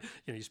 It's Yeah. not like,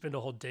 you spend a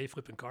whole day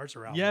flipping cars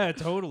around. Yeah,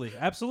 totally,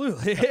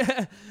 absolutely.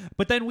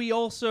 But then we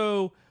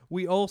also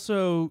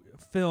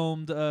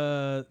filmed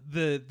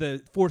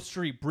the 4th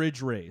Street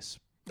Bridge race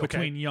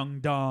between young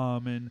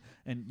Dom and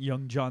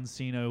young John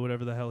Cena,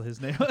 whatever the hell his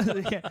name was.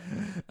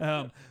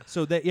 Yeah.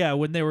 So that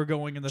when they were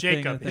going in the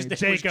Jacob. thing,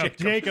 His name was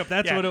Jacob,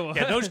 that's Yeah, what it was.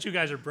 Yeah, those two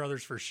guys are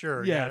brothers for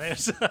sure. Yeah.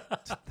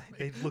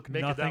 They They look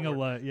Make it nothing that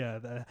alike. Yeah,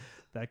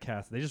 that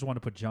cast. They just want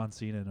to put John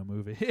Cena in a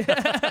movie.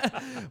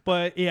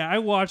 But yeah, I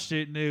watched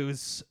it and it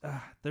was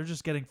they're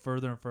just getting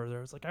further and further.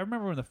 It was like I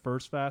remember when the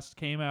first Fast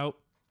came out,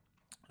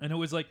 and it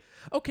was like,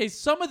 okay,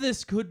 some of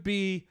this could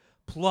be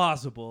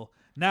plausible.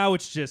 Now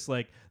it's just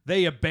like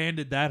they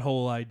abandoned that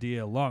whole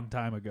idea a long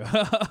time ago.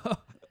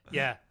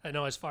 Yeah, I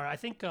know. I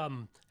think,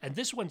 and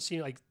this one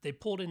seemed like they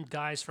pulled in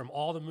guys from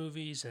all the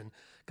movies and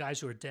guys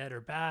who are dead are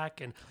back.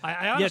 And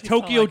I honestly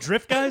felt Tokyo like,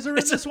 Drift guys are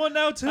in this one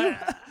now too.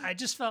 I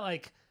just felt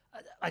like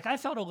I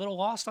felt a little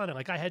lost on it.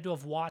 Like I had to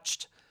have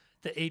watched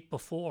the 8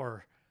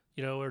 before,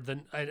 or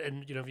then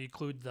and if you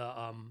include the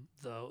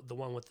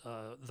one with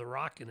the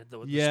Rock in it, the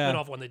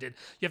spin-off one they did,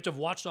 you have to have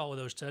watched all of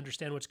those to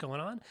understand what's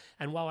going on.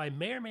 And while I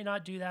may or may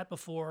not do that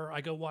before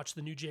I go watch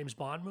the new James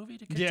Bond movie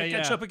to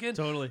catch up again,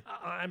 totally.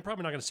 I'm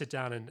probably not going to sit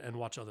down and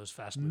watch all those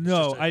Fast movies.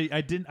 No,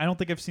 I didn't. I don't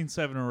think I've seen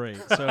 7 or 8.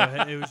 So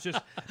it was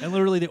just, and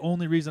literally the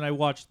only reason I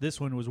watched this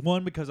one was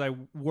 1 because I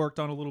worked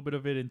on a little bit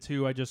of it, and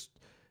 2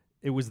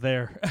 it was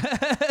there.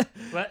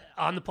 But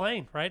on the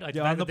plane, right? Like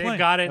Yeah, the fact on the that plane. they've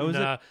got it. That was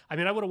And, it. I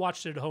mean, I would have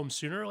watched it at home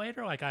sooner or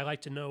later. Like I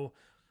like to know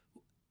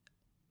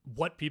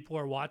what people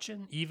are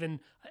watching. Even,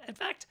 in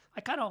fact,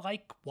 I kind of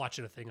like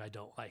watching a thing I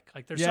don't like.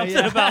 Like there's something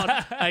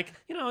about like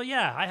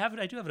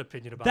I do have an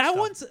opinion about that stuff.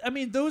 one's. I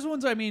mean, those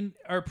ones. I mean,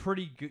 are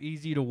pretty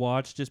easy to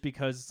watch just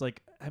because it's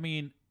like. I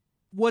mean,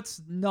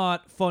 what's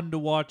not fun to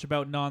watch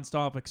about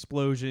nonstop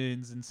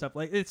explosions and stuff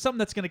like? It's something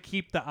that's going to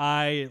keep the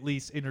eye at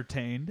least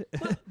entertained.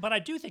 But I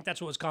do think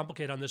that's what was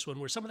complicated on this one,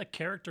 where some of the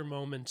character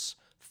moments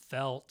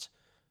felt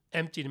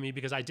empty to me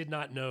because I did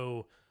not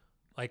know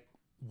like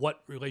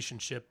what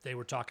relationship they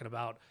were talking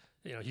about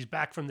he's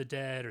back from the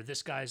dead, or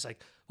this guy's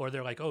like, or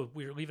they're like, oh,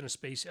 we're leaving a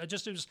space. It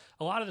was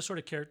a lot of the sort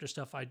of character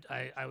stuff. I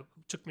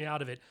took me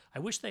out of it. I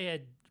wish they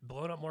had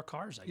blown up more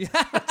cars. I guess.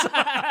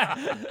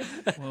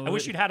 Well, I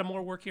wish you'd had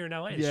more work here in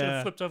LA. They should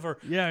have flipped over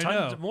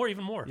tons more,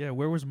 even more. Yeah,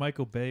 where was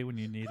Michael Bay when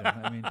you need him?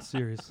 I mean,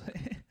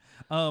 seriously.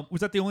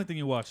 Was that the only thing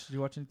you watched? Did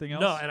you watch anything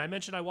else? No, and I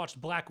mentioned I watched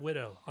Black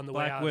Widow on the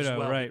way out as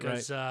well. Right,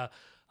 because,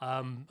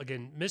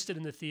 again, missed it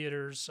in the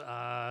theaters.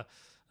 Not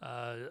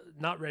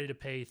ready to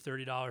pay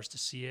 $30 to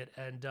see it.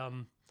 And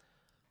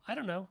I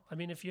don't know. I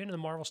mean, if you're into the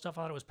Marvel stuff,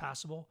 I thought it was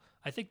passable.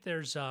 I think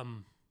there's I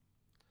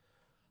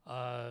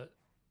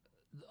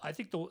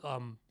think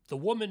the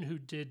woman who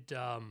did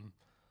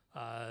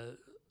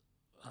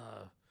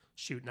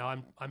shoot,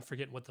 now I'm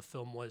forgetting what the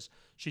film was.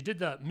 She did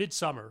the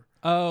Midsummer.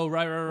 Oh,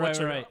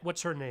 right.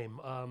 What's her name?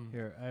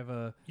 Here, I have your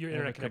I have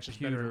internet a connection's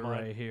better computer than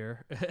mine. right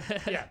here.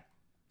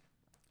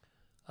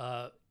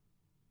 Yeah.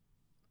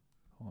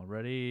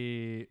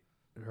 Already,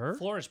 her?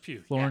 Florence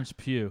Pugh. Florence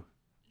Pugh.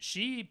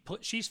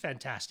 She's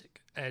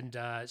fantastic, and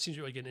seems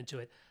really getting into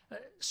it.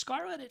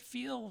 Scarlett, it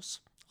feels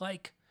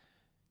like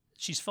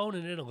she's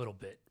phoning it in a little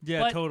bit.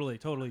 Yeah, but, totally.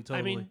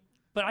 I mean,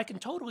 but I can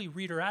totally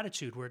read her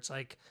attitude where it's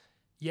like,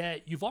 yeah,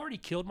 you've already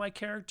killed my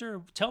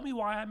character. Tell me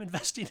why I'm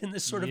investing in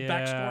this sort of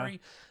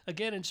backstory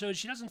again. And so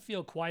she doesn't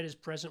feel quite as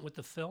present with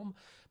the film.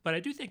 But I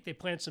do think they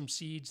plant some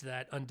seeds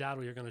that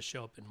undoubtedly are going to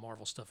show up in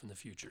Marvel stuff in the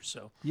future.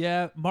 So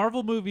yeah,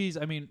 Marvel movies.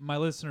 I mean, my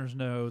listeners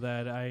know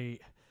that I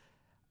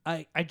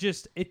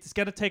just, it's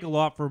got to take a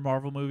lot for a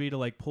Marvel movie to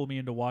like pull me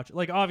into watch.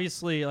 Like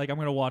obviously, like I'm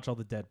gonna watch all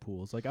the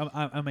Deadpools. Like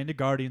I'm into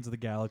Guardians of the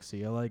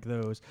Galaxy. I like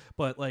those.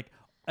 But like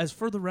as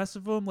for the rest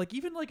of them, like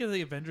even like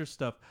the Avengers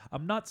stuff,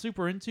 I'm not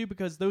super into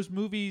because those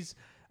movies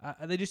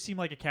they just seem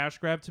like a cash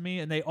grab to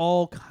me, and they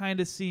all kind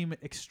of seem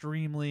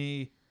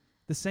extremely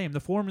the same. The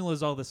formula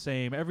is all the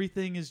same.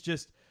 Everything is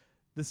just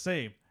the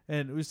same.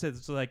 And we said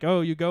it's like,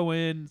 oh, you go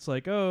in, it's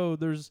like, oh,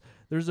 there's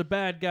a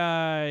bad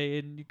guy,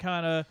 and you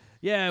kind of,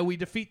 we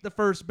defeat the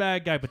first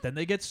bad guy, but then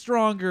they get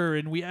stronger,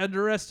 and we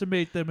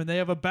underestimate them, and they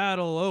have a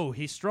battle. Oh,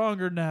 he's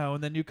stronger now,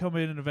 and then you come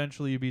in, and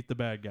eventually you beat the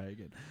bad guy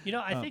again.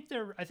 I think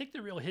they're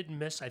real hit and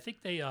miss. I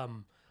think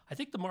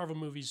the Marvel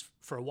movies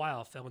for a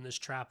while fell in this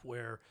trap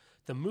where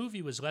the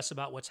movie was less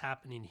about what's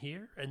happening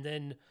here, and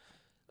then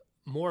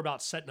more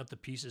about setting up the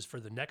pieces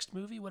for the next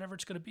movie, whatever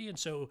it's going to be. And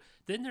so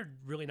then they're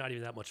really not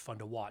even that much fun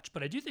to watch.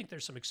 But I do think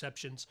there's some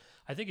exceptions.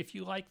 I think if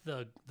you like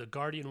the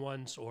Guardian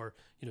ones or,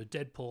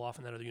 Deadpool off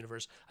in that other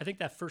universe, I think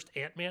that first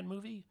Ant-Man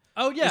movie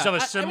is of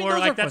a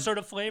similar, that sort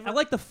of flavor. I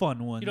like the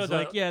fun ones.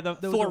 The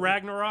Thor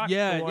Ragnarok.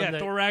 Yeah,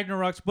 Thor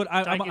Ragnarok's. But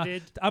I'm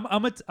a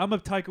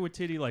Taika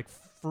Waititi, like,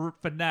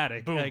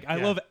 fanatic. I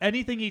love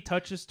anything he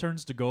touches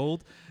turns to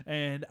gold,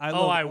 and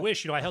I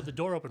wish I held the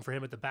door open for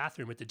him at the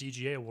bathroom at the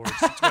DGA Awards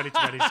in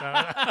 2020.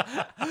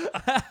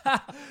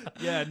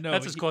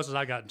 That's as close as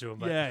I got to him.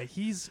 But. Yeah,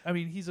 he's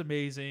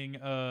amazing.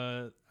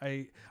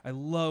 I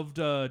loved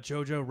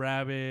Jojo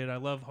Rabbit. I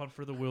love Hunt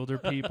for the Wilder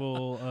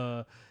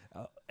People.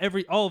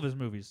 All of his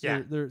movies.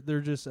 Yeah.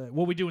 They're just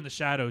What We Do in the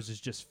Shadows is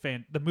just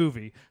the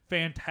movie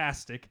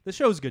fantastic. The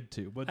show's good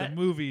too, but the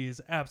movie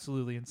is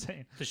absolutely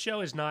insane. The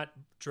show has not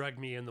drugged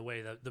me in the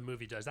way that the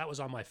movie does. That was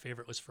on my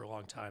favorite list for a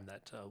long time.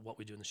 That What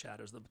We Do in the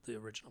Shadows, the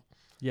original.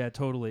 Yeah,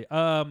 totally.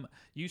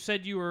 You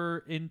said you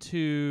were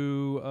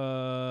into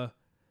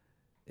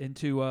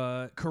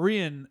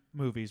Korean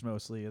movies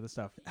mostly, the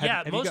stuff.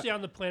 Have mostly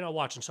on the plane I'll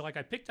watch. And so I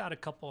picked out a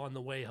couple on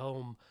the way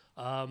home.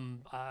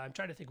 I'm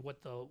trying to think what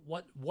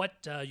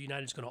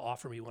United's going to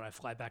offer me when I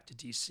fly back to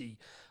DC.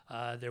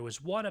 There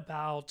was one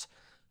about,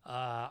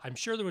 I'm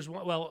sure there was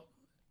one, well,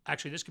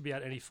 actually this could be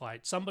on any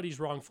flight. Somebody's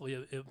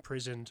wrongfully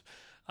imprisoned.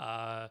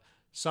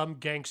 Some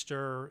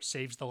gangster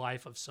saves the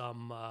life of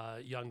some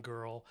young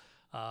girl.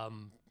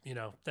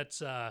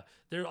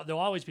 There'll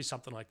always be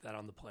something like that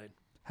on the plane.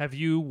 Have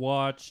you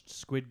watched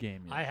Squid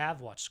Game yet? I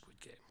have watched Squid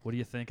Game. What do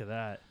you think of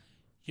that?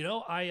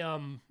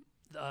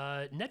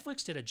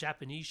 Netflix did a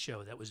Japanese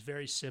show that was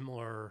very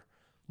similar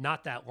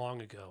not that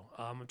long ago.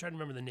 I'm trying to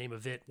remember the name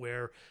of it,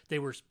 where they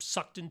were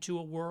sucked into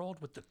a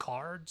world with the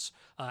cards.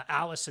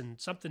 Alice and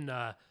something.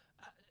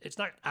 It's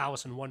not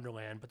Alice in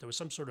Wonderland, but there was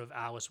some sort of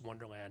Alice in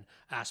Wonderland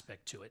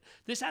aspect to it.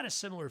 This had a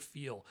similar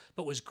feel,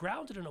 but was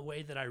grounded in a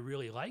way that I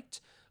really liked.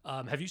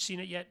 Have you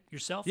seen it yet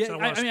yourself? Yeah,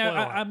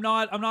 I'm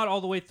not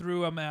all the way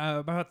through. I'm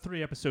about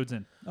 3 episodes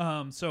in.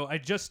 So I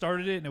just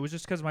started it, and it was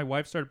just because my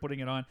wife started putting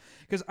it on.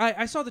 Because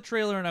I saw the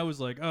trailer, and I was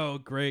like, oh,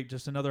 great,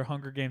 just another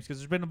Hunger Games. Because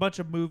there's been a bunch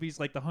of movies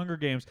like the Hunger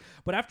Games.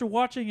 But after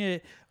watching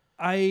it,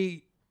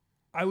 I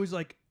was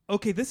like,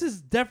 okay, this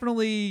is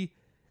definitely...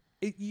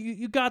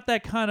 You got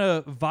that kind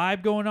of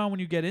vibe going on when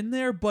you get in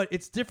there, but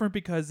it's different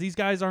because these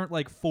guys aren't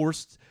like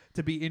forced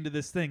to be into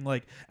this thing.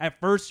 Like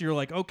at first you're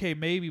like, okay,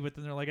 maybe, but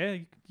then they're like,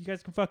 hey, you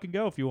guys can fucking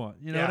go if you want.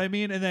 You know what I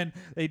mean? And then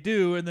they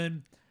do, and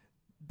then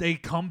they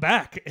come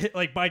back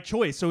like by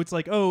choice. So it's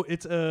like, oh,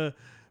 it's a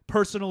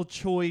personal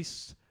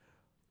choice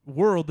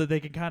world that they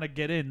can kind of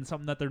get in,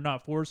 something that they're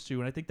not forced to.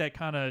 And I think that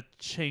kind of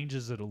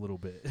changes it a little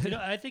bit.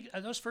 I think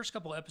those first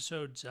couple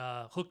episodes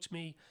hooked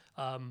me.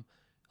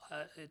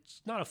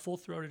 it's not a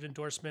full-throated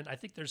endorsement. I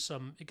think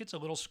it gets a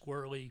little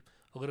squirrely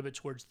a little bit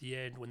towards the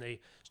end when they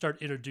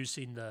start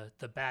introducing the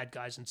bad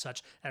guys and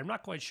such. And I'm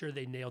not quite sure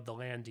they nailed the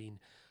landing.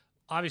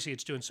 Obviously,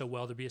 it's doing so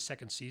well there'll be a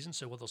second season,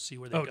 so they'll see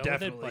where they go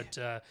definitely. with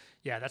it. But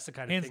yeah, that's the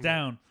kind of Hands thing.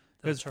 down.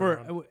 Because turn for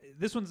around.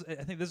 this one's, I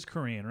think this is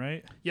Korean,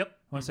 right? Yep.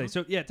 I want to say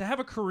so. Yeah, to have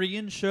a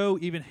Korean show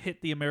even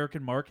hit the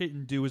American market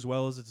and do as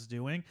well as it's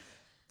doing,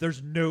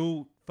 there's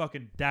no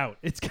fucking doubt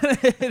it's gonna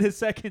hit a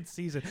second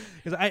season.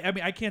 Because I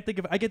mean, I can think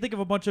of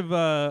a bunch of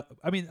I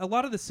mean, a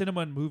lot of the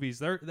cinema and movies.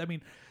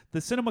 The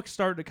cinema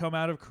starting to come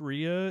out of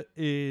Korea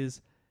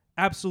is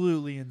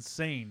absolutely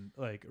insane.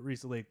 Like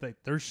recently, like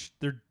they're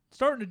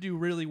starting to do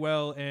really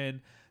well,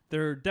 and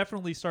they're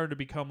definitely starting to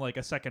become like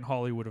a second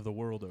Hollywood of the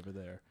world over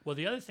there. Well,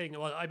 the other thing,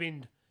 I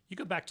mean, you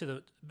go back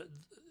to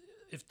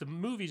if the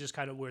movies is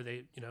kind of where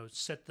they,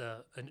 set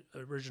the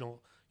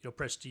original,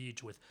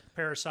 prestige with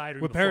Parasite, or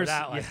With before Paras-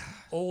 that, like yeah.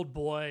 Old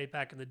Boy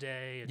back in the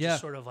day, and Yeah.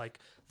 just sort of like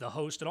The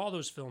Host, and all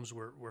those films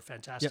were Yeah,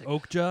 fantastic.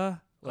 Okja.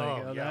 Like,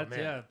 Oh, yeah, man.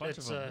 yeah, a bunch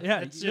It's, of them. uh,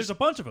 Yeah, it's there's just- a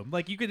bunch of them.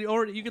 Like you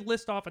could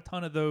list off a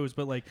ton of those,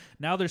 but like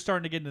now they're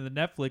starting to get into the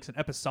Netflix and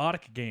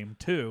episodic game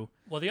too.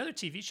 Well, the other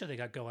TV show they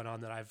got going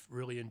on that I've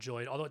really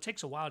enjoyed, although it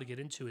takes a while to get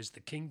into, is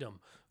The Kingdom,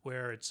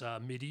 where it's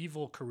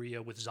medieval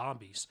Korea with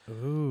zombies.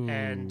 Ooh.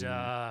 And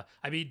I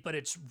mean, but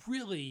it's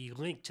really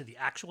linked to the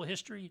actual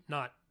history,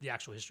 not the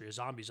actual history of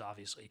zombies,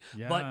 obviously,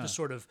 but Yeah. the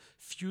sort of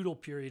feudal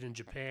period in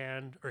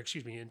Japan, or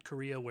excuse me, in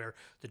Korea, where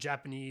the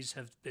Japanese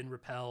have been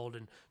repelled,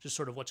 and just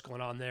sort of what's going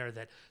on there.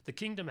 That The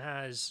Kingdom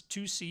has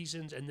 2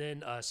 seasons and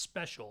then a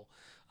special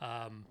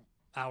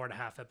hour and a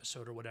half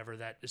episode or whatever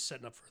that is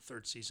setting up for a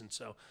 3rd season.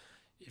 So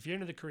if you're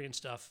into the Korean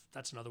stuff,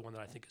 that's another one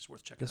that I think is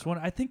worth checking This out. one,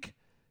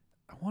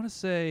 I want to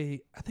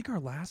say, I think our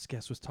last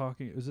guest was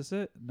talking. Is this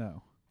it?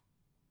 No.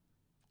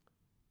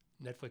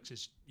 Netflix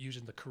is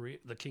using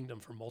the Kingdom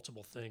for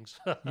multiple things.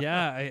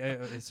 Yeah,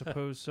 I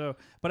suppose so.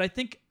 But I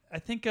think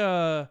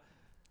I'm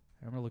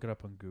gonna look it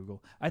up on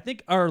Google. I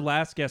think our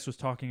last guest was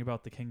talking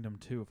about the Kingdom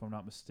too, if I'm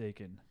not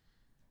mistaken.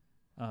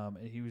 And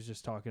he was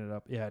just talking it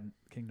up. Yeah,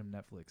 Kingdom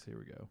Netflix. Here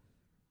we go.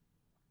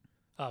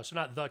 Oh, so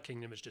not The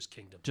Kingdom, it's just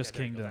Kingdom. Just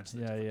there you go. Kingdom. That's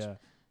the Yeah, difference. yeah.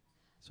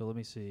 So let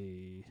me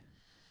see.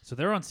 So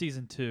they're on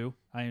season 2.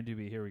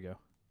 IMDb. Here we go.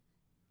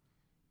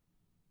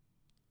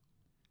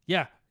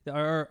 Yeah,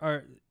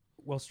 our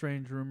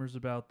strange rumors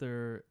about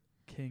their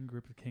king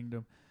grip of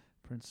kingdom.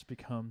 Prince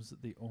becomes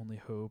the only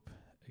hope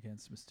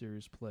against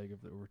mysterious plague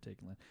of the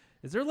overtaken land.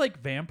 Is there like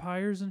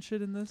vampires and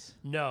shit in this?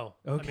 No.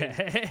 Okay.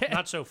 I mean,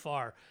 not so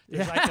far.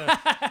 There's like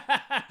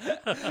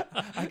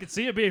I could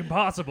see it being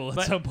possible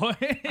at some point.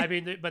 I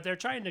mean, but they're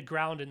trying to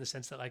ground in the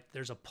sense that like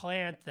there's a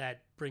plant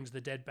that brings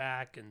the dead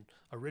back and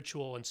a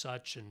ritual and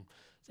such. And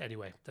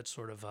anyway, that's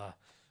sort of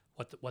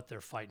what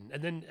they're fighting.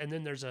 And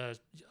then there's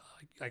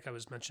like I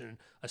was mentioning,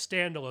 a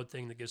standalone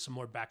thing that gives some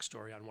more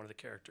backstory on one of the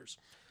characters.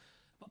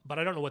 But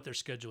I don't know what their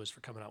schedule is for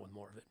coming out with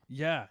more of it.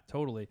 Yeah,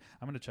 totally.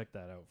 I'm gonna check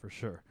that out for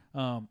sure.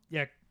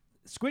 Yeah,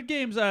 Squid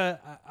Games.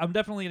 I'm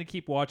definitely gonna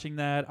keep watching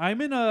that.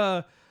 I'm in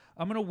a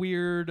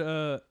weird.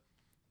 I'm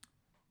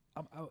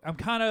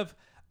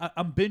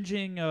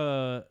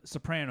binging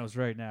Sopranos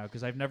right now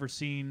because I've never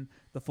seen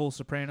the full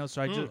Sopranos.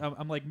 So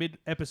I'm like mid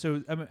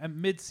episode.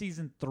 I'm mid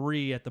season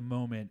 3 at the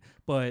moment,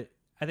 but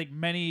I think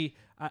many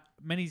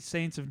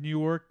Saints of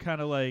Newark kind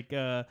of like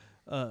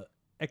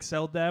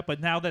excelled that, but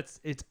now that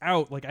it's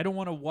out, like I don't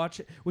want to watch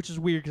it, which is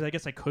weird because I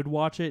guess I could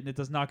watch it and it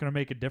does not going to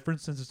make a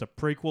difference since it's a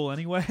prequel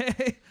anyway.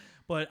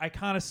 But I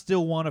kind of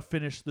still want to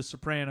finish The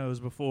Sopranos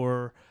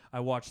before I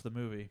watch the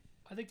movie.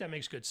 I think that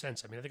makes good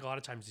sense. I mean, I think a lot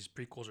of times these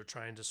prequels are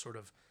trying to sort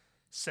of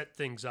set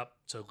things up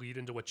to lead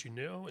into what you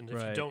knew, and if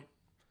you Right. don't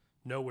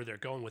know where they're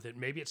going with it,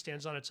 maybe it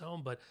stands on its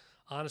own. But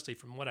honestly,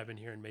 from what I've been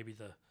hearing, maybe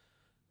the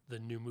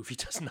new movie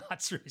does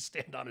not really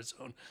stand on its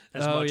own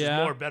as Oh, much. yeah?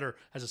 As more better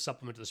as a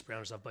supplement to the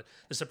Sopranos stuff. But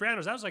the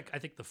Sopranos, that was like I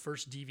think the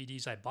first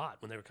DVDs I bought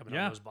when they were coming out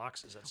Yeah. in those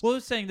boxes. That's, Well, I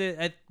was saying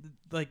that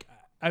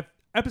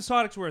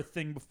episodics were a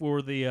thing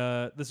before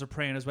the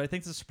Sopranos, but I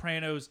think the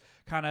Sopranos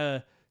kind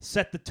of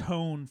set the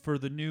tone for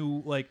the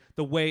new, like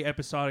the way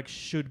episodics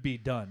should be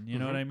done. You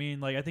know what I mean?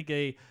 Like I think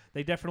they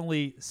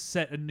definitely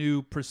set a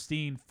new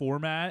pristine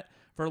format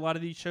for a lot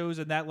of these shows,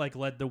 and that like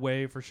led the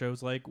way for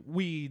shows like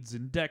Weeds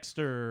and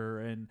Dexter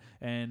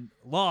and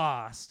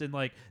Lost, and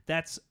like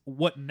that's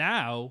what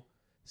now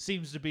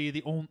seems to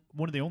be one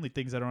of the only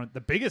things that are on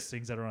the biggest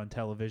things that are on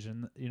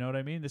television. You know what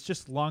I mean? It's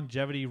just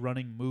longevity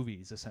running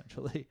movies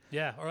essentially.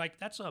 yeah, or like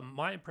that's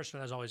my impression.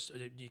 As always,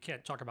 you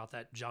can't talk about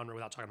that genre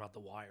without talking about The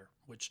Wire,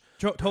 which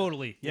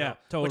Totally, you yeah, know,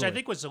 totally. which I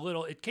think was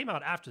it came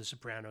out after The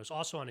Sopranos,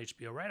 also on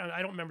HBO, right?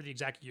 I don't remember the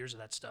exact years of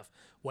that stuff,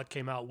 what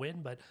came out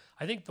when, but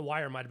I think The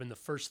Wire might have been the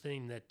first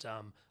thing that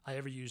I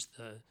ever used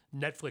the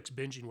Netflix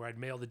binging, where I'd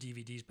mail the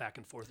DVDs back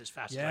and forth as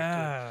fast as I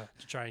Yeah.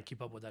 could to try and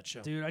keep up with that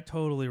show. Dude, I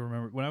totally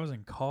remember when I was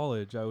in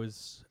college.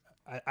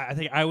 I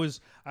think I was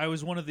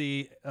one of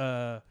the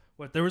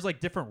there was like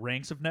different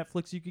ranks of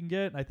Netflix you can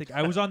get. And I think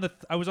I was on the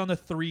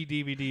 3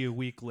 DVD a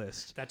week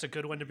list. That's a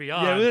good one to be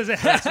on. Yeah, it was.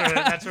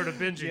 that sort of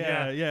binging.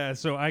 Yeah, Yeah. yeah.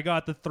 So I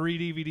got the 3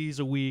 DVDs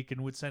a week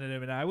and would send it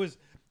in, and I was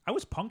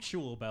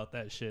punctual about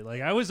that shit.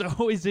 Like I was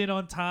always in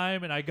on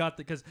time, and I got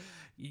because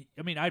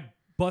I mean I'd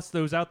bust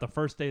those out the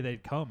first day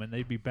they'd come, and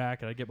they'd be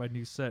back, and I'd get my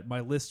new set. My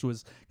list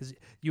was because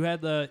you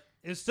had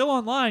it's still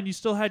online. You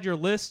still had your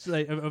list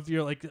of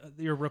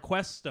your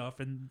request stuff,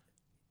 and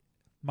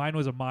mine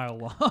was a mile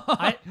long.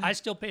 I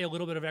still pay a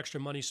little bit of extra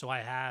money, so I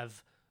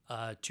have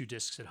 2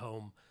 discs at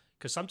home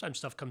because sometimes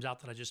stuff comes out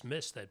that I just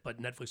missed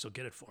but Netflix will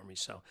get it for me.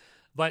 So,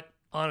 but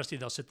honestly,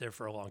 they'll sit there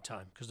for a long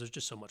time because there's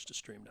just so much to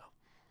stream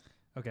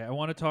now. Okay, I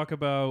want to talk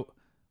about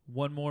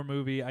one more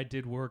movie I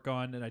did work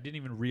on, and I didn't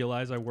even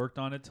realize I worked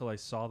on it till I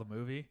saw the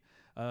movie,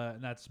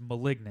 and that's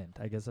 *Malignant*.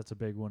 I guess that's a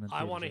big one.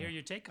 I want to hear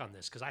your take on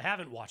this because I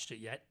haven't watched it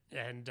yet,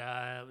 and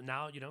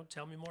now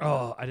tell me more.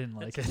 Oh, I didn't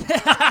like it.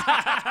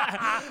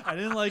 I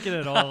didn't like it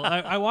at all.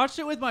 I watched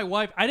it with my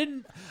wife. I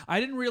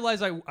didn't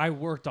realize I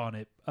worked on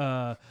it.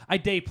 I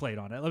day played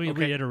on it. Let me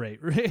reiterate.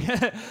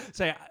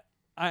 Say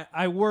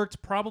I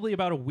worked probably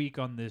about a week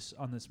on this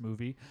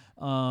movie.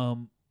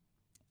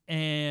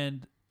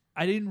 And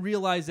I didn't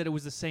realize that it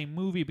was the same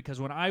movie because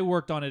when I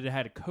worked on it, it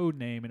had a code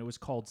name and it was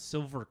called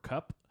Silver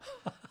Cup,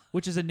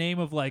 which is a name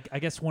of I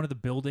guess one of the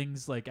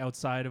buildings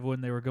outside of when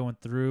they were going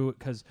through.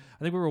 Because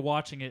I think we were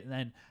watching it and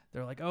then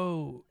they're like,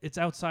 "Oh, it's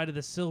outside of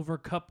the Silver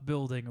Cup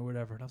building or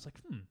whatever." And I was like,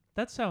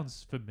 that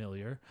sounds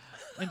familiar,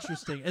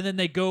 interesting. And then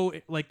they go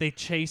they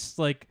chase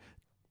the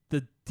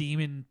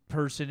demon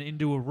person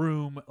into a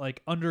room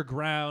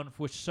underground,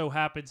 which so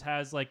happens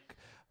has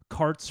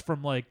carts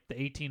from the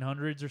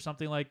 1800s or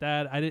something like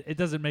that. It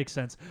doesn't make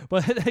sense,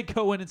 but they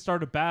go in and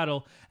start a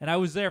battle, and I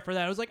was there for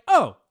that. I was like,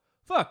 oh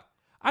fuck,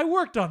 I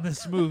worked on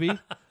this movie.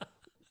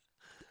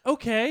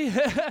 Okay.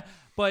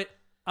 But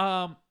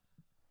I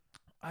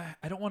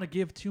don't want to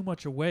give too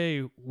much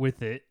away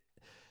with it.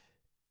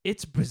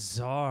 It's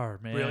bizarre,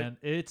 man.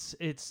 Really?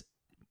 It's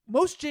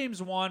most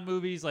James Wan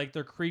movies,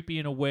 they're creepy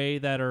in a way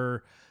that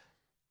are,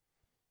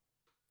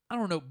 I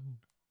don't know,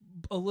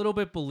 a little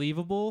bit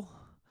believable.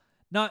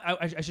 Not,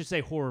 I should say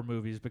horror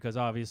movies because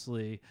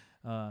obviously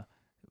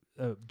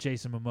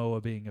Jason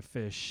Momoa being a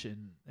fish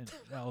and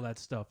all that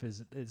stuff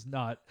is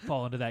not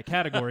fall into that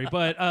category.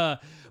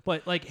 But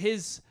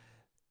his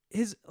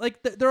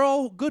they're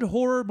all good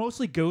horror,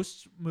 mostly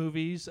ghost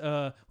movies.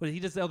 But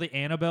he does all the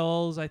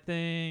Annabelles, I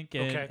think,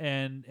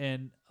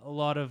 and a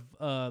lot of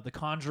the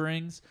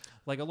Conjurings,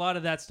 a lot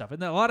of that stuff,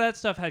 and a lot of that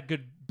stuff had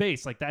good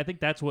base. I think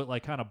that's what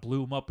kind of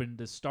blew him up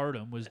into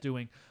stardom, was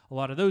doing a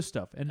lot of those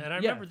stuff. And I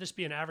remember this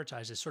being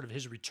advertised as sort of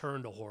his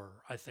return to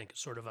horror. I think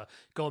sort of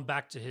going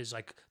back to his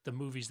the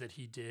movies that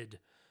he did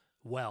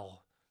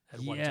well at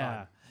one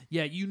time.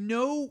 Yeah, you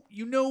know,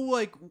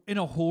 in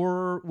a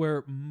horror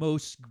where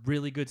most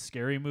really good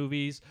scary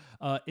movies,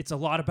 it's a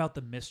lot about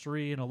the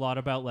mystery and a lot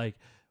about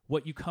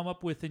what you come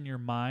up with in your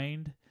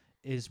mind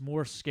is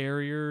more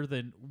scarier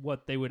than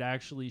what they would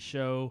actually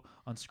show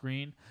on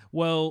screen.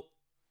 Well,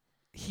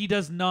 he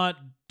does not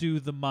do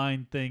the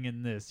mind thing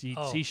in this.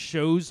 He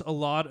shows a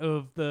lot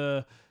of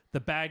the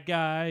bad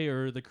guy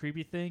or the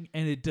creepy thing,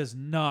 and it does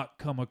not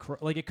come across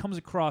it comes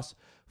across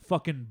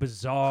fucking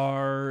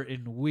bizarre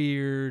and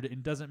weird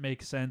and doesn't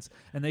make sense.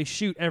 And they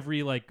shoot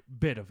every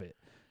bit of it.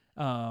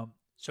 So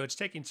it's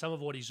taking some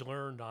of what he's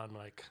learned on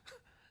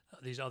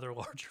these other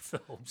larger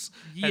films,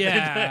 and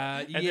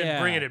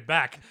then bringing it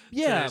back to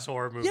this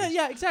horror movie.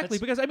 Yeah, exactly.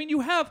 Because I mean, you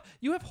have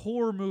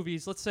horror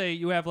movies. Let's say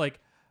you have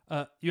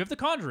you have The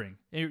Conjuring.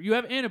 You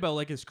have Annabelle,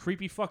 this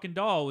creepy fucking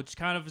doll, which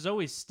kind of is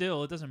always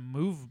still. It doesn't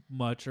move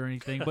much or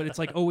anything, but it's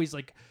always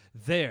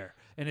there,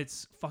 and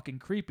it's fucking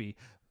creepy.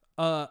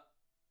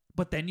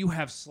 But then you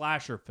have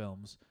slasher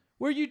films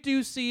where you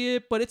do see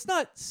it, but it's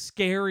not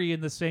scary in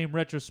the same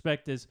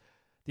retrospect as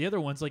the other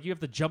ones. You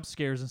have the jump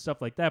scares and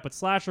stuff like that, but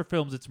slasher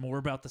films, it's more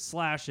about the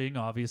slashing,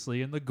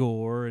 obviously, and the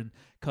gore and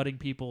cutting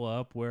people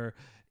up, where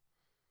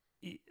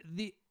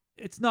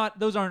it's not,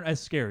 those aren't as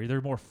scary.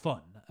 They're more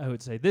fun, I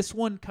would say. This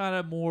one kind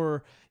of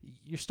more,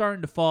 you're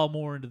starting to fall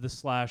more into the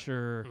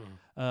slasher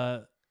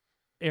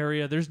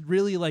area. There's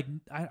really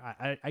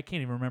I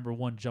can't even remember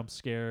one jump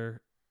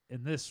scare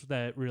in this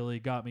that really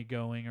got me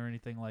going or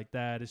anything like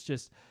that. It's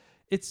just,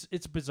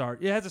 it's bizarre.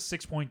 It has a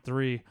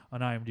 6.3 on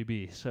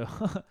IMDb, so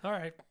all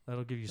right,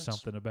 that'll give you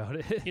something about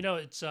it.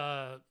 It's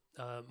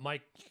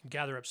Mike, you can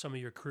gather up some of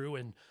your crew,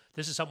 and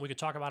this is something we could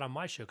talk about on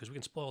my show because we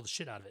can spoil the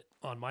shit out of it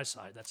on my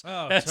side.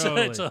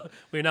 Totally.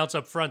 We announce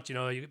up front,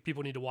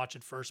 people need to watch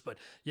it first, but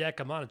yeah,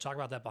 come on and talk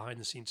about that behind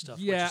the scenes stuff.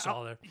 Yeah, what you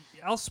saw there.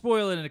 I'll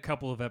spoil it in a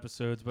couple of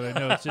episodes, but I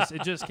know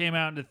it just came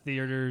out into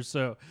theaters,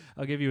 so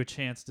I'll give you a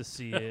chance to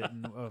see it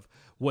and of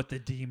what the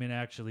demon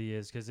actually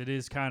is, because it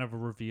is kind of a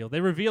reveal.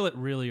 They reveal it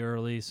really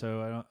early,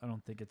 so I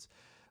don't think it's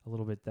a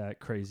little bit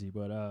that crazy,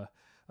 but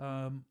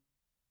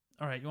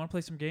all right, you want to play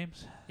some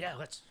games? Yeah,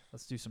 let's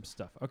do some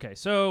stuff. Okay,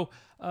 so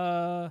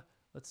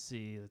let's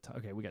see.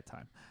 Okay, we got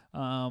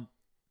time.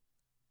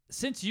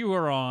 Since you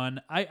are on,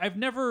 I've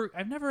never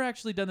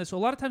actually done this. So a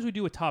lot of times we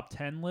do a top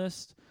 10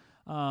 list,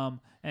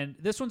 and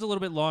this one's a little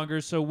bit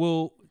longer. So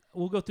we'll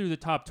go through the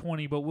top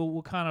 20, but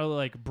we'll kind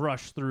of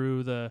brush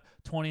through the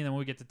 20, and then when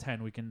we get to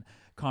 10, we can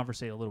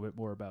conversate a little bit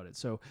more about it.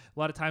 So a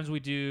lot of times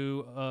we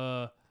do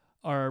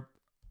our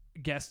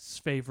guest's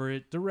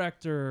favorite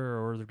director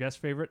or the guest's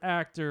favorite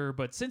actor.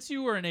 But since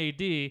you were an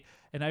AD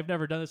and I've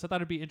never done this, I thought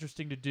it'd be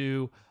interesting to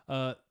do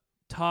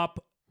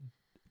top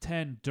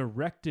 10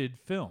 directed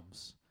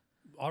films.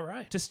 All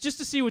right. Just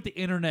to see what the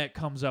internet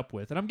comes up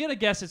with. And I'm going to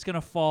guess it's going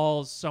to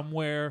fall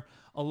somewhere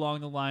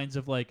along the lines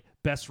of like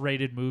best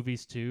rated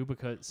movies too,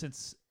 because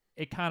since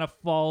it kind of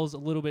falls a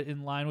little bit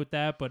in line with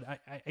that, but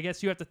I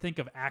guess you have to think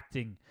of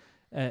acting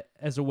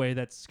as a way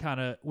that's kind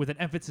of with an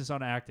emphasis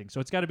on acting.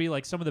 So it's got to be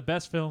like some of the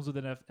best films with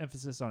an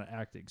emphasis on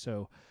acting.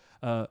 So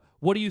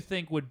what do you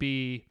think would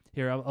be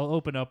here? I'll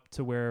open up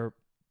to where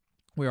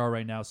we are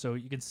right now, so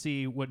you can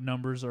see what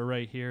numbers are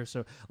right here.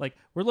 So like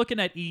we're looking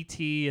at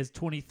E.T. as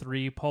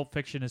 23, Pulp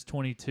Fiction as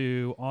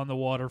 22, On the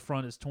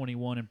Waterfront as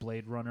 21, and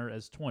Blade Runner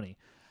as 20.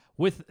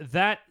 With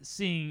that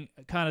seeing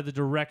kind of the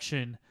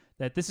direction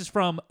that this is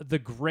from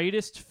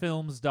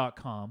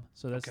thegreatestfilms.com.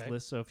 So that's the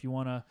list. So if you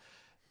want to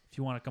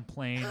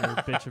complain or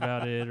bitch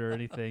about it or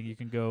anything, you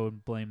can go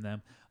and blame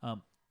them.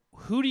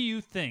 Who do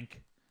you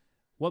think,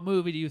 what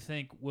movie do you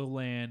think will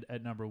land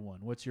at number one?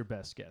 What's your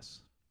best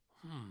guess?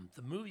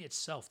 The movie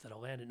itself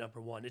that'll land at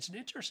number one. It's an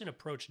interesting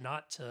approach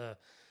not to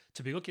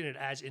be looking at it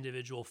as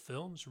individual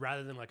films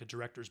rather than like a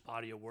director's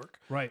body of work.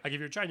 Right. Like if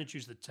you're trying to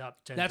choose the top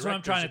 10 That's what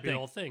I'm trying to it'd be the think.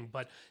 whole thing.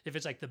 But if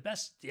it's like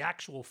the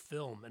actual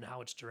film and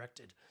how it's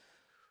directed,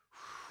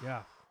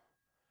 Yeah.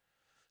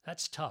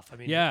 that's tough. I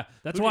mean, Yeah,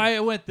 that's who why did- I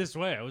went this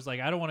way. I was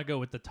like, I don't want to go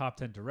with the top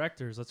 10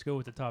 directors. Let's go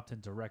with the top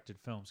 10 directed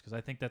films because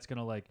I think that's going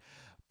to like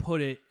put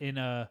it in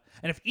a...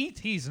 And if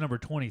E.T.'s number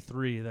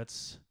 23,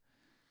 that's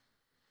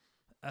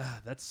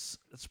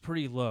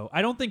pretty low.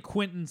 I don't think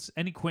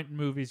any Quentin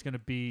movie is going to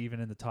be even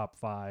in the top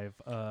 5.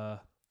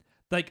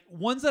 Like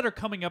ones that are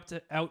coming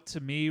out to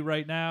me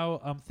right now,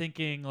 I'm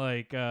thinking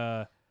like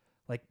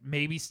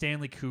maybe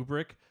Stanley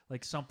Kubrick.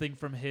 Like something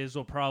from his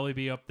will probably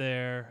be up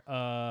there.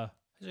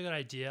 It's a good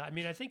idea. I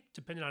mean, I think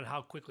depending on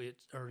how quickly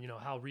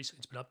how recently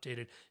it's been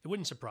updated, it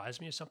wouldn't surprise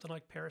me if something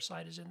like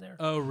Parasite is in there.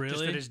 Oh, really?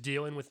 Just that it's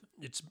dealing with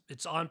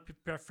it's on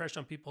fresh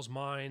on people's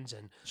minds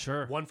and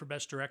Sure. one for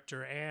best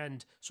director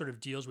and sort of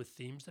deals with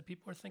themes that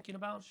people are thinking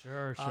about.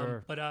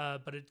 Sure. But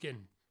again,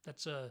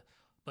 that's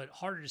but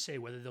harder to say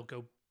whether they'll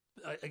go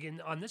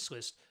again on this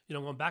list.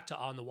 Going back to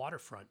On the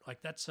Waterfront,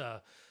 like that's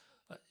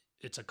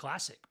it's a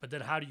classic. But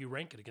then how do you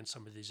rank it against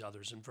some of these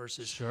others and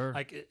versus Sure.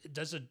 like it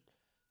does a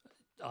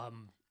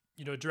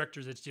a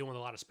director that's dealing with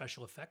a lot of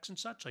special effects and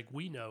such, like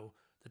we know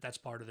that's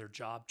part of their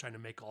job, trying to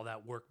make all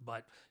that work.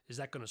 But is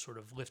that going to sort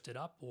of lift it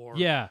up, or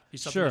Yeah, be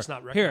something sure. that's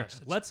not Here,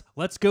 recognized?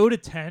 let's go to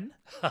 10,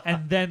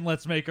 and then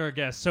let's make our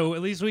guess. So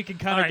at least we can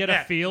kind of All right, get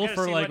yeah. a feel You gotta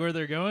for see like what- where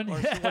they're going. or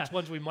Yeah. see which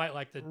ones we might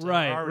like that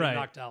Right, are already right.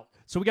 knocked out.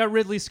 So we got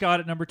Ridley Scott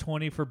at number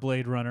 20 for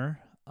Blade Runner.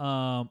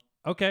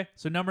 Okay,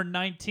 so number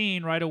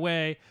 19 right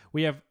away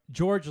we have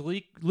George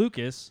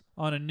Lucas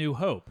on A New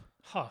Hope.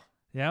 Huh.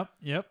 Yep.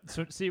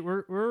 So see,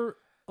 we're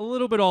a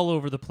little bit all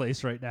over the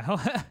place right now.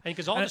 And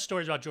because all the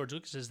stories about George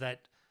Lucas is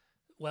that,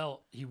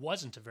 well, he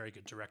wasn't a very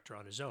good director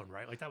on his own,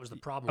 right? Like that was the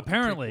problem.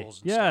 Apparently. with the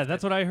prequels and Yeah, stuff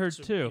that's that- what I heard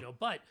so, too.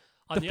 But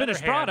on The the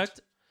finished other hand, product.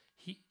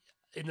 he,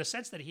 in the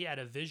sense that he had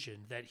a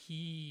vision that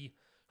he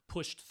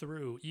pushed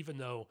through, even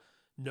though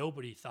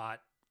nobody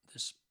thought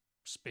this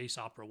space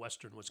opera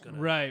western was going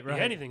to Right. be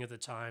anything at the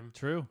time.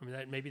 True. I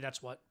mean, maybe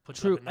that's what puts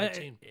True. it up at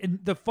 19. And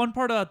the fun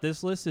part about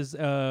this list is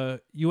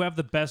you have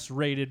the best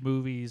rated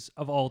movies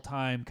of all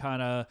time.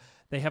 Kind of,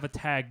 they have a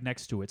tag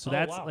next to it, so Oh,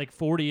 that's wow. like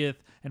 40th,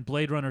 and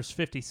Blade Runner's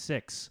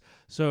 56.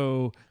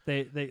 So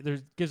they there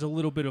gives a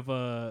little bit of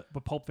a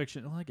Pulp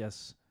Fiction. Well, I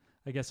guess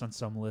on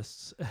some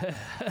lists.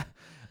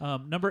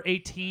 Number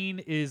 18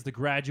 is The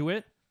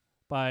Graduate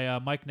by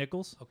Mike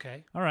Nichols.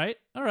 Okay. All right.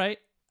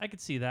 I could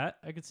see that.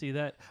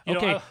 You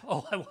Okay. know,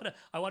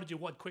 I want to do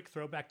one quick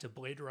throwback to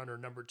Blade Runner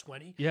number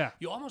 20. Yeah.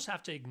 You almost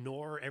have to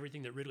ignore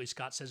everything that Ridley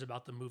Scott says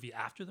about the movie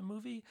after the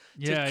movie.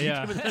 Yeah, to keep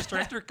yeah. him as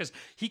director, because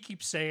he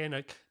keeps saying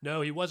like,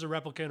 no, he was a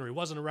replicant or he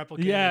wasn't a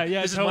replicant. Yeah, and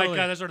yeah, This is totally. my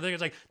kind of sort of thing.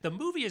 It's like the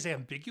movie is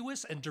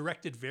ambiguous and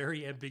directed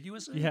very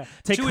ambiguously. Yeah,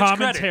 take to its credit.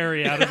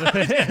 commentary out of the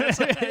thing. It's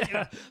like,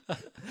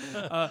 you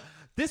know,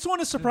 This one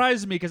has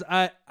surprised me because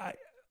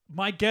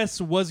my guess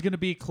was going to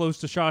be close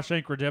to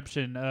Shawshank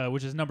Redemption,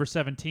 which is number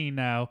 17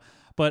 now.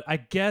 But I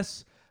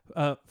guess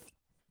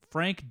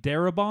Frank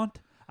Darabont.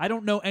 I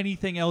don't know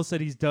anything else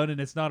that he's done, and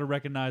it's not a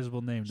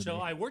recognizable name to So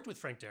me. I worked with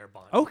Frank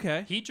Darabont.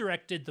 Okay. He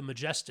directed The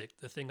Majestic,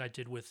 the thing I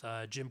did with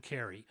Jim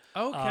Carrey.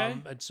 Okay.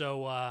 And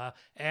so,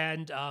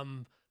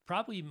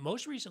 probably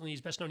most recently,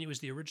 he's best known. He was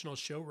the original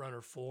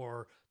showrunner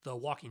for The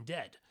Walking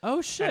Dead. Oh,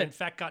 And shit. in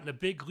fact, got in a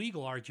big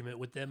legal argument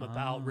with them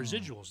about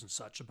residuals and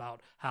such,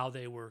 about how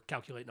they were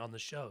calculating on the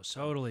show.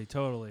 So,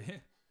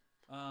 Totally.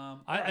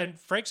 and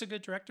Frank's a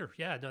good director.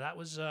 Yeah, no, that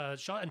was and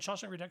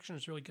Shawshank Redemption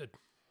is really good.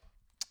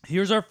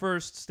 Here's our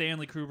first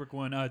Stanley Kubrick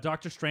one.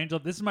 Doctor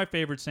Strangelove. This is my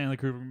favorite Stanley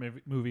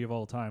Kubrick movie of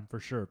all time, for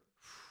sure.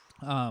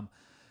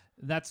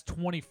 That's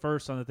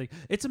 21st on the thing.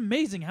 It's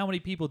amazing how many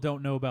people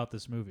don't know about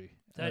this movie.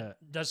 That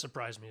does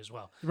surprise me as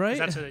well. 'Cause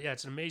Right?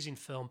 it's an amazing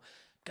film.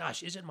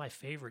 Gosh, is it my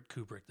favorite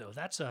Kubrick though?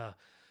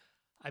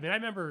 I mean, I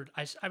remember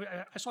I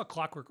saw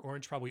Clockwork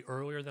Orange probably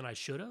earlier than I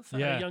should have at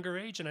Yeah. a younger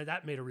age, and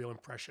that made a real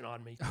impression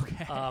on me.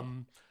 Okay.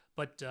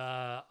 But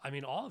I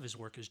mean, all of his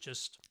work is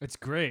just. It's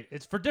great.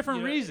 It's for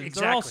different Yeah, reasons.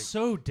 They're all exactly.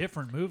 so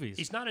different movies.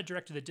 He's not a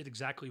director that did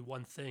exactly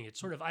one thing. It's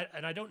sort of,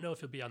 and I don't know if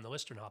he'll be on the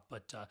list or not,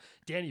 but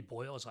Danny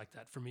Boyle is like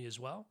that for me as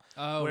well.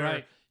 Oh, where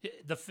right.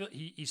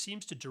 He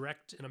seems to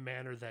direct in a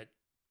manner that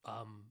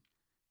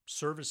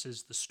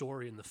services the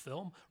story in the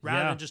film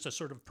rather Yeah. than just a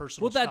sort of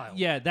personal style.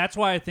 That's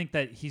why I think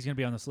that he's going to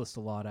be on this list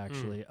a lot,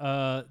 actually.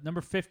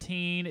 Number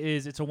 15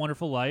 is It's a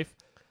Wonderful Life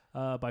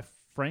by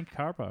Frank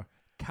Capra.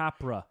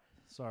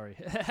 Sorry.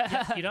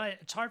 You know,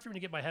 it's hard for me to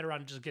get my head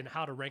around just again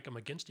how to rank them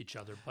against each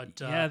other. But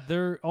Yeah,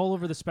 they're all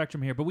over the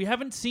spectrum here, but we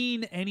haven't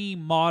seen any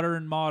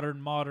modern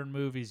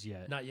movies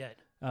yet. not yet.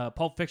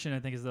 Pulp Fiction, I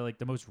think, is the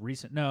most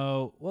recent.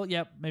 No, well,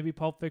 yeah, maybe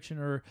Pulp Fiction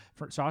or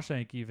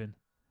Shawshank even.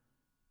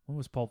 When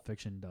was Pulp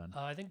Fiction done?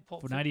 I think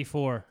Pulp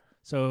 94.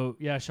 So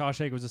yeah,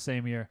 Shawshank was the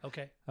same year.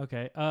 Okay.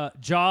 Okay.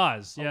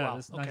 Jaws. Oh, Yeah, wow.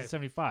 that's Okay.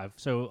 1975.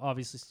 So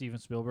obviously Steven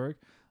Spielberg.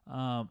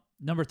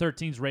 Number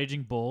 13 is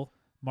Raging Bull,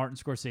 Martin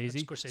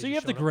Scorsese. Scorsese So you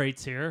have the showed up.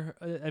 greats here.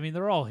 I mean,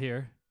 they're all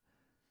here.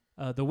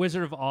 The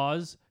Wizard of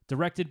Oz,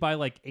 directed by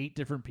like 8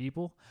 different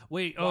people.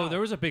 Wait, Wow. there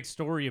was a big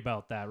story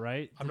about that,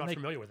 right? I'm Didn't not they-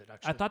 familiar with it,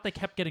 actually. I thought they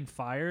kept getting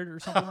fired or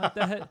something like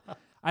that.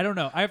 I don't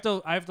know. I have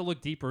to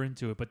look deeper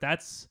into it, but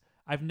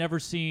I've never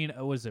seen.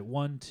 Was it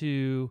 1,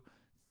 2,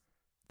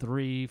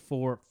 3,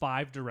 4,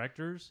 5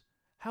 directors?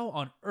 How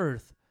on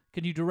earth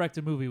can you direct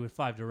a movie with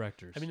 5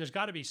 directors? I mean, there's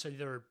got to be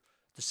either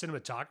the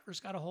cinematographer's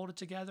got to hold it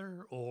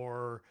together,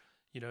 or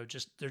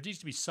just there needs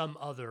to be some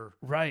other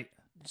right,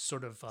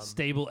 sort of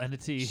stable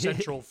entity,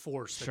 central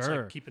force that's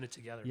Sure. like keeping it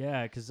together.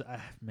 Yeah, because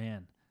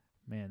man,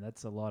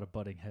 that's a lot of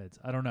butting heads.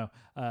 I don't know.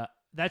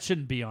 That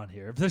shouldn't be on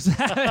here. If there's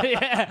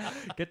yeah,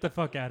 get the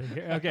fuck out of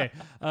here. Okay,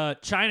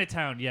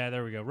 Chinatown. Yeah,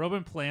 there we go.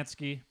 Roman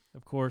Polanski,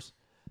 of course.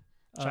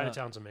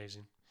 Chinatown's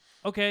amazing.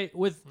 Okay,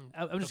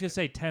 I'm just gonna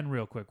say 10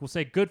 real quick. We'll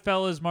say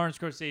Goodfellas, Martin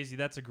Scorsese.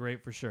 That's a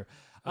great for sure.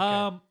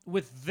 Okay.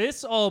 With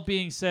this all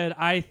being said,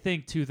 I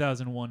think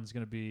 2001 is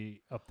gonna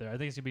be up there. I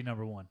think it's gonna be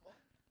number 1.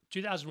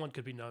 2001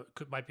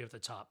 might be at the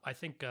top. I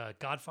think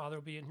Godfather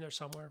will be in there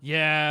somewhere.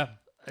 Yeah.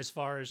 As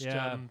far as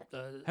Yeah.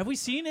 Have we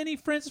seen any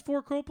Francis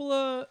Ford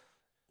Coppola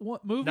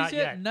movies not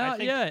yet.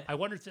 Not yet. I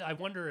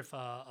wonder if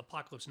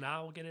Apocalypse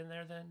Now will get in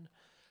there then.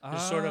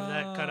 There's sort of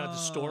that kind of the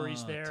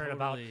stories there and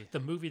about totally.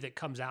 the movie that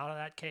comes out of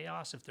that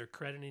chaos if they're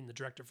crediting the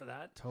director for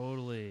that.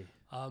 Totally.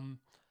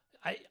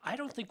 I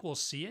don't think we'll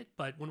see it,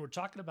 but when we're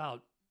talking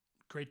about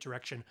great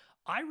direction,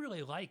 I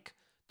really like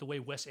the way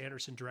Wes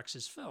Anderson directs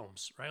his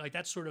films, right? Like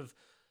that's sort of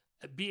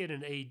being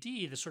an AD,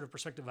 the sort of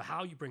perspective of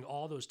how you bring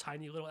all those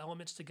tiny little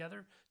elements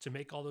together to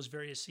make all those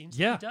various scenes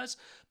Yeah. that he does.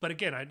 But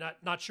again, I'm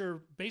not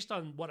sure, based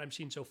on what I'm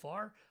seeing so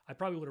far, I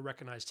probably would have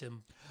recognized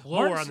him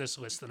lower Martin's- on this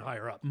list than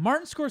higher up.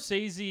 Martin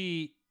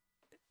Scorsese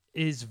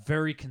is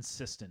very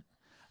consistent.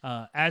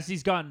 As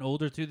he's gotten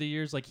older through the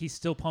years, like he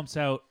still pumps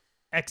out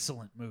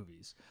excellent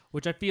movies,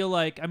 which I feel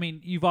like, I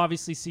mean, you've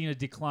obviously seen a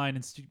decline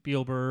in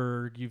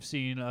Spielberg. You've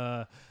seen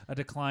a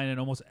decline in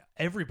almost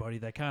everybody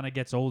that kind of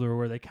gets older,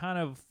 where they kind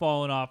of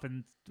fallen off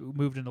and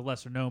moved into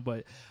lesser known.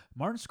 But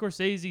Martin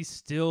Scorsese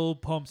still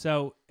pumps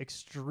out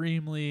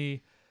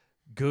extremely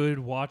good,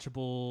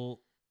 watchable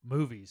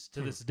movies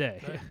to this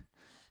day. Right.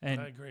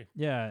 And I agree.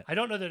 yeah, I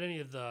don't know that any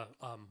of the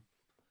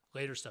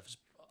later stuff is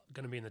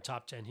going to be in the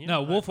top 10 here.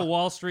 no, Wolf of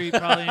Wall Street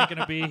probably ain't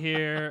gonna be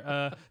here.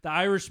 The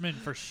Irishman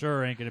for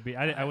sure ain't gonna be.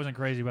 I wasn't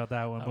crazy about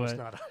that one, I but was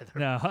not either.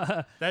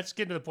 no. That's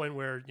getting to the point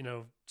where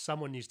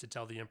someone needs to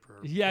tell the emperor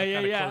Yeah, what yeah,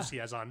 kind of yeah. clothes he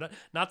has on.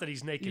 Not that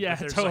he's naked. Yeah, but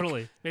there's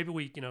totally. maybe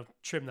we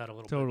trim that a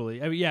little bit.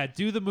 Totally. I mean, yeah,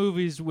 do the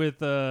movies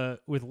with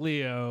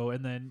Leo,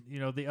 and then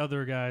the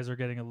other guys are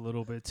getting a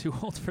little bit too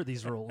old for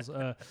these roles.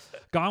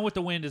 Gone with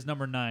the Wind is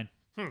number 9.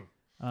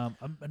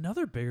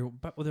 Another bigger,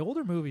 but the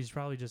older movies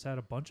probably just had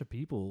a bunch of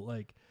people.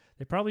 Like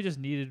they probably just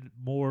needed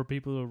more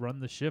people to run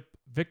the ship.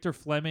 Victor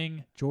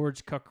Fleming,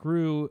 George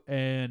Cukru,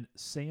 and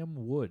Sam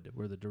Wood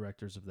were the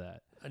directors of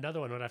that. Another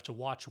one I'd have to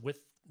watch with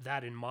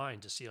that in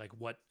mind to see like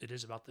what it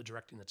is about the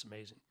directing that's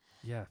amazing.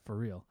 Yeah, for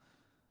real.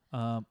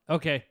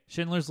 Okay,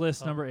 Schindler's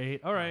List, number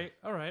 8. All right.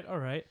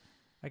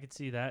 I could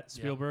see that.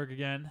 Spielberg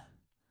again.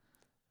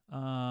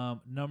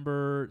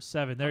 Number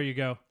 7. There you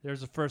go.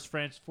 There's the first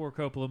Francis Ford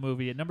Coppola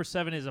movie. And number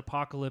 7 is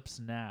Apocalypse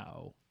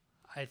Now.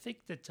 I think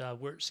that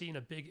we're seeing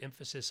a big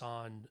emphasis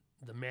on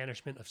the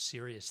management of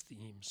serious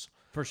themes.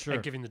 For sure.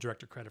 And giving the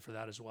director credit for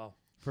that as well.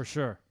 For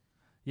sure.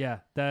 Yeah,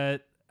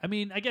 I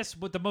mean, I guess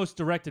with the most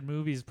directed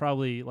movies,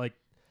 probably like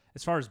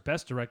as far as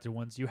best directed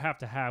ones, you have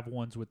to have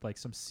ones with like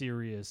some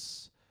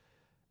serious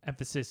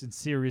emphasis and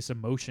serious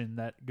emotion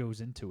that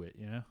goes into it,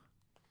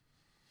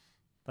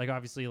 Like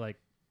obviously like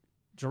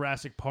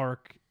Jurassic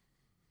Park,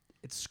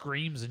 it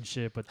screams and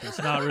shit, but it's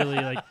not really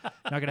like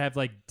not gonna have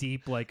like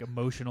deep like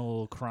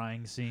emotional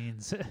crying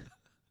scenes.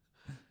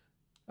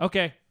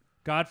 Okay,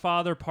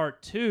 Godfather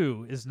Part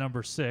 2 is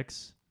number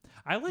 6.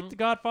 I liked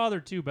Godfather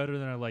 2 better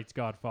than I liked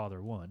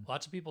Godfather 1.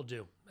 Lots of people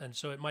do, and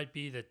so it might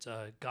be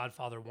that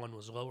Godfather 1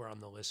 was lower on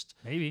the list.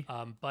 Maybe.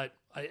 But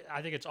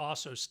I think it's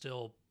also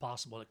still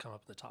possible to come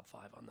up in the top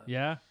 5 on that.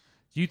 Yeah.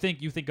 Do you think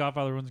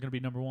Godfather 1 is going to be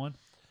number 1?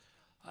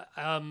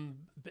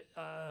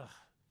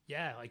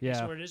 Yeah, I guess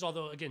Yeah. where it is.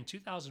 Although again,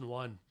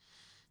 2001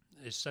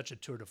 is such a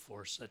tour de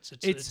force.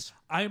 It's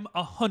I'm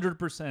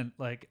 100%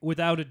 like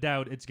without a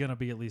doubt it's going to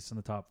be at least in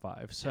the top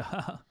 5. So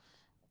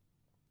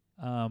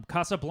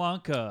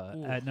Casablanca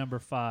Ooh. at number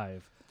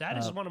 5. that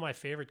is one of my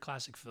favorite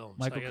classic films.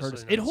 Michael I guess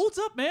Curtis. I It know holds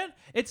up, man.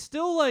 It's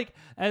still like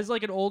as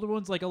like an older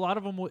ones. Like a lot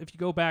of them, if you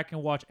go back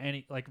and watch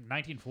any like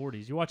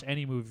 1940s, you watch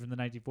any movie from the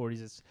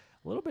 1940s, it's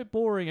a little bit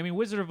boring. I mean,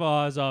 Wizard of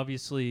Oz,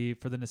 obviously,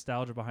 for the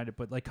nostalgia behind it,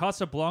 but like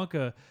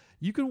Casablanca,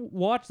 you can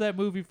watch that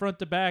movie front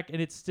to back,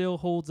 and it still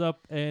holds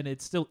up, and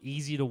it's still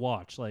easy to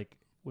watch, like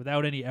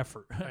without any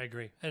effort. I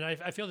agree, and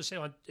I feel the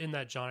same in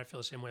that, John. I feel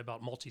the same way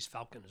about Maltese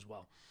Falcon as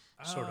well.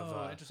 Sort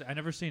of interesting. I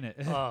never seen it.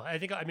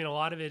 I mean, a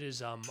lot of it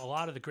is a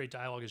lot of the great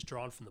dialogue is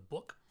drawn from the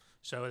book.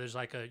 So there's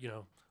like a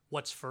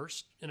what's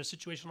first in a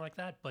situation like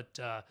that. But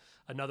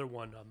another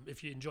one,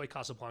 if you enjoy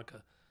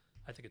Casablanca,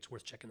 I think it's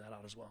worth checking that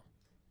out as well.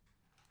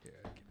 Yeah,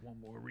 get one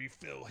more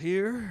refill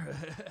here.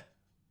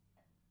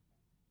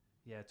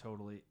 Yeah,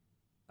 totally.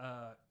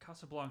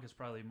 Casablanca is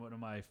probably one of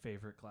my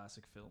favorite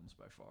classic films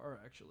by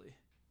far, actually.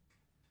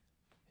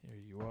 Here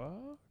you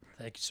are.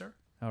 Thank you, sir.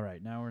 All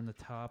right, now we're in the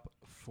top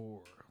 4.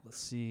 Let's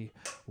see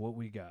what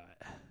we got.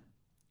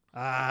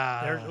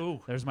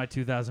 There's my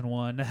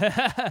 2001.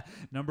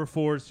 Number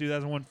 4 is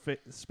 2001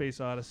 Space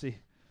Odyssey.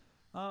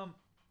 All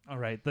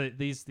right,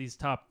 these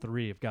top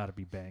 3 have got to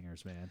be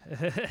bangers, man.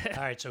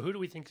 All right, so who do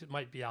we think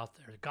might be out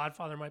there? The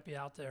Godfather might be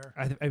out there.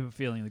 I have a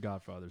feeling The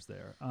Godfather's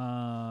there.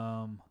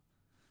 Man,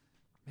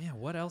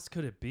 what else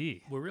could it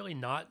be? We're really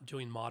not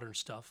doing modern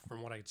stuff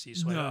from what I can see.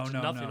 So No,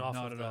 nothing off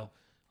not of at all.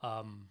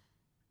 the.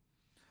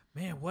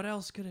 Man, what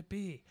else could it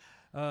be?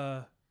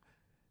 The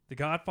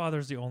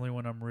Godfather's the only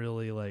one I'm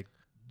really like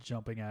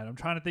jumping at. I'm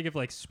trying to think if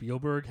like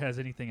Spielberg has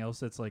anything else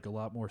that's like a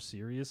lot more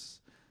serious.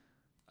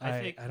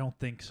 I don't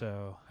think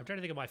so. I'm trying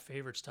to think of my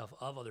favorite stuff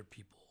of other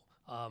people.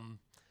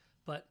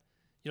 But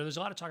there's a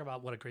lot of talk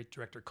about what a great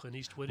director Clint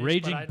Eastwood is.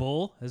 Raging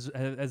Bull has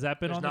that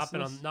been on? Not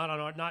been on.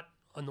 Not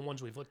on the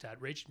ones we've looked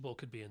at. Raging Bull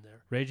could be in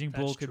there. Raging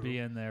Bull That's could be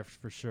true. in there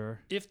for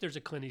sure. If there's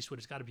a Clint Eastwood,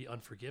 it's got to be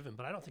Unforgiven,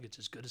 but I don't think it's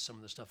as good as some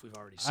of the stuff we've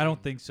already seen. I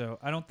don't think so.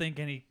 I don't think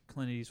any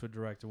Clint Eastwood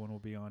directed one will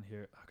be on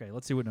here. Okay,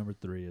 let's see what number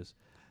 3 is.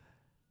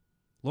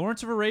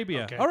 Lawrence of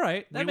Arabia. Okay. All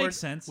right, that We makes weren't-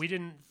 sense. We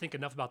didn't think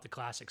enough about the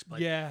classics, but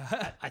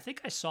yeah. I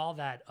think I saw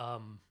that.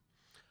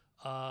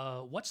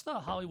 What's the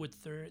Hollywood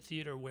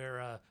theater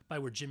where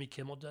Jimmy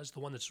Kimmel does, the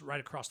one that's right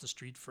across the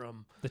street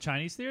from The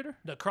Chinese theater?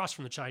 across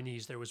from the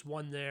Chinese? There was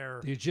one there.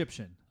 The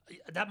Egyptian.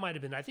 That might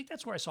have been. I think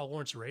that's where I saw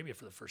Lawrence of Arabia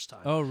for the first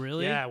time. Oh,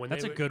 really? Yeah, when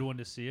that's they a were- good one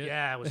to see it.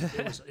 Yeah,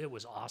 it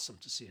was awesome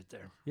to see it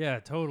there. Yeah,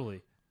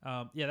 totally.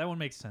 Yeah, that one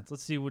makes sense.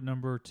 Let's see what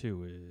number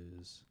 2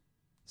 is.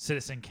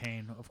 Citizen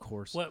Kane, of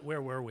course.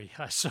 Where were we?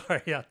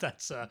 Sorry,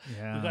 that's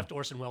Yeah. we left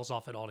Orson Welles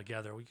off it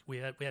altogether. We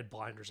had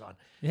blinders on.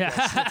 Yeah.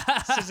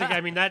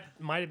 I mean, that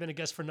might have been a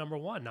guess for number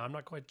 1. Now I'm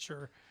not quite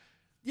sure.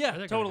 Yeah, they're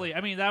gonna totally.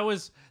 I mean,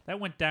 that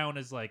went down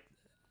as like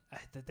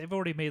they've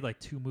already made like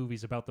 2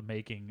 movies about the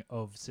making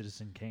of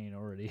Citizen Kane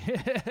already.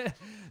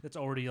 That's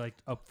already like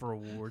up for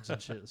awards and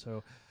shit.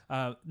 So,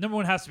 number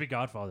 1 has to be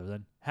Godfather.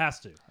 Then has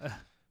to.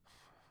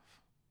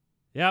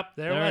 Yep,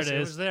 There it was- is. it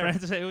was there.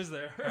 Francis, it was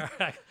there.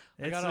 I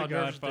It's got The all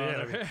nervous at the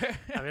end. Godfather.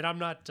 I mean, I'm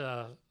not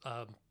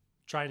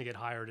trying to get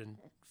hired in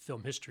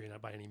film history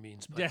by any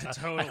means, but Yeah, I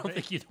totally. don't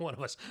think either one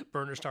of us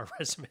burned our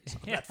resumes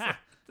on that for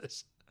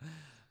this.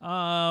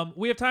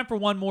 We have time for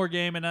one more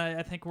game, and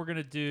I think we're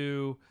gonna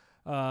do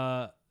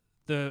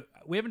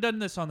we haven't done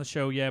this on the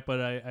show yet,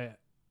 but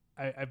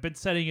I've been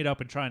setting it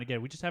up and trying to get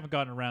it. We just haven't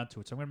gotten around to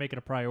it, so I'm gonna make it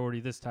a priority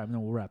this time, and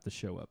then we'll wrap the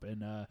show up.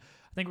 And I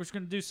think we're just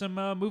gonna do some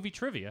movie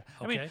trivia.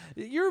 I mean,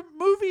 your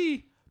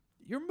movie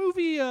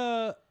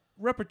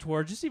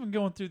repertoire. Just even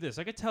going through this,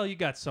 I could tell you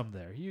got some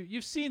there.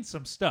 You've seen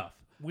some stuff.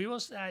 We will.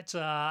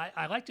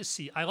 I like to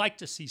see. I like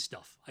to see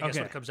stuff. I guess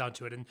when Okay. it comes down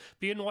to it, and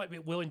being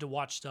willing to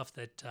watch stuff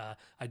that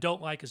I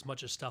don't like as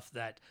much as stuff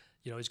that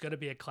is going to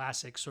be a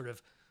classic. Sort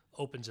of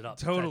opens it up.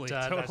 Totally,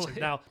 That's totally. it.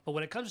 Now, but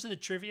when it comes to the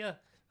trivia,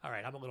 all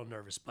right, I'm a little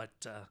nervous, but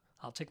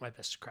I'll take my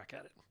best crack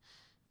at it.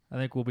 I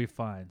think we'll be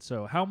fine.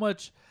 So, how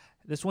much?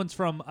 This one's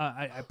from.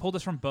 I pulled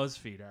this from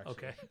BuzzFeed. Actually.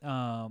 Okay.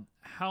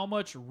 How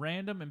much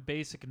random and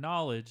basic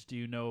knowledge do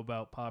you know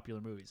about popular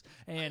movies?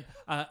 And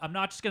I'm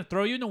not just going to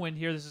throw you in the wind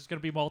here. This is going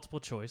to be multiple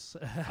choice.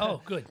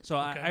 Oh, good. So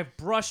Okay. I've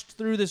brushed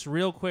through this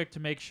real quick to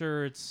make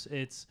sure it's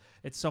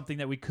something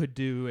that we could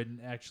do and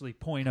actually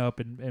point up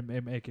and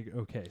make it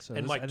okay. So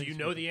And this- Mike, I do think you it's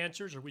know good. the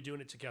answers, or are we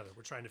doing it together?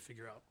 We're trying to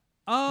figure out.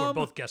 We're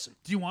both guessing.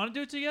 Do you want to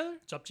do it together?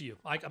 It's up to you.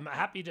 I'm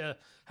happy to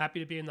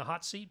be in the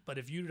hot seat, but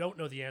if you don't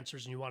know the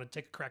answers and you want to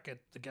take a crack at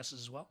the guesses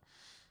as well,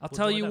 I'll We'll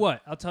tell do you that.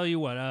 what. I'll tell you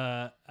what.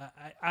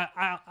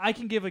 I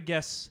can give a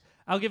guess.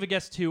 I'll give a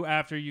guess too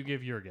after you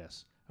give your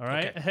guess. All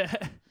right.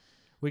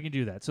 We can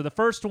do that. So the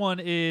first one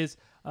is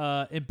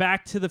in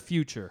Back to the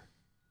Future.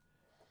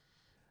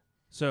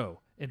 So,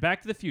 in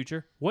Back to the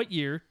Future, what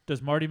year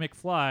does Marty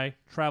McFly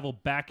travel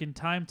back in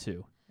time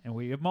to? And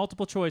we have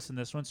multiple choice in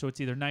this one, so it's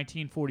either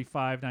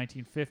 1945,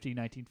 1950,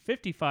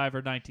 1955, or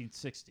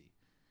 1960.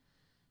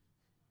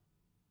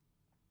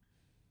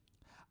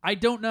 I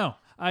don't know.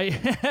 I'm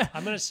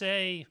going to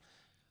say,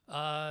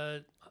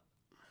 let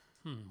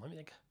me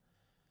think.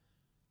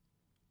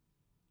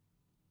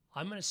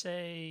 I'm going to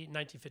say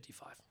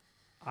 1955.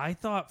 I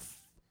thought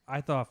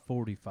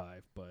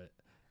 45, but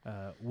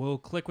we'll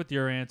click with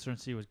your answer and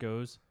see what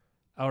goes.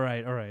 All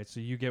right. So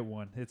you get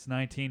one. It's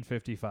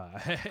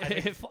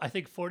 1955. I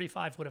think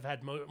 45 would have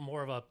had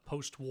more of a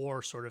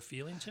post-war sort of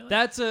feeling to it.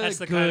 That's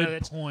the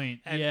good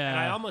point. And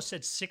yeah. I almost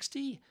said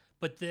 60,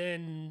 but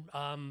then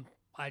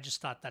I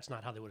just thought that's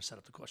not how they would have set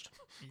up the question.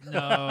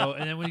 No,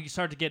 and then when you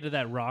start to get into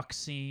that rock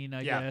scene,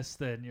 I Yeah. guess,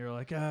 then you're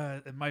like,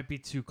 it might be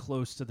too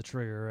close to the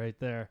trigger right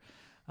there.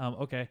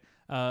 Okay.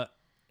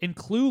 In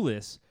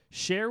Clueless,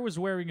 Cher was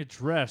wearing a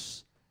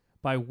dress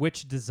by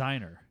which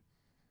designer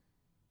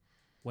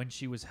when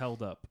she was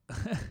held up?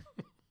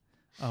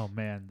 Oh,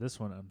 man, this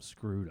one I'm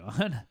screwed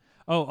on.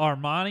 Oh,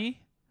 Armani?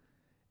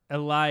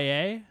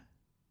 Elie?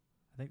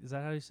 Is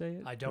that how you say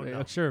it? I don't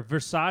know. Sure.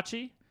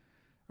 Versace?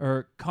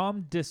 Or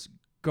Comme des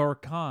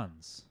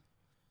Garçons?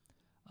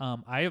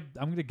 I'm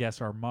going to guess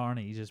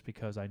Armani just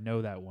because I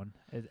know that one.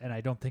 And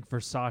I don't think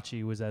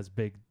Versace was as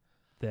big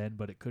then,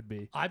 but it could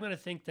be. I'm going to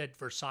think that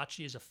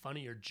Versace is a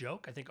funnier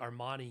joke. I think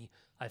Armani,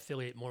 I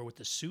affiliate more with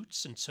the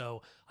suits. And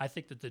so I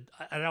think that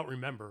I don't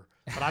remember,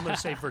 but I'm going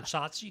to say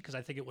Versace because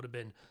I think it would have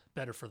been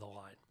better for the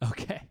line.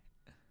 Okay.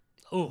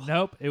 Oh,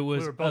 Nope, it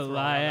was were both wrong on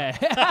Elie.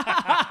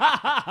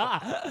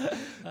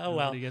 Oh,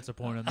 well. He gets a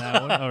point on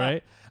that one. All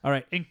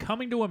right. In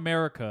Coming to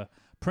America,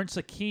 Prince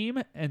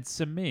Akeem and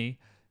Simi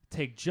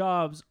take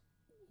jobs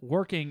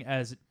working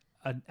at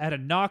a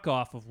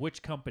knockoff of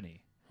which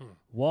company?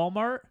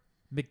 Walmart,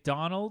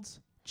 McDonald's,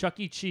 Chuck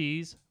E.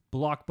 Cheese,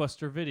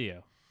 Blockbuster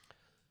Video.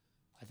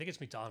 I think it's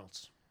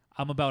McDonald's.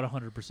 I'm about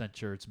 100%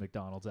 sure it's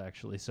McDonald's,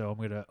 actually, so I'm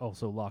going to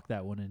also lock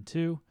that one in,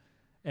 too.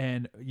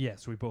 And,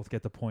 yes, we both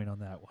get the point on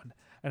that one.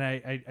 And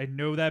I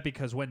know that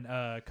because when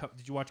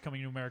did you watch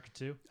Coming to America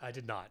 2? I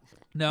did not.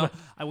 No,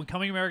 when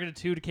Coming to America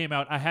 2 came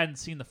out, I hadn't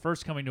seen the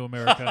first Coming to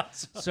America.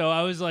 So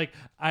I was like,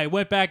 I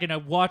went back and I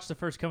watched the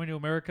first Coming to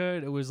America.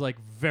 And it was like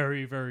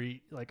very,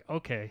 very, like,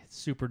 okay,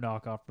 super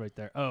knockoff right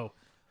there. Oh,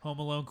 Home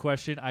Alone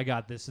question. I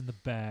got this in the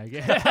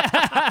bag.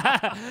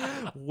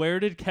 Where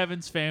did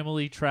Kevin's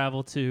family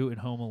travel to in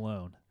Home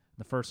Alone?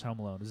 The first Home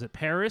Alone. Is it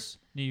Paris,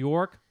 New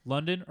York,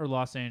 London, or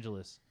Los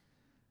Angeles?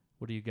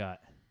 What do you got?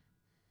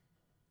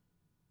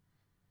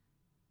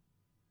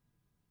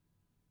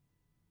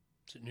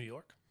 Is it New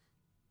York?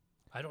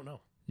 I don't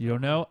know. You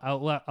don't know?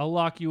 I'll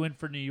lock you in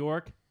for New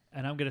York,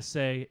 and I'm going to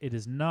say it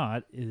is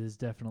not. It is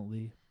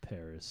definitely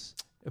Paris.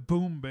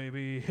 Boom,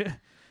 baby.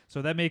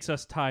 So that makes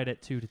us tied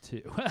at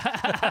 2-2.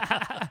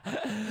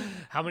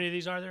 How many of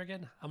these are there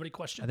again? How many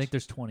questions? I think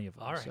there's 20 of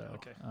them. All right, so,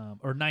 okay.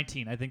 Or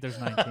 19. I think there's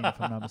 19 if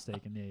I'm not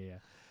mistaken.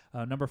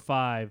 Yeah. Number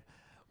 5.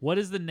 What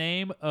is the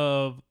name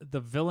of the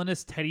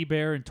villainous teddy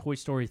bear in Toy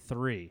Story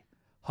 3?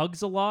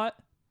 Hugs-a-Lot,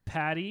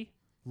 Patty,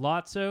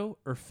 Lotso,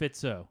 or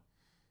Fitzo?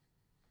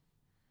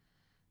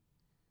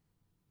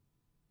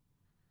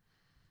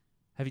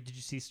 Did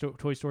you see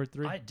Toy Story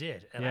 3? I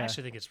did, and I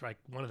actually think it's like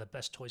one of the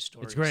best Toy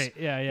Stories. It's great.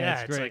 Yeah,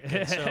 it's great.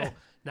 Like, so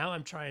now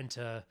I'm trying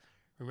to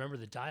remember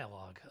the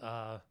dialogue.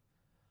 I'm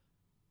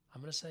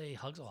gonna say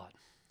Hugs a Lot.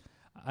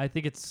 I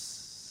think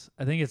it's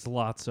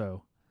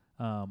Lotso.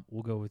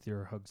 We'll go with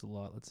your Hugs a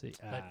Lot. Let's see.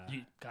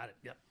 You got it.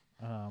 Yep.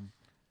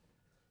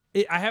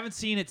 I haven't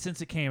seen it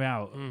since it came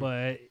out,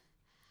 but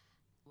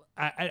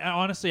I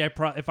honestly,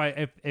 if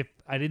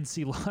I didn't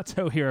see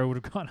Lotso here, I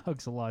would have gone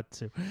Hugs a Lot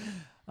too.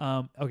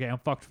 Okay, I'm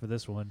fucked for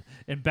this one.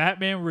 In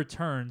Batman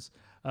Returns,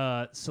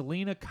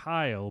 Selena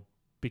Kyle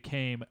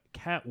became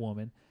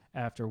Catwoman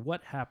after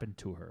what happened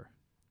to her?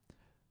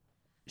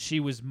 She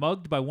was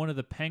mugged by one of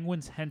the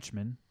Penguin's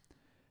henchmen.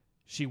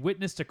 She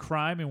witnessed a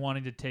crime and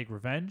wanted to take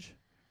revenge.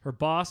 Her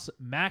boss,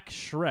 Mac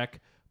Shrek,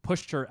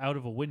 pushed her out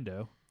of a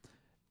window.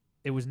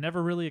 It was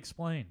never really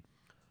explained.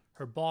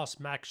 Her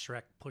boss, Max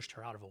Shrek, pushed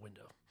her out of a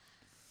window.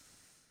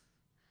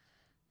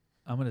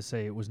 I'm going to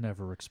say it was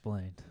never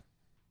explained.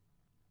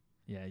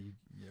 Yeah,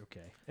 you're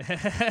okay.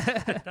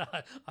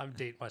 I'm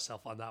dating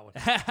myself on that one.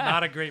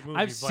 Not a great movie.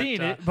 I've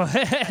seen it, but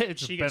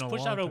it's she been gets a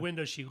pushed long out a time.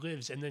 window. She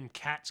lives, and then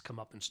cats come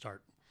up and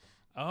start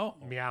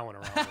meowing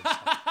around. And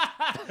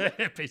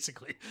stuff.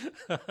 Basically,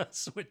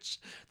 which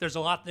there's a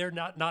lot there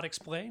not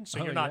explained,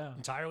 so you're not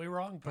entirely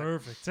wrong. But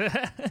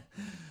Perfect.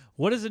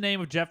 What is the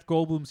name of Jeff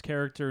Goldblum's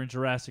character in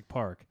Jurassic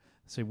Park?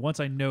 See, once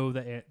I know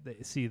that,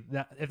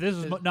 that if this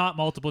was not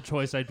multiple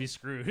choice, I'd be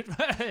screwed.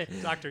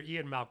 Dr.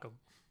 Ian Malcolm.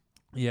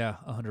 Yeah,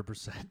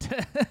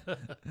 100%.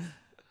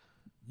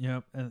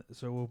 Yep, and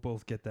so we'll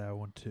both get that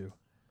one too.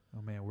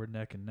 Oh man, we're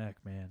neck and neck,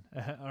 man.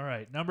 All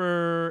right,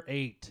 number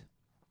 8.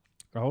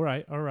 All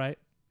right.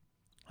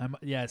 I'm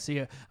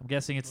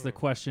guessing it's the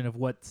question of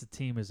what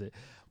team is it.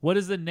 What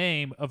is the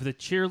name of the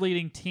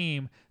cheerleading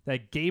team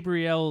that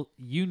Gabrielle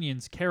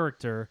Union's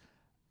character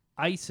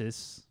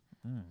Isis,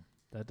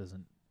 that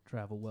doesn't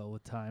travel well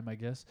with time, I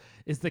guess,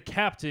 is the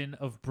captain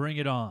of Bring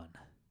It On.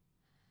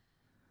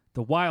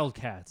 The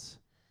Wildcats,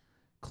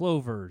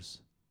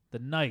 Clovers, the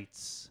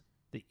Knights,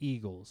 the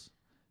Eagles.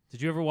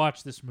 Did you ever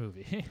watch this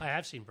movie? I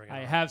have seen Bring It On.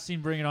 I have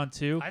seen Bring It On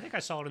too. I think I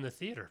saw it in the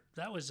theater.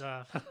 That was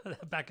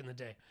back in the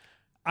day.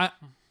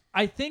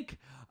 I think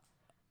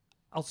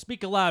I'll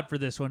speak aloud for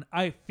this one.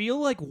 I feel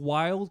like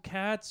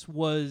Wildcats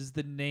was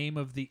the name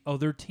of the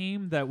other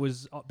team that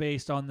was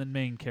based on the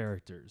main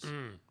characters.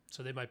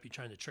 So they might be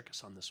trying to trick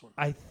us on this one.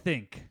 I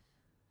think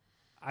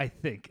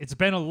it's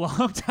been a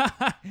long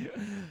time.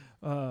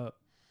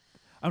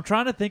 I'm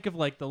trying to think of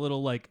like the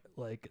little like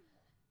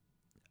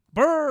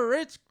Brr,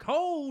 it's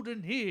cold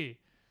in here.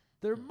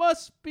 There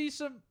must be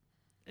some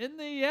in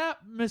the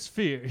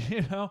atmosphere,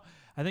 you know?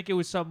 I think it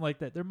was something like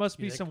that. There must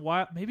be some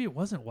wild. Maybe it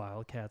wasn't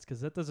Wildcats because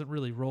that doesn't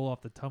really roll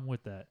off the tongue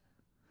with that.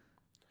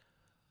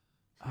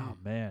 Oh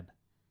man,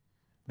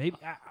 maybe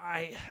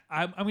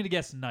I'm going to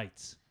guess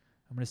Knights.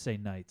 I'm going to say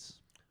Knights.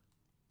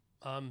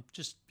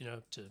 Just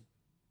to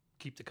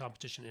keep the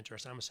competition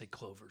interesting, I'm gonna say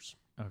Clovers.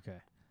 Okay,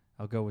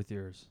 I'll go with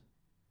yours.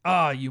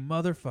 Ah, you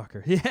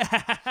motherfucker!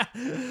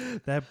 Yeah,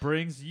 that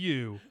brings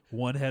you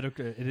one head of.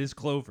 It is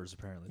Clovers,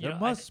 apparently. There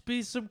must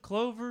be some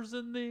Clovers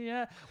in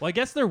the. Well, I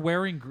guess they're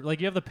wearing like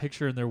you have the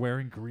picture, and they're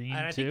wearing green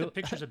and I too. think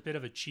the picture's a bit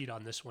of a cheat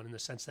on this one in the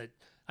sense that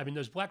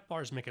those black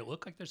bars make it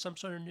look like there's some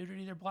sort of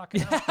nudity they're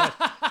blocking out.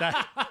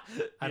 But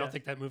I don't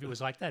think that movie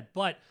was like that.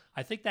 But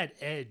I think that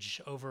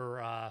edge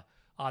over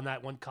on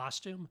that one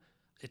costume,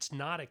 it's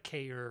not a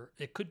K or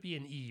it could be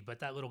an E,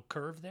 but that little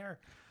curve there.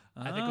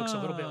 I think looks a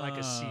little bit like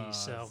a C.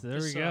 So there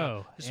we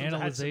go.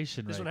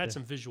 Analyzation. This right one had there.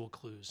 some visual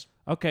clues.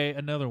 Okay,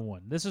 another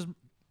one. This is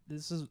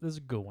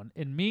a good one.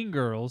 In Mean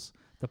Girls,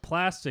 the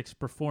Plastics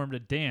performed a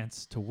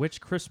dance to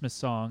which Christmas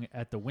song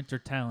at the Winter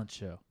Talent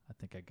Show? I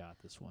think I got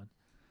this one.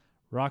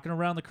 Rocking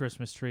Around the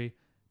Christmas Tree,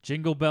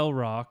 Jingle Bell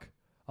Rock,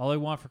 All I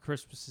Want for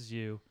Christmas Is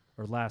You,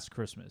 or Last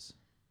Christmas.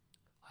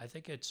 I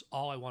think it's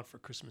All I Want for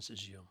Christmas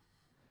Is You.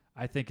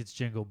 I think it's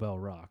Jingle Bell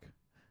Rock.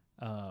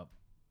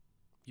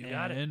 You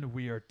got it. And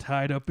we are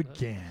tied up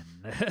again.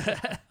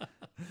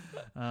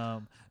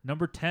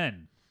 Number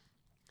 10.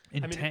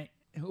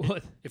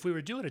 What? If we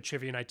were doing a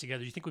trivia night together,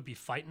 do you think we'd be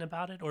fighting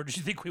about it, or do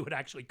you think we would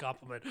actually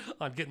compliment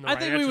on getting the I right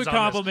think we would answers on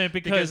this? compliment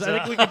because I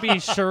think we could be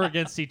sure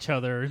against each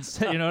other. And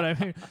say, you know what I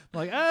mean?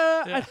 Like,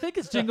 I think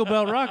it's Jingle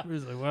Bell Rock.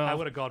 Like, well, I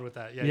would have gone with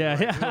that. Yeah, yeah,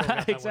 you're right. We would've got that one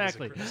as a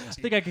exactly. I Christmas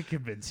think I could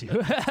convince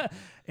you.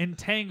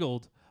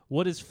 Entangled.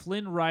 What is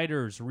Flynn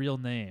Rider's real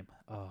name?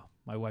 Oh,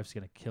 my wife's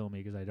going to kill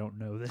me because I don't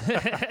know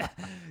that.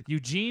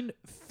 Eugene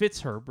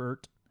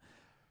Fitzherbert,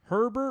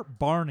 Herbert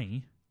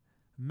Barney,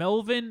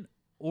 Melvin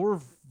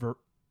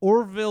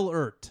Orville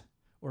Ert,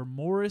 or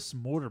Morris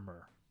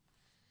Mortimer.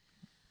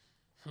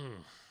 I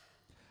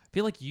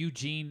feel like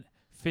Eugene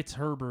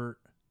Fitzherbert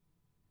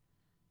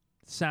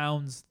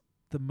sounds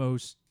the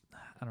most,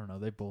 I don't know,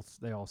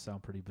 they all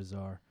sound pretty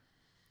bizarre.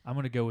 I'm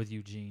going to go with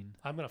Eugene.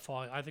 I'm going to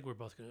follow. I think we're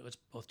both going to, let's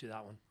both do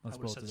that one. Let's I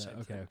would've both do said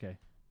the that. same Okay, thing. okay.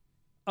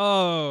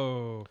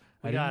 Oh,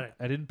 We got it.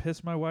 I didn't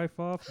piss my wife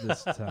off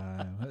this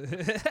time.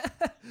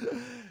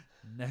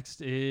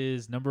 Next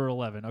is number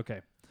 11.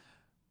 Okay.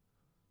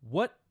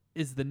 What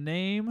is the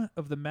name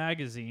of the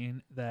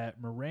magazine that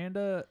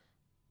Miranda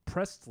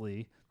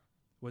Priestley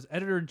was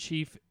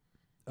editor-in-chief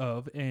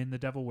of in The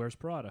Devil Wears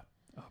Prada?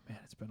 Oh, man,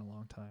 it's been a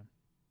long time.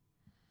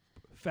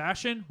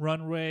 Fashion,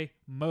 Runway,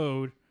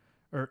 Mode,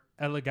 or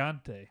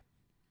Elegante?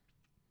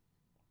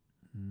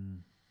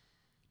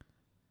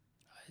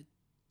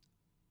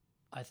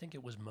 I think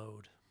it was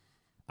Mode.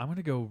 I'm going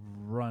to go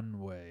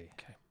Runway.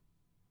 Okay.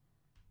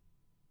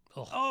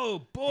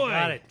 Oh, boy. You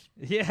got it.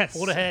 Yes.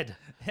 Hold ahead.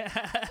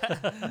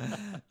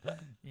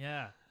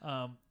 Yeah.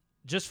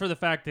 Just for the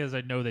fact is,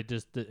 I know it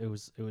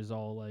was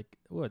all like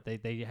what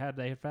they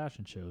had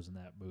fashion shows in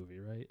that movie,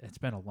 right? It's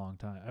been a long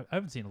time. I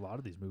haven't seen a lot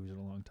of these movies in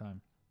a long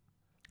time.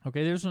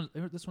 Okay, this one's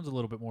a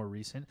little bit more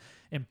recent.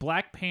 In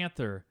Black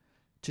Panther,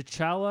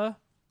 T'Challa,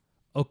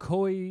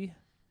 Okoye,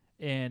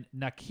 and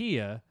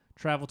Nakia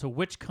travel to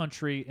which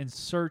country in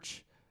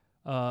search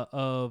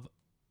of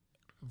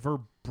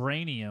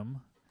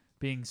vibranium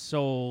being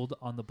sold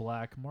on the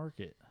black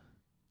market?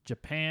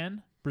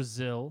 Japan,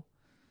 Brazil,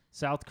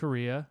 South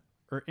Korea,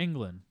 or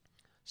England?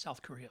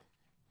 South Korea.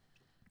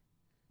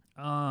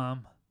 I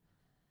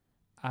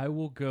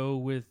will go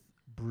with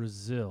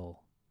Brazil.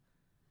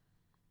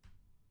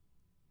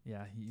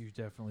 Yeah, you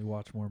definitely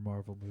watch more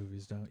Marvel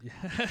movies, don't you?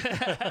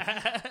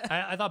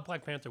 I thought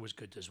Black Panther was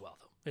good as well,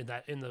 though.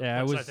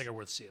 Yeah, I think are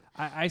worth seeing.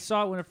 I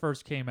saw it when it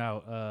first came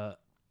out.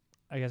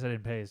 I guess I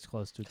didn't pay as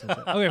close to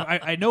attention. Okay,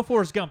 I know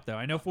Forrest Gump, though.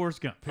 I know Forrest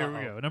Gump. Here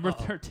we go. Number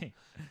 13.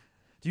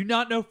 Do you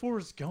not know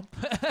Forrest Gump?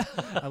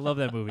 I love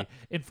that movie.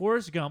 In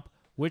Forrest Gump,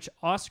 which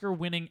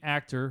Oscar-winning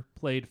actor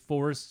played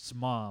Forrest's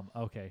mom?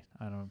 Okay,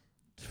 I don't...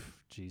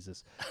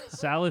 Jesus.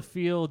 Sally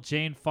Field,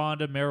 Jane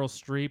Fonda, Meryl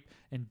Streep,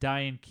 and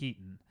Diane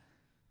Keaton.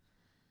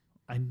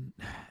 I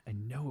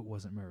know it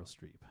wasn't Meryl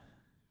Streep.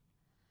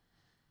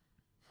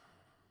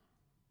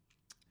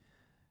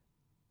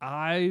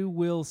 I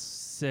will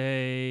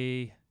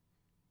say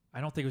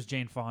I don't think it was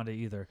Jane Fonda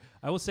either.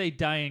 I will say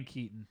Diane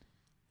Keaton.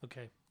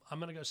 Okay. I'm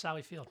going to go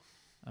Sally Field.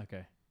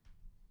 Okay.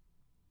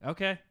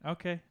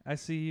 Okay. I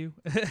see you.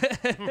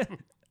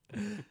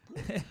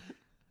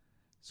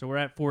 So we're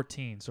at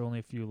 14, so only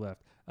a few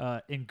left.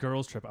 In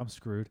Girls Trip, I'm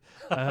screwed.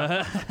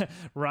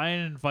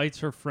 Ryan invites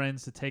her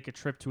friends to take a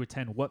trip to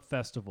attend what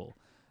festival?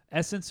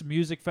 Essence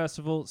Music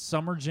Festival,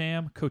 Summer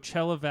Jam,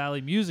 Coachella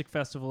Valley Music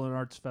Festival and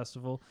Arts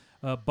Festival,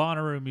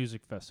 Bonnaroo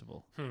Music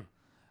Festival.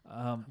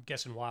 I'm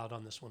guessing wild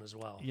on this one as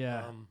well.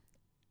 Yeah.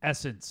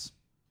 Essence.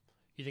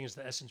 You think it's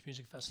the Essence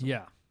Music Festival?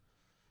 Yeah.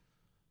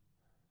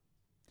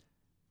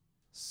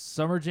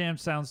 Summer Jam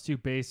sounds too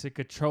basic.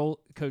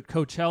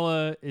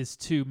 Coachella is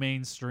too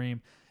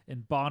mainstream.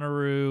 And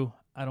Bonnaroo,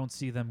 I don't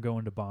see them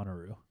going to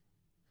Bonnaroo.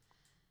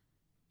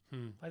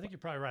 I think you're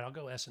probably right. I'll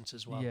go Essence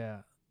as well. Yeah,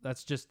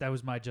 that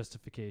was my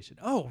justification.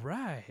 Oh,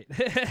 right.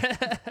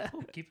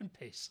 Ooh, keeping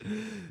pace.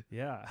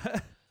 Yeah.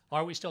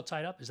 Are we still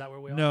tied up? Is that where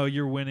we are? No,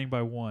 you're winning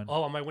by one.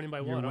 Oh, am I winning by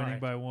You're one? winning All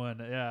right. by one.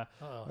 Yeah.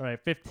 Uh-oh. All right,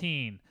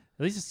 15.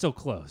 At least it's still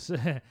close.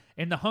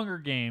 In the Hunger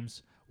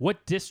Games,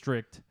 what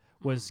district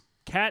was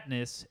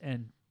Katniss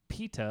and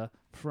Peeta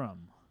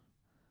from?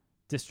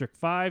 District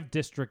 5,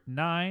 District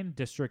 9,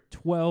 District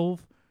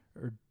 12,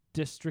 or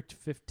District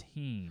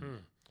 15?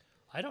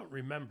 I don't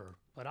remember,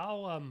 but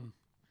I'll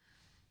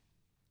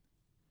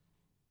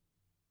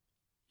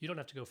You don't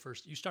have to go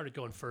first. You started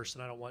going first,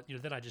 and I don't want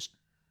then I just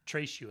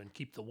trace you and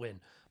keep the win.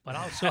 But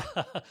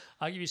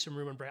I'll give you some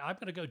room and break. I'm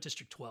going to go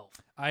District 12.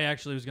 I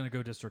actually was going to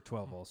go District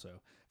 12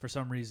 also. For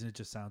some reason, it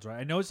just sounds right.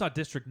 I know it's not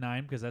District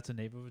 9 because that's a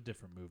name of a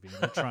different movie. And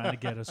they're trying to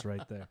get us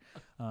right there.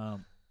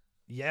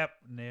 Yep,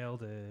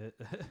 nailed it.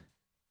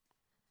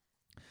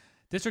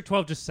 District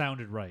 12 just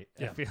sounded right,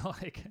 Yeah. I feel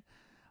like.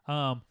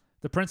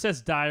 The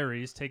Princess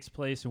Diaries takes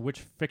place in which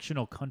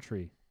fictional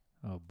country?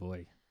 Oh,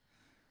 boy.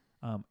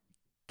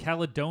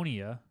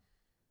 Caledonia,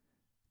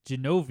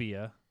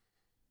 Genovia,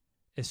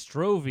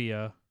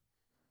 Estrovia,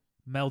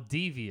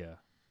 Maldivia.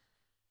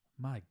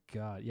 My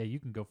God. Yeah, you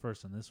can go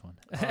first on this one.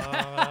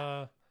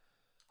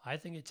 I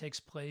think it takes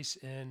place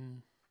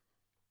in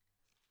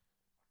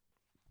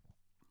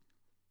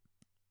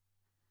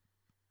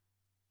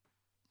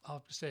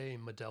I'll say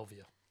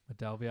Moldavia.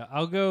 Moldavia.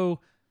 I'll go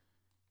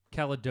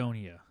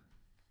Caledonia.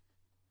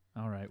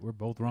 All right, we're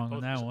both wrong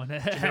on that one.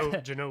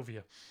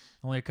 Genovia.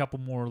 Only a couple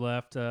more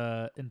left.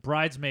 In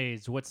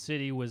Bridesmaids, what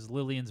city was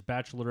Lillian's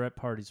bachelorette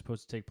party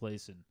supposed to take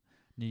place in?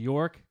 New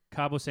York,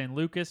 Cabo San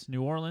Lucas,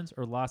 New Orleans,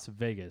 or Las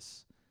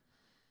Vegas?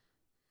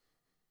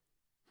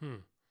 I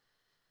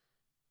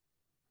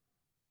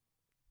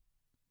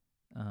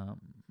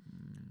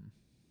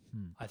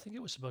think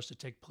it was supposed to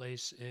take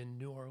place in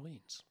New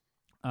Orleans.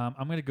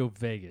 I'm going to go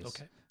Vegas.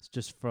 Okay. It's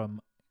just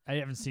from, I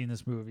haven't seen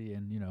this movie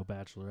in,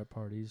 bachelorette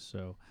parties,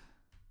 so.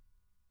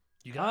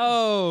 You got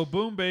Oh,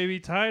 boom,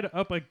 baby. Tied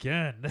up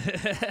again.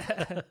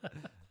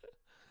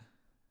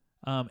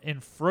 In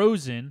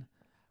Frozen,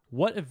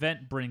 what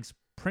event brings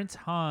Prince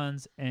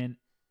Hans and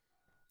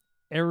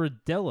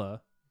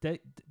Arabella?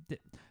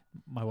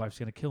 My wife's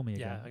going to kill me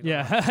again.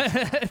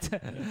 Yeah.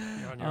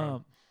 You're on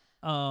your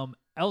own.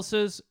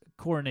 Elsa's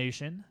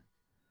coronation,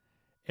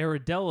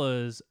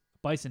 Arabella's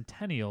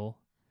bicentennial,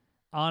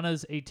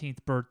 Anna's 18th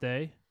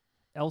birthday,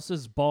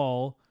 Elsa's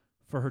ball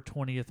for her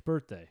 20th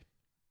birthday.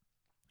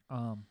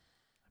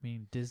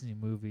 Disney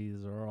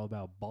movies are all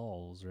about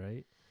balls,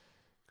 right?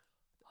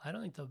 I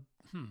don't think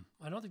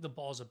the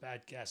ball's a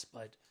bad guess,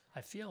 but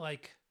I feel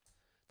like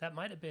that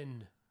might have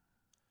been.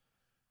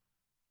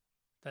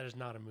 That is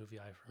not a movie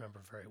I remember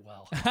very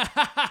well.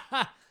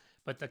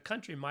 But the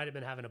country might have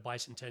been having a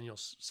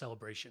bicentennial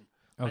celebration.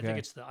 Okay. I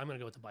think I'm going to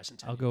go with the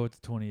bicentennial. I'll go with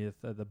the 20th,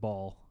 the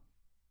ball.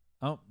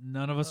 Oh,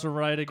 none of us are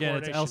right again.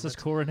 It's Coronation, Elsa's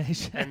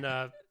coronation.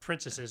 And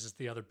princesses is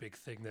the other big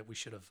thing that we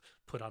should have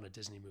put on a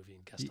Disney movie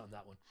and guessed on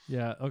that one.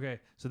 Yeah. Okay.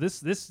 So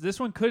this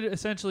one could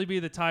essentially be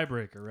the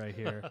tiebreaker right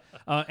here,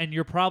 and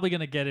you're probably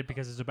gonna get it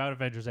because it's about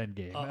Avengers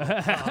Endgame.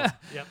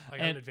 Yep, I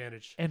got an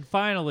advantage. And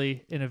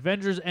finally, in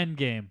Avengers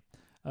Endgame,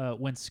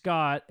 when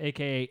Scott,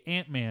 aka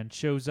Ant-Man,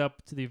 shows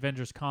up to the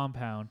Avengers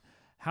compound,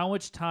 how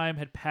much time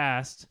had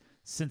passed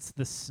since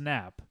the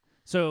snap?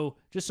 So,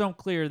 just so I'm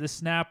clear, the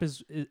snap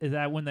is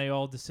that when they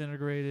all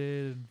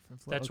disintegrated?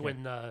 That's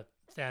when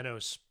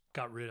Thanos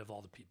got rid of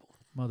all the people.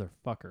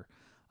 Motherfucker.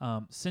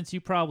 Since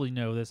you probably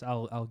know this,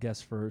 I'll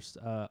guess first.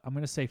 I'm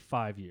going to say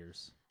 5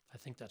 years. I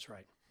think that's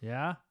right.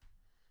 Yeah?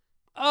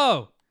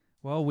 Oh!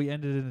 Well, we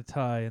ended in a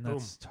tie, and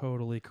that's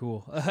totally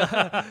cool.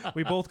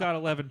 We both got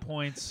 11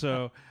 points,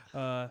 so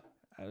I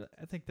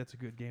think that's a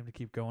good game to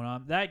keep going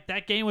on.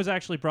 That game was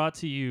actually brought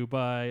to you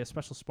by a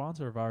special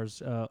sponsor of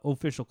ours,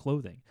 Official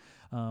Clothing,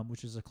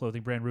 which is a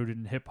clothing brand rooted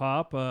in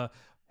hip-hop,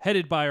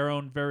 headed by our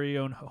own very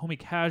own Homie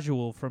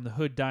Casual from the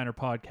Hood Diner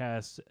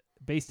podcast,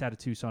 based out of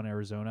Tucson,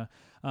 Arizona.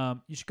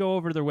 You should go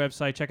over to their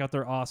website, check out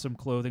their awesome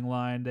clothing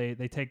line. They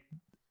take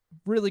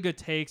really good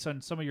takes on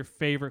some of your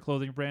favorite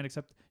clothing brand,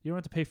 except you don't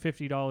have to pay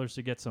 $50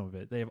 to get some of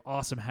it. They have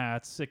awesome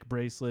hats, sick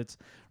bracelets,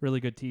 really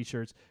good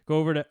t-shirts. Go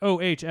over to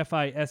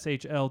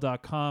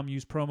ohfishl.com.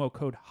 Use promo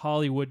code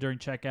Hollywood during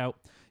checkout.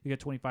 You get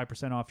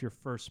 25% off your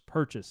first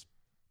purchase.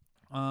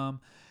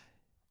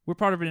 We're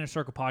part of an Inner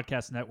Circle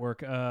Podcast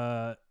Network.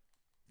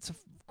 It's a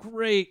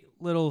great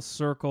little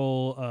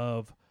circle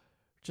of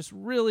just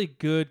really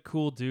good,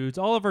 cool dudes.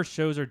 All of our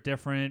shows are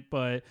different,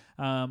 but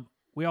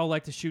we all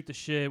like to shoot the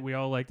shit. We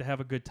all like to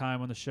have a good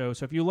time on the show.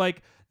 So if you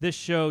like this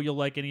show, you'll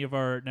like any of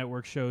our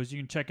network shows. You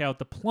can check out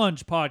the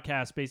Plunge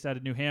podcast based out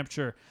of New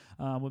Hampshire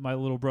with my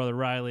little brother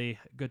Riley.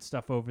 Good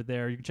stuff over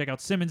there. You can check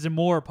out Simmons and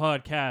More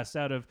podcast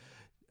out of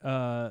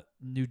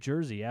New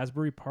Jersey,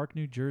 Asbury Park,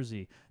 New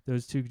Jersey.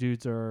 Those two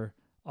dudes are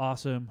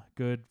awesome,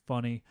 good,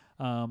 funny.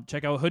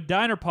 Check out Hood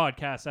Diner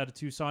podcast out of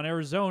Tucson,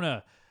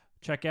 Arizona.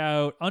 Check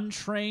out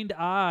Untrained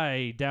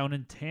Eye down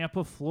in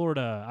Tampa,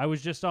 Florida. I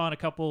was just on a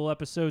couple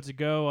episodes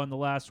ago on the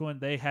last one.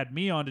 They had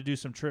me on to do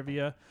some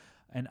trivia,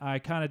 and I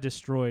kind of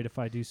destroyed, if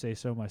I do say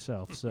so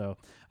myself. So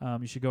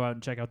you should go out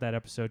and check out that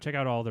episode. Check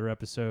out all their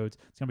episodes.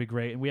 It's going to be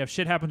great. And we have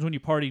Shit Happens When You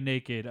Party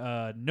Naked.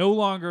 No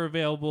longer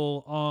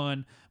available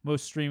on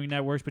most streaming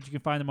networks, but you can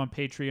find them on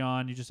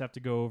Patreon. You just have to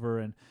go over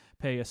and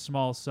pay a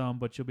small sum,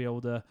 but you'll be able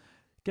to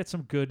get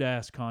some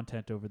good-ass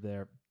content over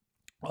there.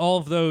 All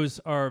of those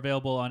are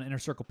available on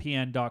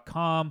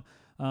InnerCirclePN.com.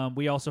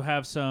 We also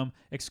have some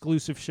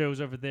exclusive shows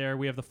over there.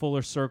 We have the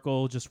Fuller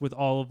Circle just with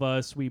all of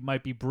us. We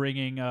might be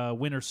bringing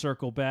Winner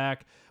Circle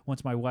back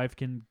once my wife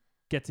can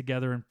get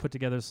together and put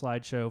together a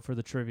slideshow for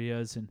the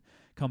trivias and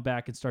come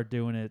back and start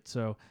doing it.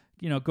 So,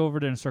 go over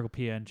to Inner Circle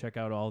PN, check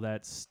out all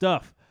that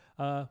stuff.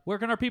 Where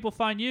can our people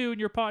find you and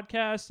your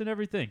podcast and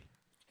everything?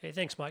 Hey,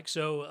 thanks, Mike.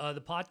 So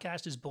the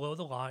podcast is Below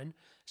the Line.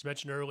 As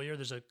mentioned earlier,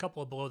 there's a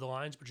couple of Below the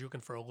Lines, but you're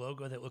looking for a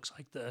logo that looks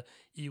like the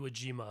Iwo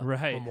Jima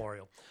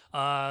Memorial.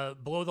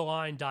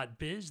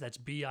 Belowtheline.biz, that's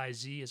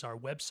B-I-Z, is our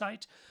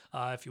website.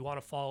 If you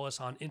want to follow us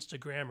on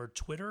Instagram or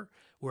Twitter,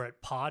 we're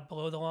at Pod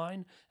Below the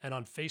Line. And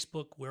on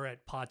Facebook, we're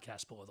at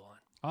Podcast Below the Line.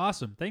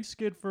 Awesome. Thanks,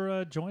 Skid,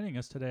 for joining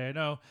us today. I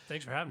know.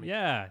 Thanks for having me.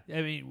 Yeah.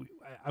 I mean,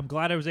 I'm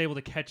glad I was able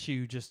to catch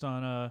you just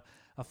on a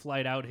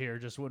flight out here,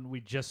 just when we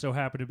just so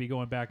happened to be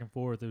going back and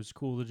forth. It was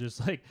cool to just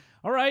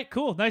all right,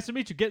 cool, nice to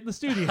meet you, get in the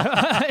studio.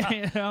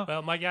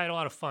 Well, Mike, I had a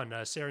lot of fun.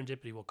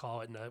 Serendipity, we'll call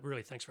it. And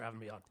really, thanks for having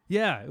me on.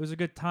 Yeah, it was a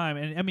good time.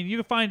 And I mean, you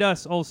can find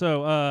us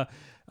also.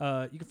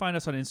 You can find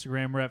us on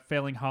Instagram. We're at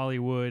Failing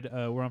Hollywood.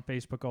 We're on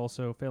Facebook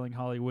also, Failing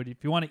Hollywood.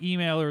 If you want to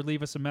email or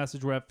leave us a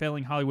message, we're at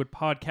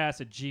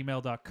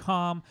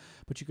failinghollywoodpodcast@gmail.com.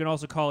 But you can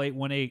also call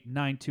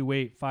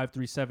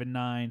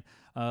 818-928-5379.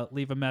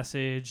 Leave a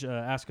message,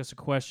 ask us a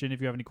question.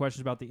 If you have any questions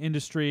about the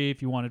industry,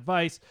 if you want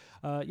advice,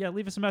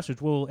 leave us a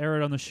message. We'll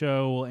air it on the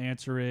show, we'll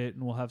answer it,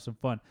 and we'll have some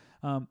fun.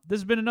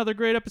 This has been another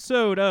great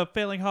episode of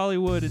Failing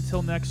Hollywood.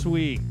 Until next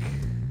week.